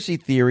conspiracy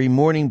theory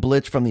morning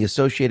blitz from the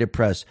Associated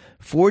Press.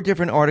 4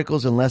 different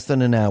articles in less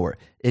than an hour.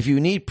 If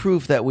you need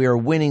proof that we are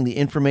winning the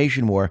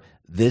information war,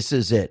 this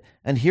is it.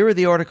 And here are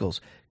the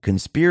articles.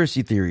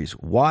 Conspiracy theories,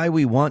 why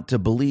we want to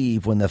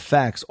believe when the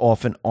facts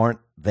often aren't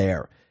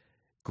there.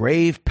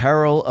 Grave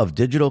peril of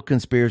digital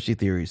conspiracy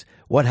theories.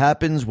 What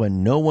happens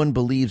when no one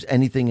believes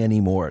anything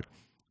anymore?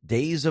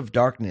 Days of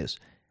Darkness.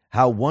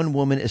 How one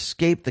woman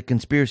escaped the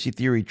conspiracy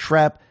theory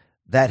trap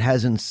that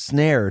has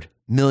ensnared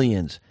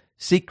millions.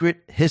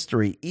 Secret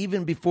history.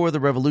 Even before the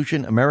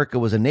revolution, America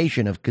was a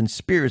nation of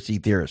conspiracy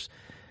theorists.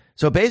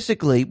 So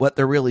basically what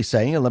they're really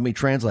saying, and let me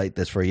translate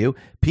this for you,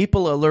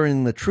 people are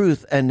learning the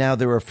truth and now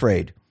they're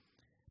afraid.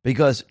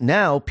 Because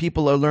now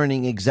people are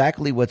learning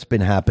exactly what's been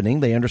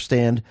happening. They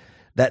understand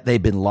that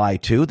they've been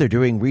lied to. They're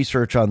doing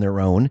research on their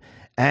own.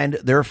 And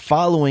they're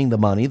following the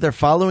money, they're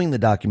following the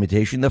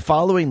documentation, they're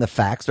following the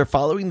facts, they're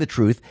following the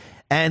truth,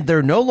 and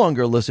they're no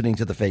longer listening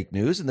to the fake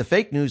news. And the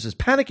fake news is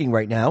panicking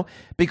right now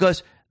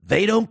because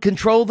they don't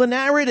control the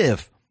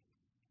narrative.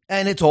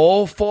 And it's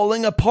all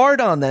falling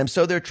apart on them.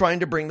 So they're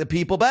trying to bring the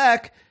people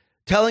back,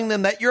 telling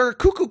them that you're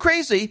cuckoo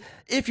crazy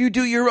if you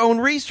do your own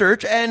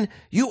research and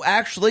you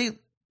actually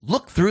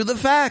look through the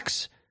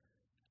facts.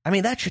 I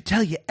mean, that should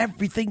tell you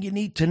everything you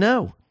need to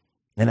know.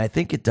 And I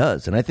think it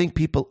does. And I think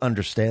people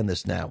understand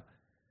this now.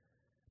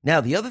 Now,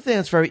 the other thing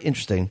that's very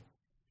interesting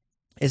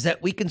is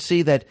that we can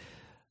see that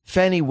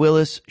Fani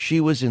Willis,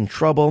 she was in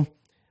trouble.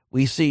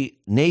 We see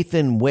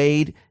Nathan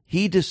Wade,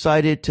 he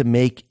decided to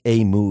make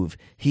a move.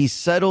 He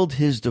settled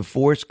his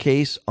divorce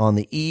case on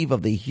the eve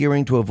of the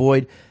hearing to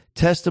avoid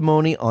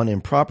testimony on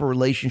improper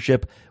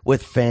relationship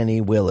with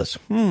Fani Willis.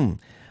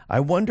 I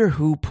wonder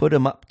who put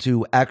him up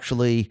to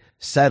actually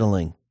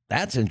settling.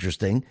 That's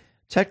interesting.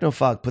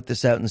 Technofog put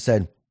this out and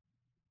said,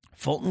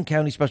 Fulton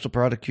County Special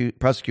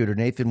Prosecutor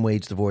Nathan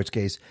Wade's divorce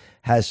case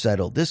has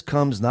settled. This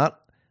comes not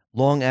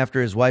long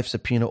after his wife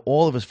subpoenaed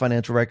all of his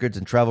financial records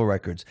and travel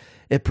records.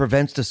 It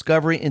prevents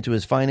discovery into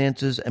his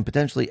finances and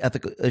potentially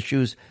ethical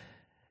issues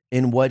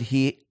in what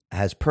he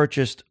has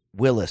purchased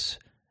Willis.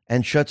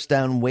 and shuts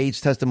down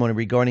Wade's testimony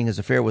regarding his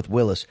affair with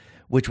Willis,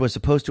 which was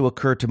supposed to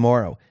occur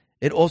tomorrow.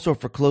 It also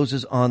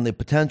forecloses on the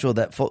potential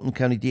that Fulton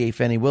County DA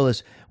Fani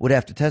Willis would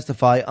have to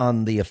testify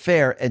on the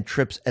affair and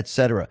trips,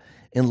 etc.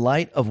 In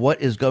light of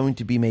what is going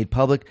to be made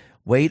public,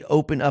 Wade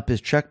opened up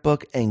his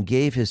checkbook and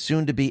gave his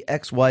soon-to-be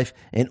ex-wife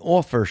an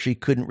offer she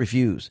couldn't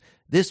refuse.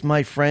 This,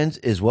 my friends,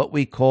 is what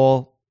we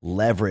call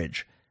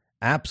leverage.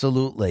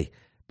 Absolutely.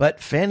 But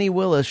Fani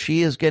Willis,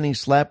 she is getting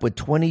slapped with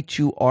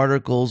 22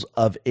 articles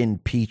of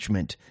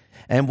impeachment.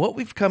 And what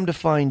we've come to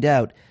find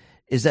out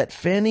is that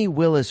Fani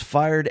Willis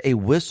fired a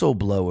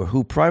whistleblower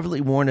who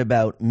privately warned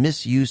about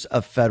misuse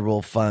of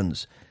federal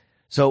funds.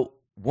 So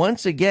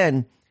once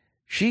again,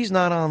 she's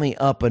not on the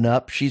up and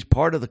up. She's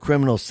part of the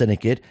criminal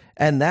syndicate,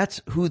 and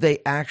that's who they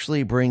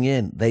actually bring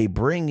in. They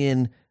bring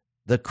in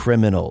the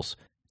criminals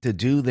to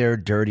do their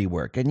dirty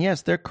work. And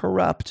yes, they're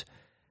corrupt.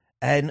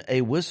 And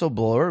a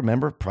whistleblower,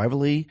 remember,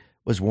 privately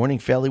was warning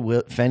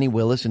Fani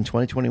Willis in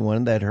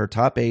 2021 that her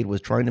top aide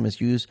was trying to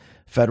misuse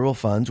federal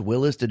funds.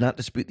 Willis did not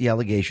dispute the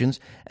allegations,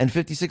 and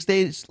 56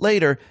 days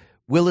later,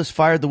 Willis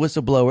fired the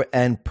whistleblower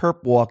and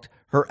perp-walked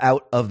her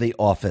out of the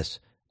office.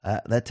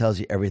 That tells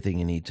you everything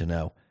you need to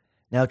know.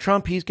 Now,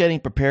 Trump, he's getting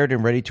prepared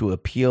and ready to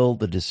appeal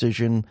the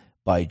decision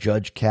by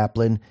Judge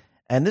Kaplan,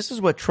 and this is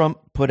what Trump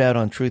put out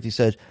on Truth. He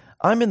said,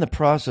 I'm in the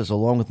process,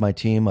 along with my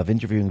team, of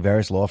interviewing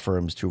various law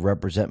firms to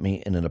represent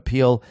me in an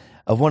appeal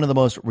of one of the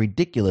most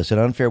ridiculous and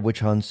unfair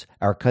witch hunts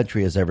our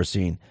country has ever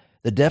seen.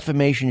 The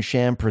defamation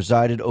sham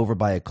presided over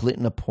by a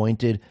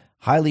Clinton-appointed,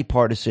 highly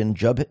partisan,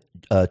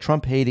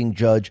 Trump-hating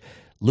judge,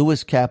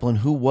 Lewis Kaplan,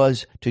 who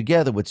was,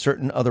 together with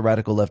certain other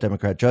radical left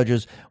Democrat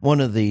judges,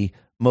 one of the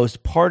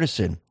most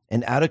partisan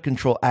and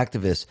out-of-control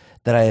activists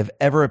that I have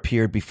ever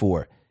appeared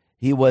before.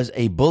 He was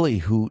a bully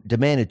who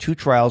demanded 2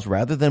 trials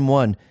rather than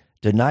 1,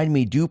 denied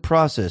me due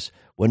process,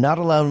 would not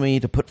allow me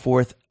to put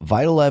forth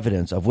vital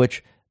evidence, of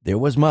which there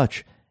was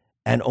much,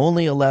 and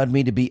only allowed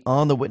me to be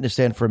on the witness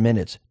stand for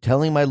minutes,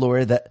 telling my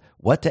lawyer that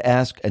what to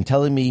ask and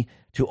telling me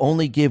to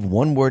only give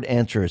one-word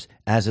answers,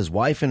 as his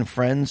wife and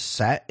friends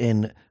sat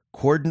in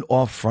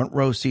cordoned-off front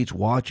row seats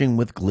watching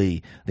with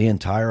glee. The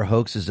entire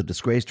hoax is a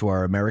disgrace to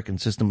our American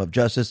system of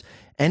justice.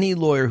 Any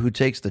lawyer who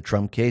takes the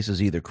Trump case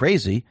is either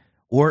crazy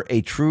or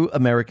a true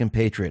American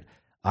patriot.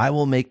 I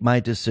will make my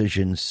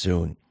decision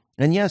soon.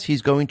 And yes,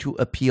 he's going to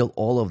appeal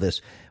all of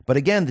this. But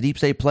again, the deep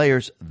state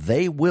players,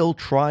 they will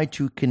try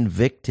to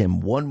convict him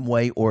one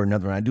way or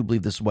another. And I do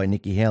believe this is why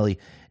Nikki Haley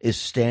is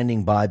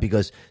standing by,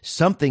 because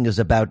something is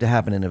about to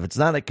happen. And if it's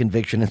not a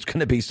conviction, it's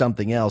going to be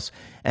something else.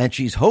 And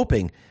she's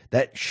hoping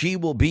that she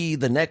will be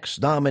the next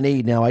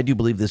nominee. Now, I do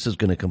believe this is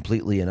going to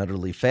completely and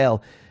utterly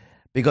fail,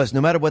 because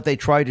no matter what they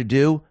try to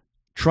do,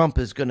 Trump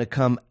is going to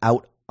come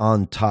out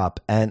on top.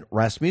 And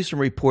Rasmussen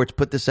Reports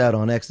put this out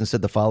on X and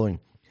said the following.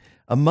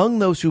 Among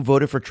those who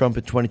voted for Trump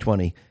in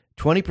 2020,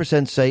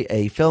 20% say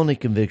a felony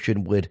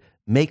conviction would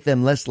make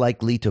them less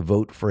likely to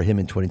vote for him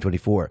in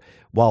 2024,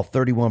 while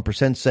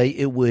 31% say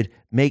it would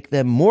make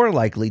them more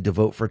likely to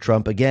vote for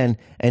Trump again,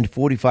 and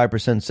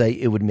 45% say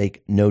it would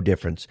make no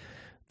difference.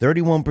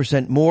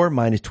 31% more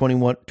minus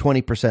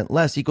 20%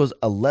 less equals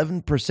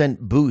 11%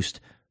 boost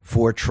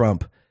for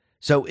Trump.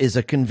 So is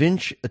a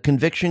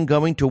conviction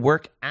going to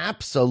work?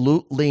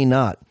 Absolutely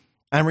not.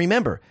 And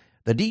remember,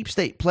 the deep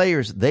state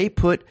players, they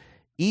put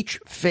each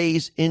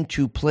phase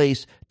into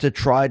place to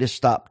try to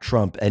stop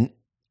Trump. And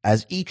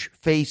as each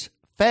phase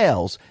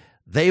fails,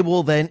 they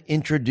will then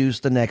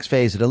introduce the next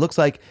phase. And it looks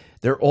like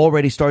they're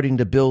already starting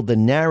to build the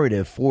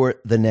narrative for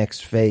the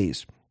next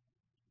phase.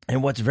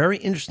 And what's very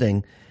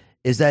interesting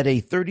is that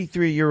a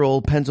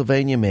 33-year-old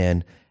Pennsylvania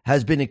man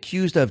has been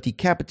accused of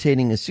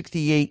decapitating a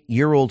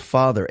 68-year-old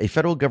father, a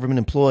federal government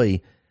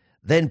employee,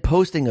 then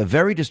posting a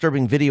very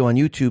disturbing video on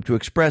YouTube to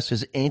express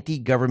his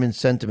anti-government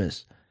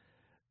sentiments.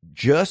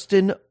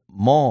 Justin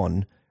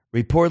Maughan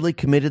reportedly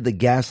committed the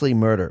ghastly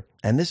murder.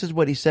 And this is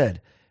what he said.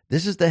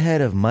 This is the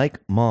head of Mike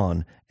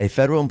Maughan, a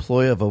federal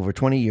employee of over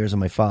 20 years, and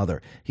my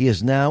father. He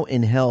is now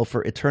in hell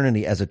for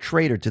eternity as a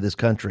traitor to this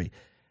country.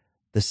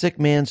 The sick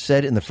man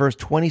said in the first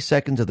 20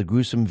 seconds of the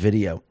gruesome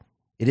video.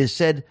 It is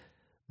said,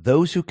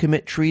 those who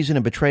commit treason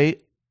and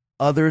betray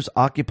others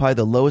occupy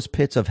the lowest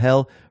pits of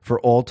hell for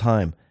all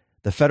time.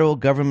 The federal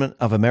government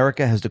of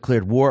America has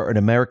declared war on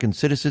American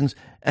citizens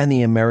and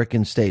the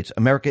American states.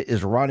 America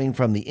is rotting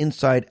from the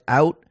inside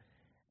out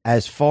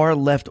as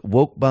far-left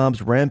woke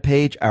bombs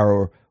rampage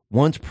our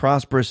once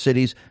prosperous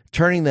cities,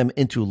 turning them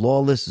into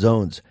lawless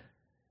zones.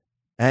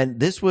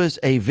 And this was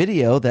a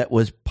video that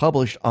was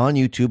published on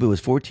YouTube. It was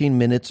 14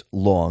 minutes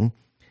long,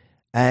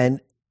 and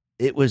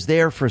it was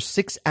there for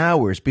 6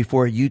 hours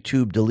before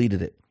YouTube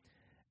deleted it.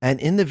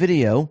 And in the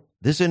video,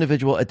 this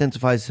individual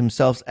identifies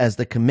himself as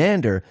the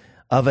commander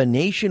of a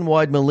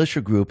nationwide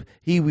militia group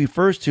he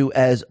refers to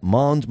as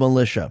Maughan's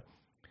Militia.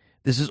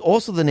 This is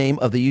also the name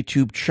of the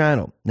YouTube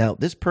channel. Now,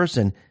 this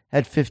person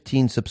had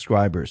 15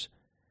 subscribers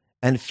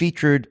and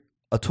featured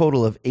a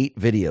total of 8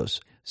 videos.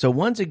 So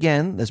once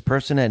again, this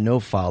person had no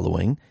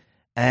following,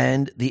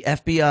 and the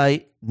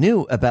FBI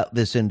knew about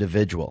this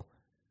individual.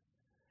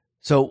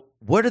 So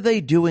what are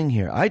they doing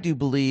here? I do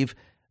believe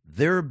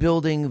they're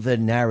building the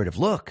narrative.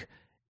 Look,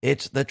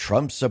 it's the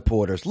Trump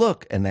supporters.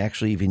 Look, and they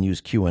actually even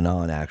use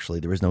QAnon, actually.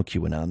 There is no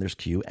QAnon. There's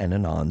Q and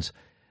Anons.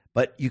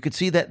 But you could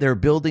see that they're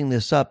building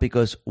this up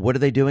because what are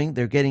they doing?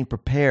 They're getting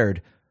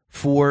prepared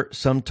for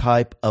some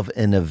type of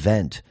an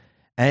event.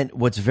 And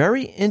what's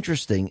very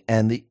interesting,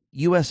 and the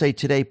USA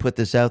Today put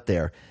this out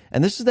there,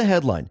 and this is the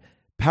headline: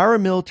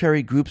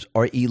 paramilitary groups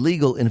are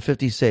illegal in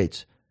 50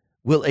 states.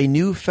 Will a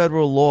new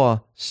federal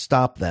law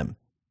stop them?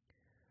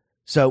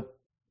 So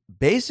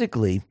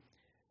basically,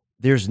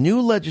 there's new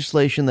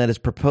legislation that is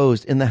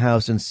proposed in the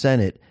House and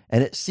Senate,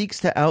 and it seeks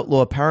to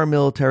outlaw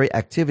paramilitary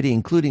activity,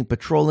 including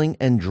patrolling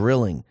and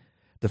drilling.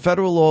 The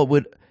federal law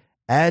would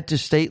add to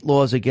state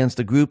laws against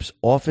the groups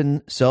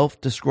often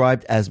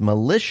self-described as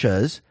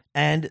militias,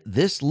 and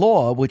this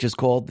law, which is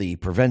called the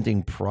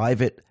Preventing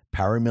Private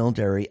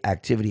Paramilitary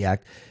Activity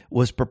Act,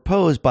 was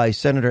proposed by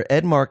Senator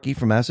Ed Markey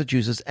from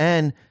Massachusetts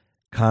and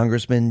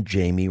Congressman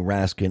Jamie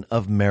Raskin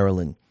of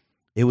Maryland.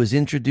 It was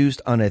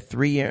introduced on a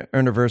 3-year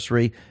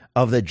anniversary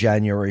of the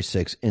January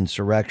 6th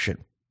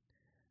insurrection.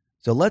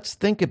 So let's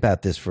think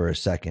about this for a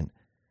second.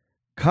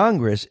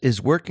 Congress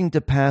is working to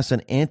pass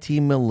an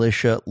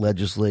anti-militia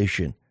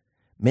legislation,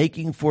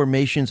 making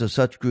formations of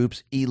such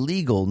groups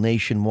illegal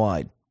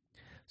nationwide.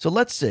 So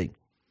let's see.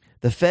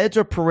 The feds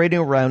are parading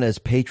around as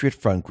Patriot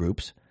Front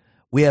groups.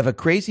 We have a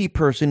crazy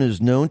person who's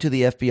known to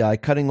the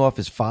FBI cutting off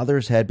his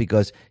father's head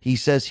because he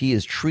says he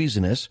is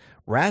treasonous.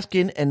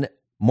 Raskin and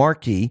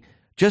Markey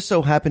just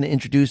so happen to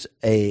introduce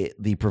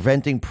the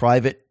Preventing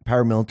Private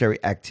Paramilitary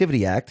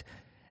Activity Act.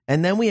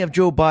 And then we have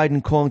Joe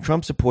Biden calling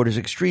Trump supporters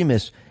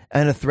extremists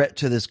and a threat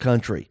to this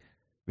country.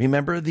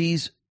 Remember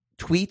these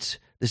tweets?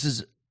 This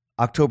is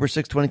October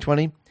 6,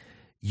 2020.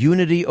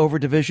 Unity over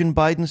division,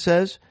 Biden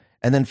says.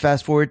 And then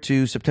fast forward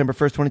to September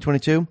 1st,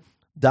 2022.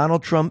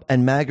 Donald Trump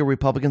and MAGA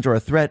Republicans are a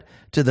threat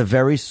to the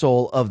very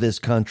soul of this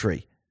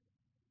country.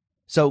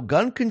 So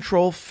gun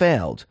control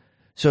failed.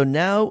 So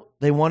now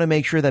they want to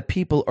make sure that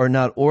people are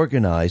not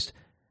organized.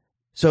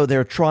 So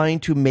they're trying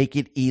to make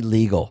it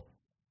illegal.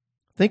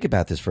 Think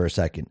about this for a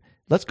second.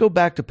 Let's go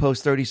back to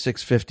Post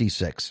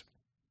 3656,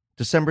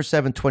 December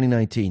 7,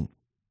 2019.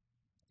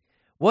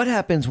 What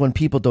happens when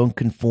people don't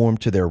conform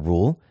to their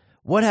rule?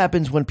 What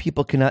happens when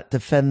people cannot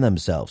defend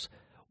themselves?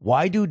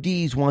 Why do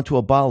Ds want to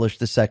abolish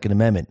the Second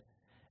Amendment?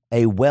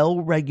 A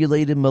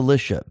well-regulated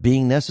militia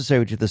being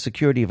necessary to the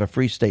security of a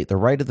free state, the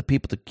right of the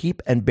people to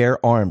keep and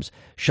bear arms,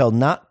 shall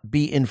not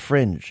be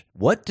infringed.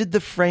 What did the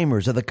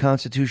framers of the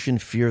Constitution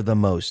fear the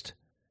most?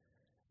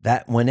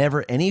 That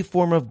whenever any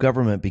form of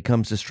government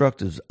becomes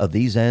destructive of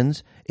these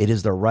ends, it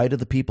is the right of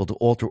the people to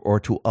alter or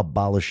to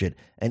abolish it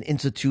and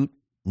institute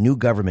new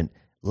government,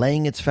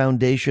 laying its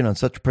foundation on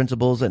such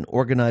principles and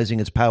organizing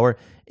its power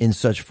in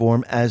such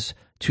form as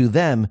to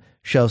them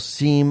shall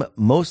seem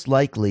most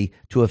likely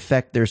to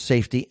affect their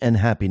safety and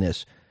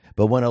happiness.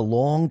 But when a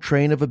long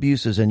train of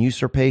abuses and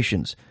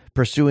usurpations,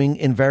 pursuing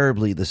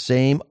invariably the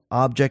same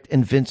object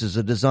evinces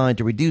a design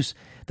to reduce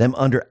them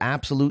under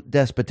absolute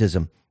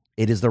despotism,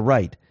 it is the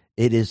right,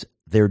 it is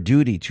their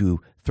duty to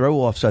throw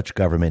off such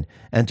government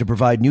and to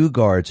provide new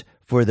guards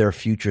for their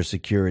future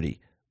security.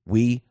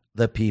 We,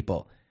 the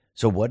people.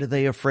 So what are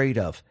they afraid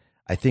of?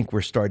 I think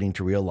we're starting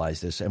to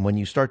realize this. And when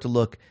you start to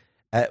look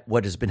at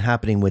what has been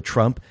happening with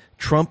Trump,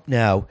 Trump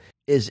now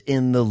is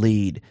in the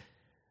lead.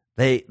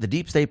 The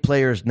deep state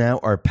players now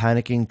are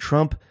panicking.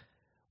 Trump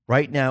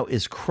right now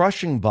is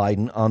crushing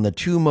Biden on the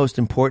two most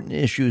important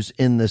issues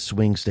in the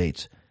swing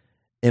states,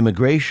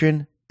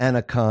 immigration and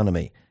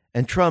economy.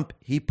 And Trump,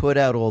 he put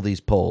out all these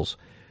polls.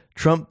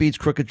 Trump beats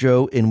Crooked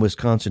Joe in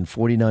Wisconsin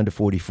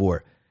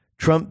 49-44.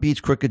 Trump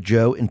beats Crooked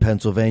Joe in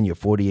Pennsylvania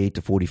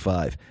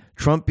 48-45.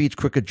 Trump beats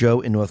Crooked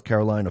Joe in North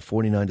Carolina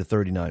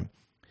 49-39.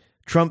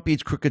 Trump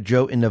beats Crooked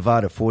Joe in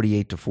Nevada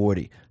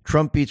 48-40.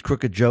 Trump beats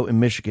Crooked Joe in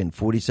Michigan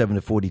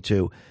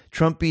 47-42.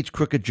 Trump beats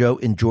Crooked Joe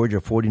in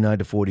Georgia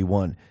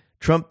 49-41.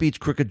 Trump beats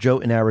Crooked Joe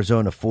in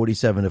Arizona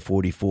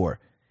 47-44.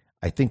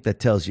 I think that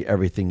tells you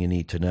everything you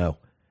need to know.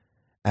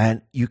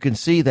 And you can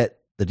see that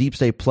the deep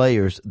state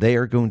players, they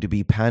are going to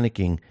be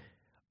panicking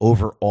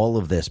over all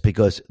of this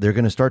because they're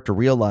going to start to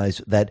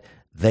realize that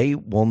they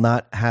will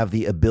not have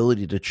the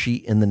ability to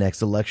cheat in the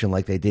next election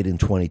like they did in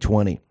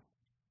 2020.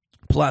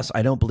 Plus,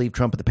 I don't believe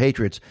Trump and the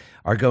Patriots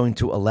are going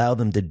to allow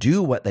them to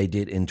do what they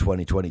did in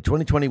 2020.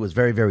 2020 was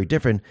very, very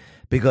different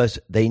because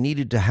they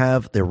needed to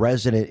have their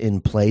resident in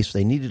place.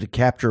 They needed to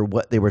capture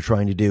what they were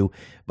trying to do.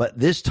 But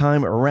this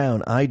time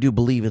around, I do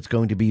believe it's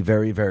going to be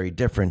very, very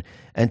different.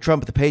 And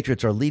Trump and the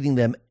Patriots are leading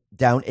them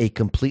down a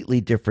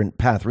completely different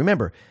path.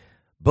 Remember,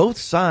 both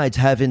sides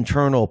have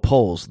internal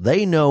polls.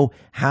 They know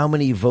how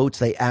many votes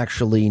they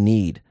actually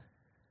need.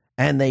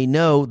 And they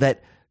know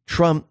that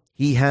Trump,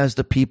 he has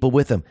the people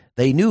with him.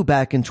 They knew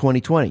back in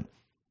 2020.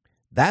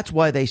 That's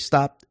why they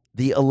stopped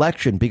the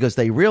election, because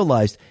they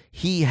realized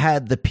he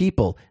had the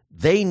people.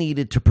 They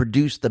needed to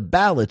produce the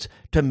ballots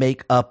to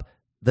make up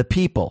the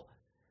people.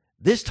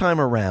 This time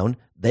around,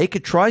 they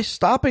could try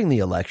stopping the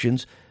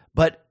elections,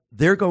 but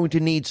they're going to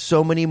need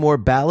so many more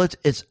ballots.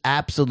 It's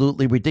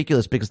absolutely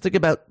ridiculous, because think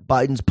about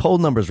Biden's poll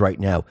numbers right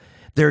now.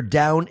 They're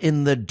down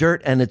in the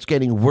dirt, and it's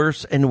getting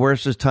worse and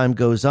worse as time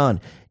goes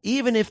on.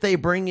 Even if they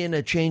bring in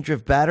a change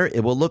of batter,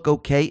 it will look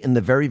okay in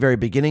the very, very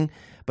beginning.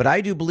 But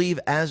I do believe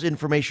as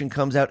information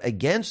comes out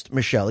against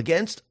Michelle,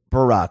 against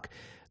Barack,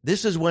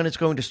 this is when it's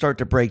going to start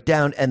to break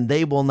down, and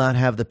they will not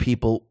have the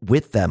people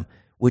with them,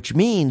 which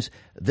means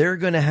they're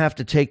going to have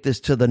to take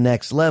this to the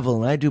next level.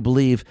 And I do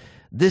believe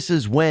this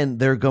is when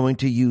they're going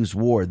to use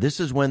war. This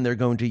is when they're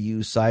going to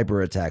use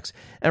cyber attacks.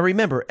 And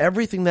remember,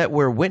 everything that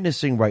we're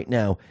witnessing right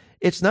now,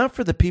 it's not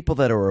for the people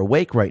that are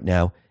awake right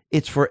now.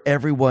 It's for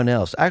everyone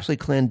else. Actually,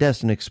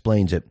 Clandestine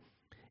explains it.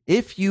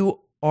 If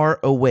you are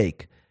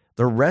awake,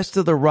 the rest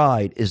of the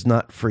ride is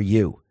not for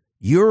you.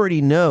 You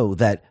already know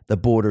that the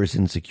border is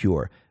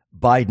insecure.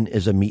 Biden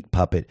is a meat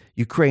puppet.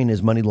 Ukraine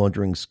is money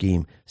laundering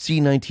scheme.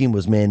 C-19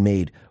 was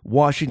man-made.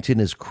 Washington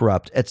is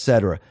corrupt,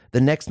 etc.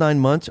 The next 9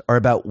 months are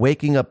about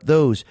waking up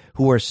those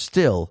who are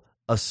still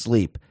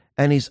asleep.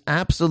 And he's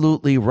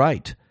absolutely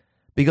right.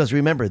 Because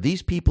remember,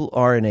 these people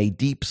are in a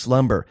deep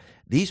slumber.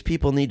 These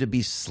people need to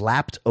be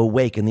slapped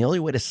awake. And the only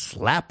way to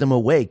slap them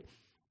awake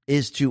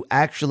is to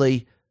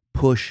actually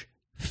push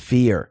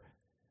fear.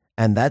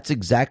 And that's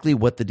exactly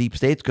what the deep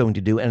state's going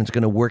to do. And it's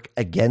going to work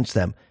against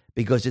them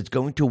because it's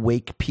going to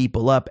wake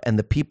people up. And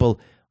the people,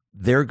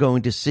 they're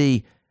going to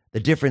see the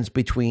difference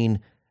between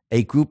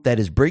a group that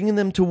is bringing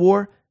them to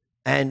war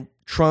and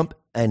Trump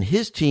and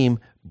his team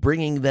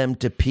bringing them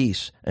to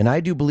peace. And I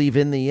do believe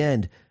in the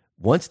end,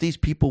 once these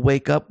people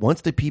wake up,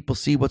 once the people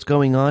see what's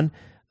going on,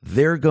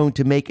 they're going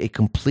to make a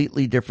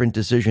completely different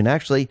decision.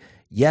 Actually,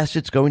 yes,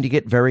 it's going to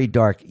get very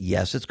dark.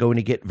 Yes, it's going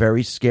to get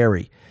very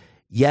scary.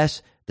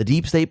 Yes, the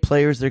deep state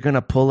players, they're going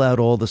to pull out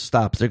all the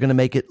stops. They're going to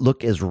make it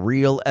look as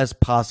real as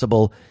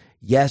possible.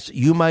 Yes,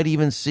 you might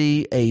even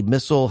see a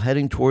missile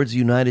heading towards the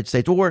United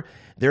States, or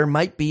there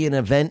might be an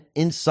event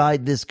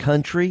inside this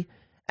country,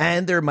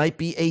 and there might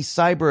be a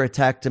cyber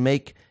attack to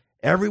make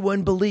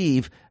everyone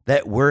believe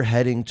that we're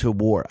heading to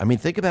war. I mean,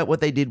 think about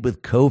what they did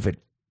with COVID.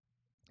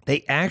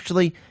 They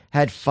actually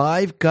had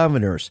 5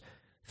 governors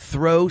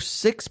throw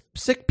 6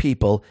 sick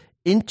people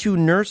into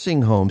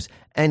nursing homes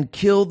and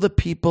kill the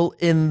people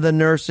in the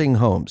nursing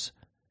homes.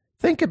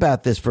 Think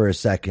about this for a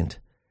second.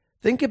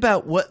 Think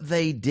about what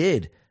they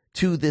did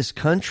to this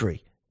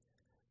country.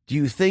 Do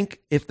you think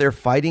if they're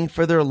fighting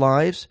for their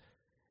lives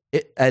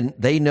and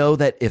they know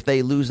that if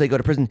they lose, they go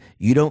to prison,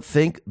 you don't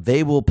think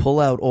they will pull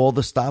out all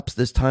the stops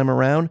this time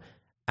around?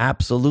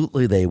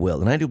 Absolutely they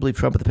will. And I do believe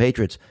Trump and the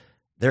Patriots,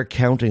 they're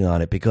counting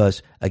on it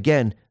because,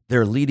 again,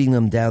 they're leading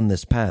them down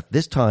this path.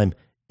 This time,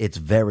 it's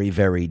very,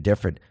 very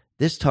different.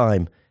 This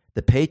time,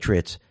 the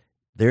Patriots,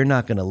 they're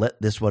not going to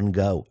let this one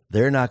go.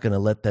 They're not going to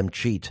let them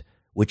cheat,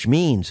 which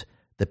means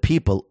the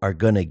people are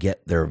going to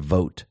get their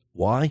vote.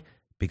 Why?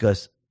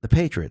 Because the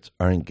Patriots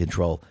are in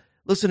control.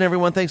 Listen,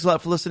 everyone, thanks a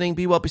lot for listening.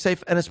 Be well, be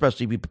safe, and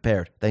especially be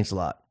prepared. Thanks a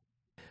lot.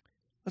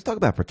 Let's talk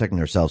about protecting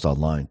ourselves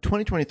online.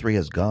 2023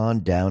 has gone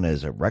down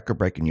as a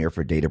record-breaking year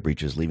for data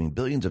breaches, leaving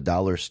billions of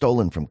dollars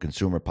stolen from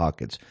consumer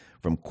pockets.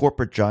 From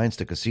corporate giants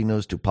to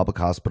casinos to public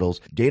hospitals,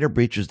 data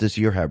breaches this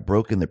year have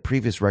broken the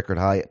previous record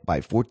high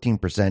by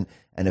 14%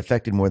 and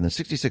affected more than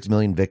 66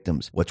 million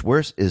victims. What's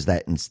worse is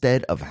that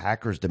instead of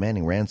hackers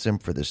demanding ransom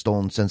for the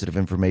stolen sensitive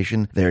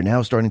information, they are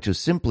now starting to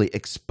simply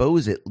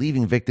expose it,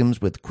 leaving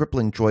victims with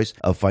crippling choice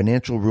of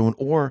financial ruin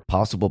or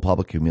possible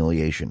public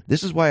humiliation.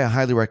 This is why I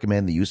highly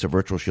recommend the use of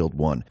Virtual Shield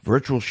 1.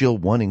 Virtual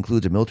Shield 1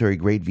 includes a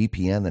military-grade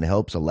VPN that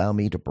helps allow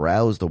me to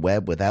browse the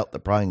web without the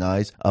prying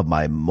eyes of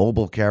my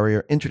mobile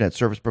carrier, internet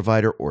service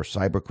provider, or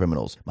cyber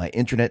criminals. My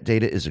internet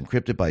data is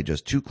encrypted by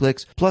just 2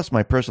 clicks, plus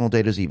my personal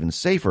data is even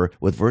safer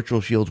with Virtual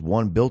Shield's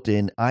 1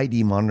 built-in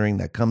ID monitoring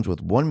that comes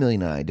with 1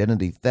 million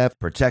identity theft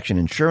protection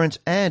insurance,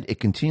 and it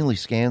continually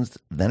scans,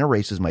 then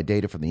erases my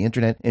data from the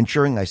internet,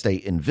 ensuring I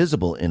stay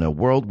invisible in a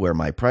world where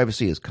my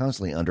privacy is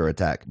constantly under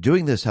attack.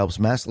 Doing this helps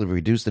massively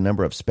reduce the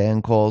number of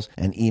spam calls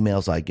and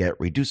emails I get,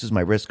 reduces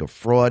my risk of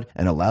fraud,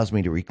 and allows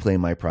me to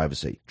reclaim my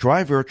privacy.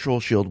 Try Virtual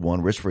Shield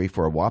 1 risk-free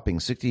for a whopping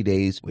 60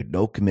 days with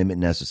no commitment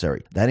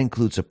necessary. That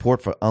includes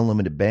support for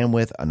unlimited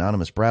bandwidth,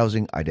 anonymous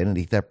browsing,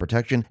 identity theft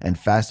protection, and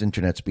fast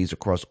internet speeds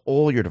across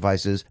all your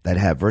devices that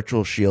have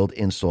Virtual Shield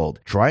installed.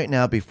 Try it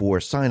now before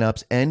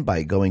signups and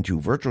by going to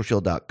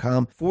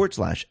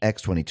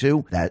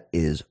virtualshield.com/X22. That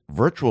is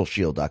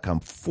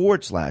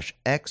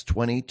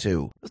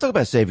virtualshield.com/X22. Let's talk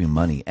about saving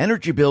money.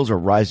 Energy bills are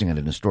rising at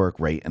an historic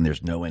rate and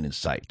there's no end in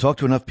sight. Talk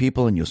to enough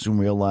people and you'll soon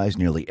realize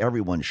nearly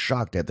everyone's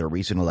shocked at their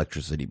recent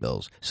electricity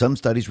bills. Some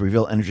studies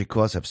reveal energy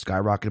costs have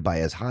skyrocketed by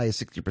as high as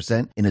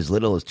 60% in as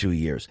little as 2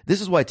 years.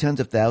 This is why tens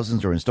of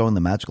thousands are installing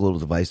the magical little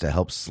device to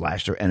help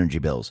slash their energy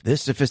bills.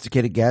 This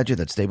sophisticated gadget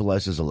that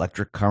stabilizes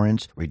electric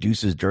currents,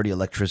 reduces dirty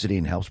electricity,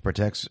 and helps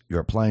protect your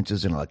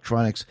appliances and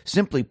electronics.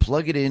 Simply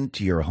plug it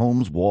into your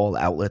home's wall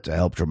outlet to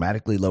help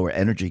dramatically lower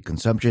energy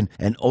consumption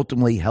and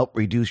ultimately help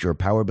reduce your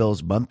power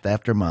bills month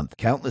after month.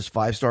 Countless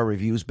 5-star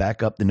reviews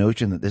back up the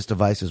notion that this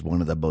device is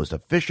one of the most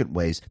efficient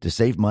ways to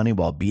save money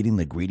while beating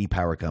the greedy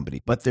power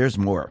company. But there's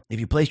more. If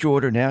you place your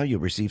order now,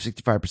 you'll receive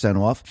 65%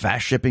 off,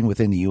 fast shipping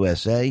within the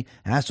USA, USA,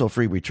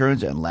 hassle-free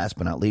returns, and last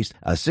but not least,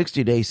 a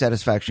 60-day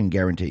satisfaction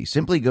guarantee.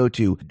 Simply go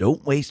to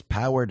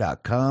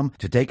don'twastepower.com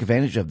to take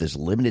advantage of this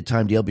limited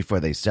time deal before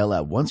they sell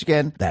out. Once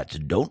again, that's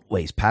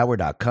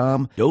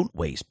don'twastepower.com,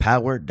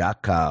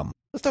 don'twastepower.com.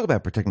 Let's talk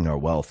about protecting our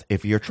wealth.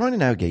 If you're trying to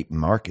navigate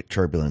market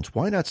turbulence,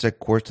 why not set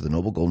course to the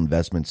Noble Gold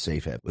Investments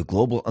Safe Haven? With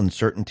global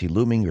uncertainty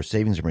looming, your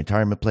savings and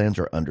retirement plans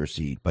are under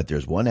siege. But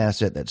there's one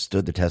asset that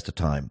stood the test of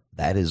time.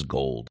 That is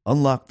gold.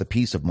 Unlock the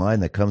peace of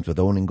mind that comes with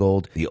owning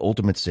gold, the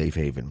ultimate safe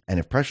haven. And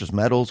if precious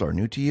metals are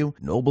new to you,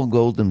 Noble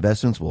Gold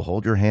Investments will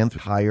hold your hand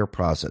through the entire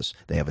process.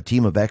 They have a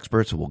team of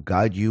experts who will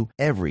guide you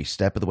every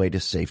step of the way to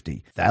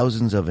safety.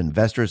 Thousands of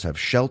investors have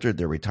sheltered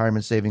their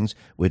retirement savings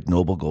with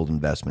Noble Gold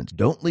Investments.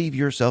 Don't leave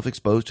yourself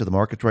exposed to the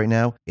markets right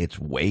now. It's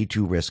way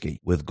too risky.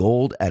 With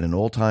gold at an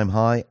all-time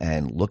high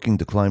and looking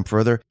to climb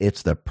further,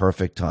 it's the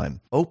perfect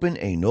time. Open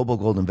a Noble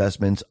Gold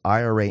Investments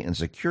IRA and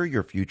secure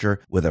your future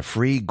with a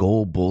free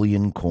gold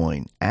bullion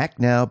coin. Act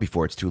now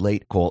before it's too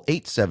late. Call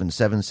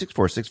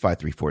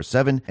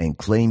 877-646-5347 and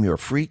claim your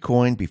free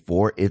coin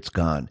before it's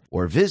gone.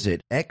 Or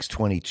visit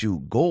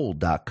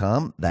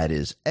x22gold.com. That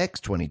is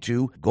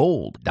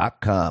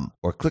x22gold.com.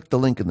 Or click the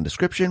link in the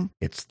description.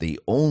 It's the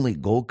only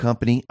gold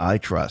company I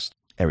trust.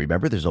 And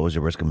remember, there's always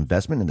a risk of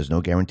investment and there's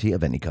no guarantee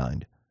of any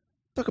kind.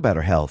 Talk about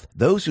our health.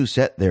 Those who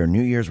set their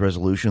New Year's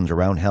resolutions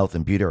around health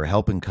and beauty are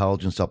helping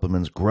collagen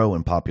supplements grow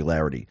in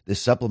popularity.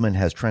 This supplement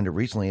has trended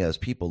recently as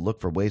people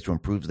look for ways to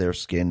improve their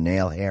skin,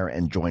 nail, hair,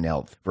 and joint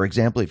health. For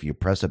example, if you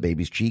press a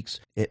baby's cheeks,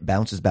 it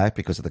bounces back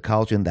because of the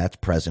collagen that's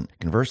present.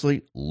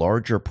 Conversely,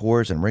 larger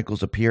pores and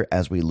wrinkles appear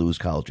as we lose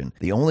collagen.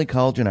 The only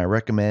collagen I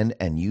recommend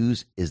and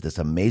use is this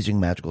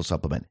amazing magical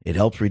supplement. It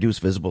helps reduce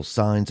visible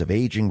signs of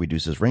aging,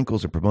 reduces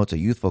wrinkles, and promotes a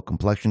youthful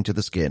complexion to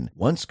the skin.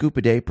 1 scoop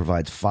a day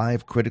provides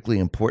 5 critically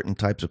important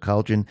types of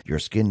collagen your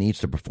skin needs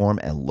to perform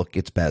and look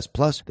its best.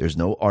 Plus, there's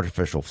no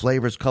artificial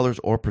flavors, colors,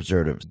 or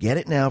preservatives. Get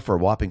it now for a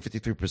whopping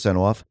 53%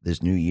 off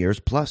this New Year's.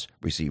 Plus,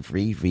 receive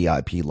free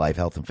VIP life,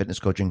 health, and fitness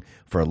coaching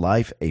for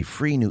life, a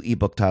free new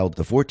ebook titled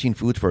The 14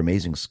 Foods for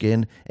Amazing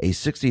Skin, a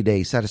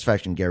 60-day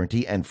satisfaction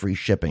guarantee, and free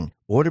shipping.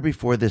 Order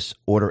before this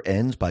order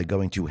ends by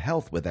going to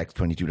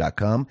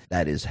healthwithx22.com.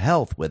 That is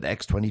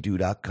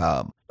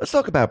healthwithx22.com. Let's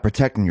talk about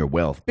protecting your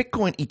wealth.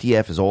 Bitcoin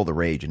ETF is all the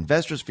rage.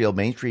 Investors feel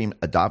mainstream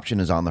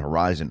adoption is on the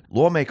horizon.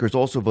 Lawmakers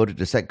also voted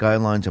to set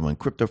guidelines on when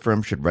crypto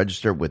firms should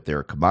register with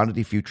their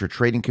Commodity Future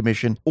Trading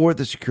Commission or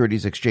the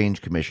Securities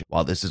Exchange Commission.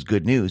 While this is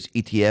good news,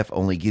 ETF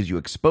only gives you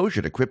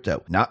exposure to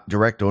crypto, not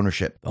direct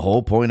ownership. The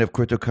whole point of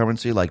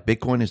cryptocurrency like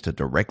Bitcoin is to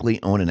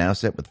directly own an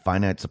asset with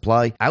finite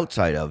supply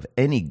outside of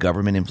any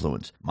government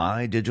influence.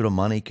 My Digital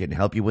Money can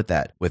help you with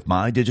that. With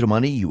My Digital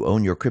Money, you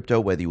own your crypto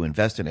whether you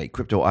invest in a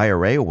crypto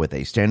IRA or with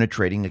a standard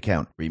trading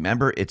account.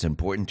 Remember, it's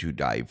important to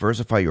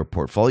diversify your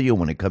portfolio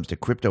when it comes to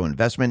crypto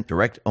investment.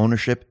 Direct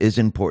ownership is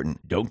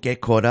important. Don't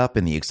get caught up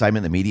in the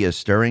excitement the media is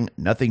stirring.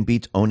 Nothing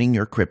beats owning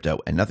your crypto,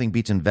 and nothing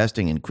beats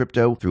investing in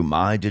crypto through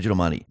My Digital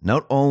Money.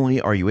 Not only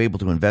are you able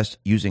to invest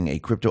using a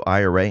crypto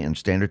IRA and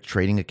standard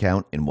trading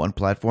account in one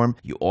platform,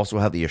 you also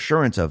have the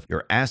assurance of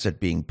your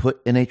asset being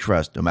put in a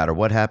trust. No matter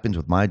what happens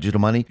with My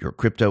Digital Money, your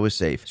crypto is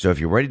safe. So if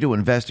you're ready to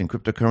invest in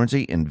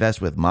cryptocurrency,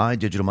 invest with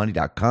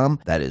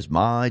MyDigitalMoney.com. That is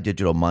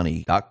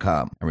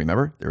MyDigitalMoney.com. And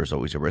remember, there is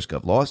always a risk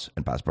of loss,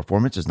 and past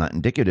performance is not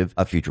indicative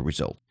of future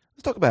results.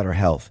 Let's talk about our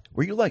health.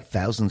 Were you like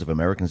thousands of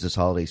Americans this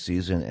holiday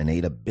season and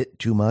ate a bit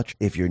too much?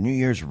 If your New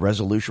Year's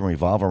resolution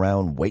revolve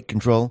around weight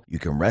control, you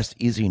can rest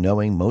easy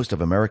knowing most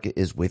of America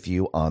is with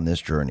you on this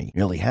journey.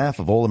 Nearly half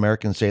of all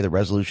Americans say the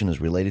resolution is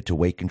related to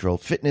weight control,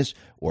 fitness,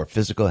 or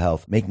physical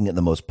health, making it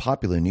the most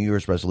popular New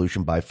Year's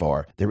resolution by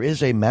far. There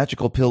is a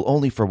magical pill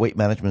only for weight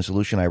management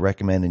solution I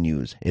recommend and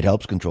use. It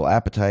helps control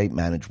appetite,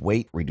 manage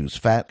weight, reduce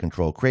fat,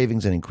 control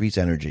cravings, and increase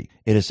energy.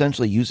 It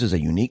essentially uses a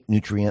unique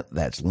nutrient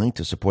that's linked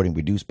to supporting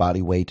reduced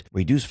body weight,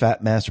 reduce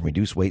fat mass, and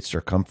reduce waist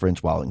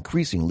circumference while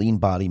increasing lean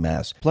body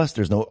mass. Plus,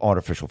 there's no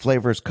artificial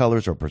flavors,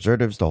 colors, or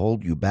preservatives to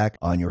hold you back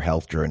on your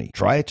health journey.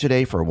 Try it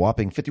today for a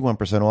whopping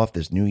 51% off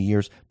this New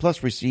Year's,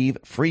 plus receive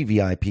free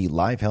VIP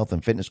live health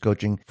and fitness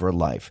coaching for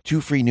life. 2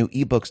 free new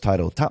ebooks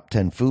titled Top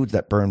 10 Foods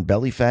That Burn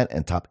Belly Fat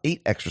and Top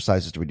 8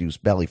 Exercises to Reduce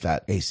Belly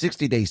Fat, a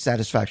 60-day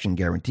satisfaction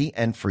guarantee,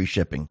 and free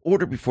shipping.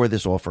 Order before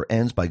this offer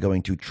ends by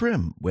going to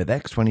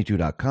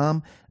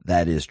trimwithx22.com.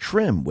 That is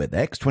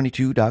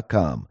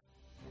trimwithx22.com.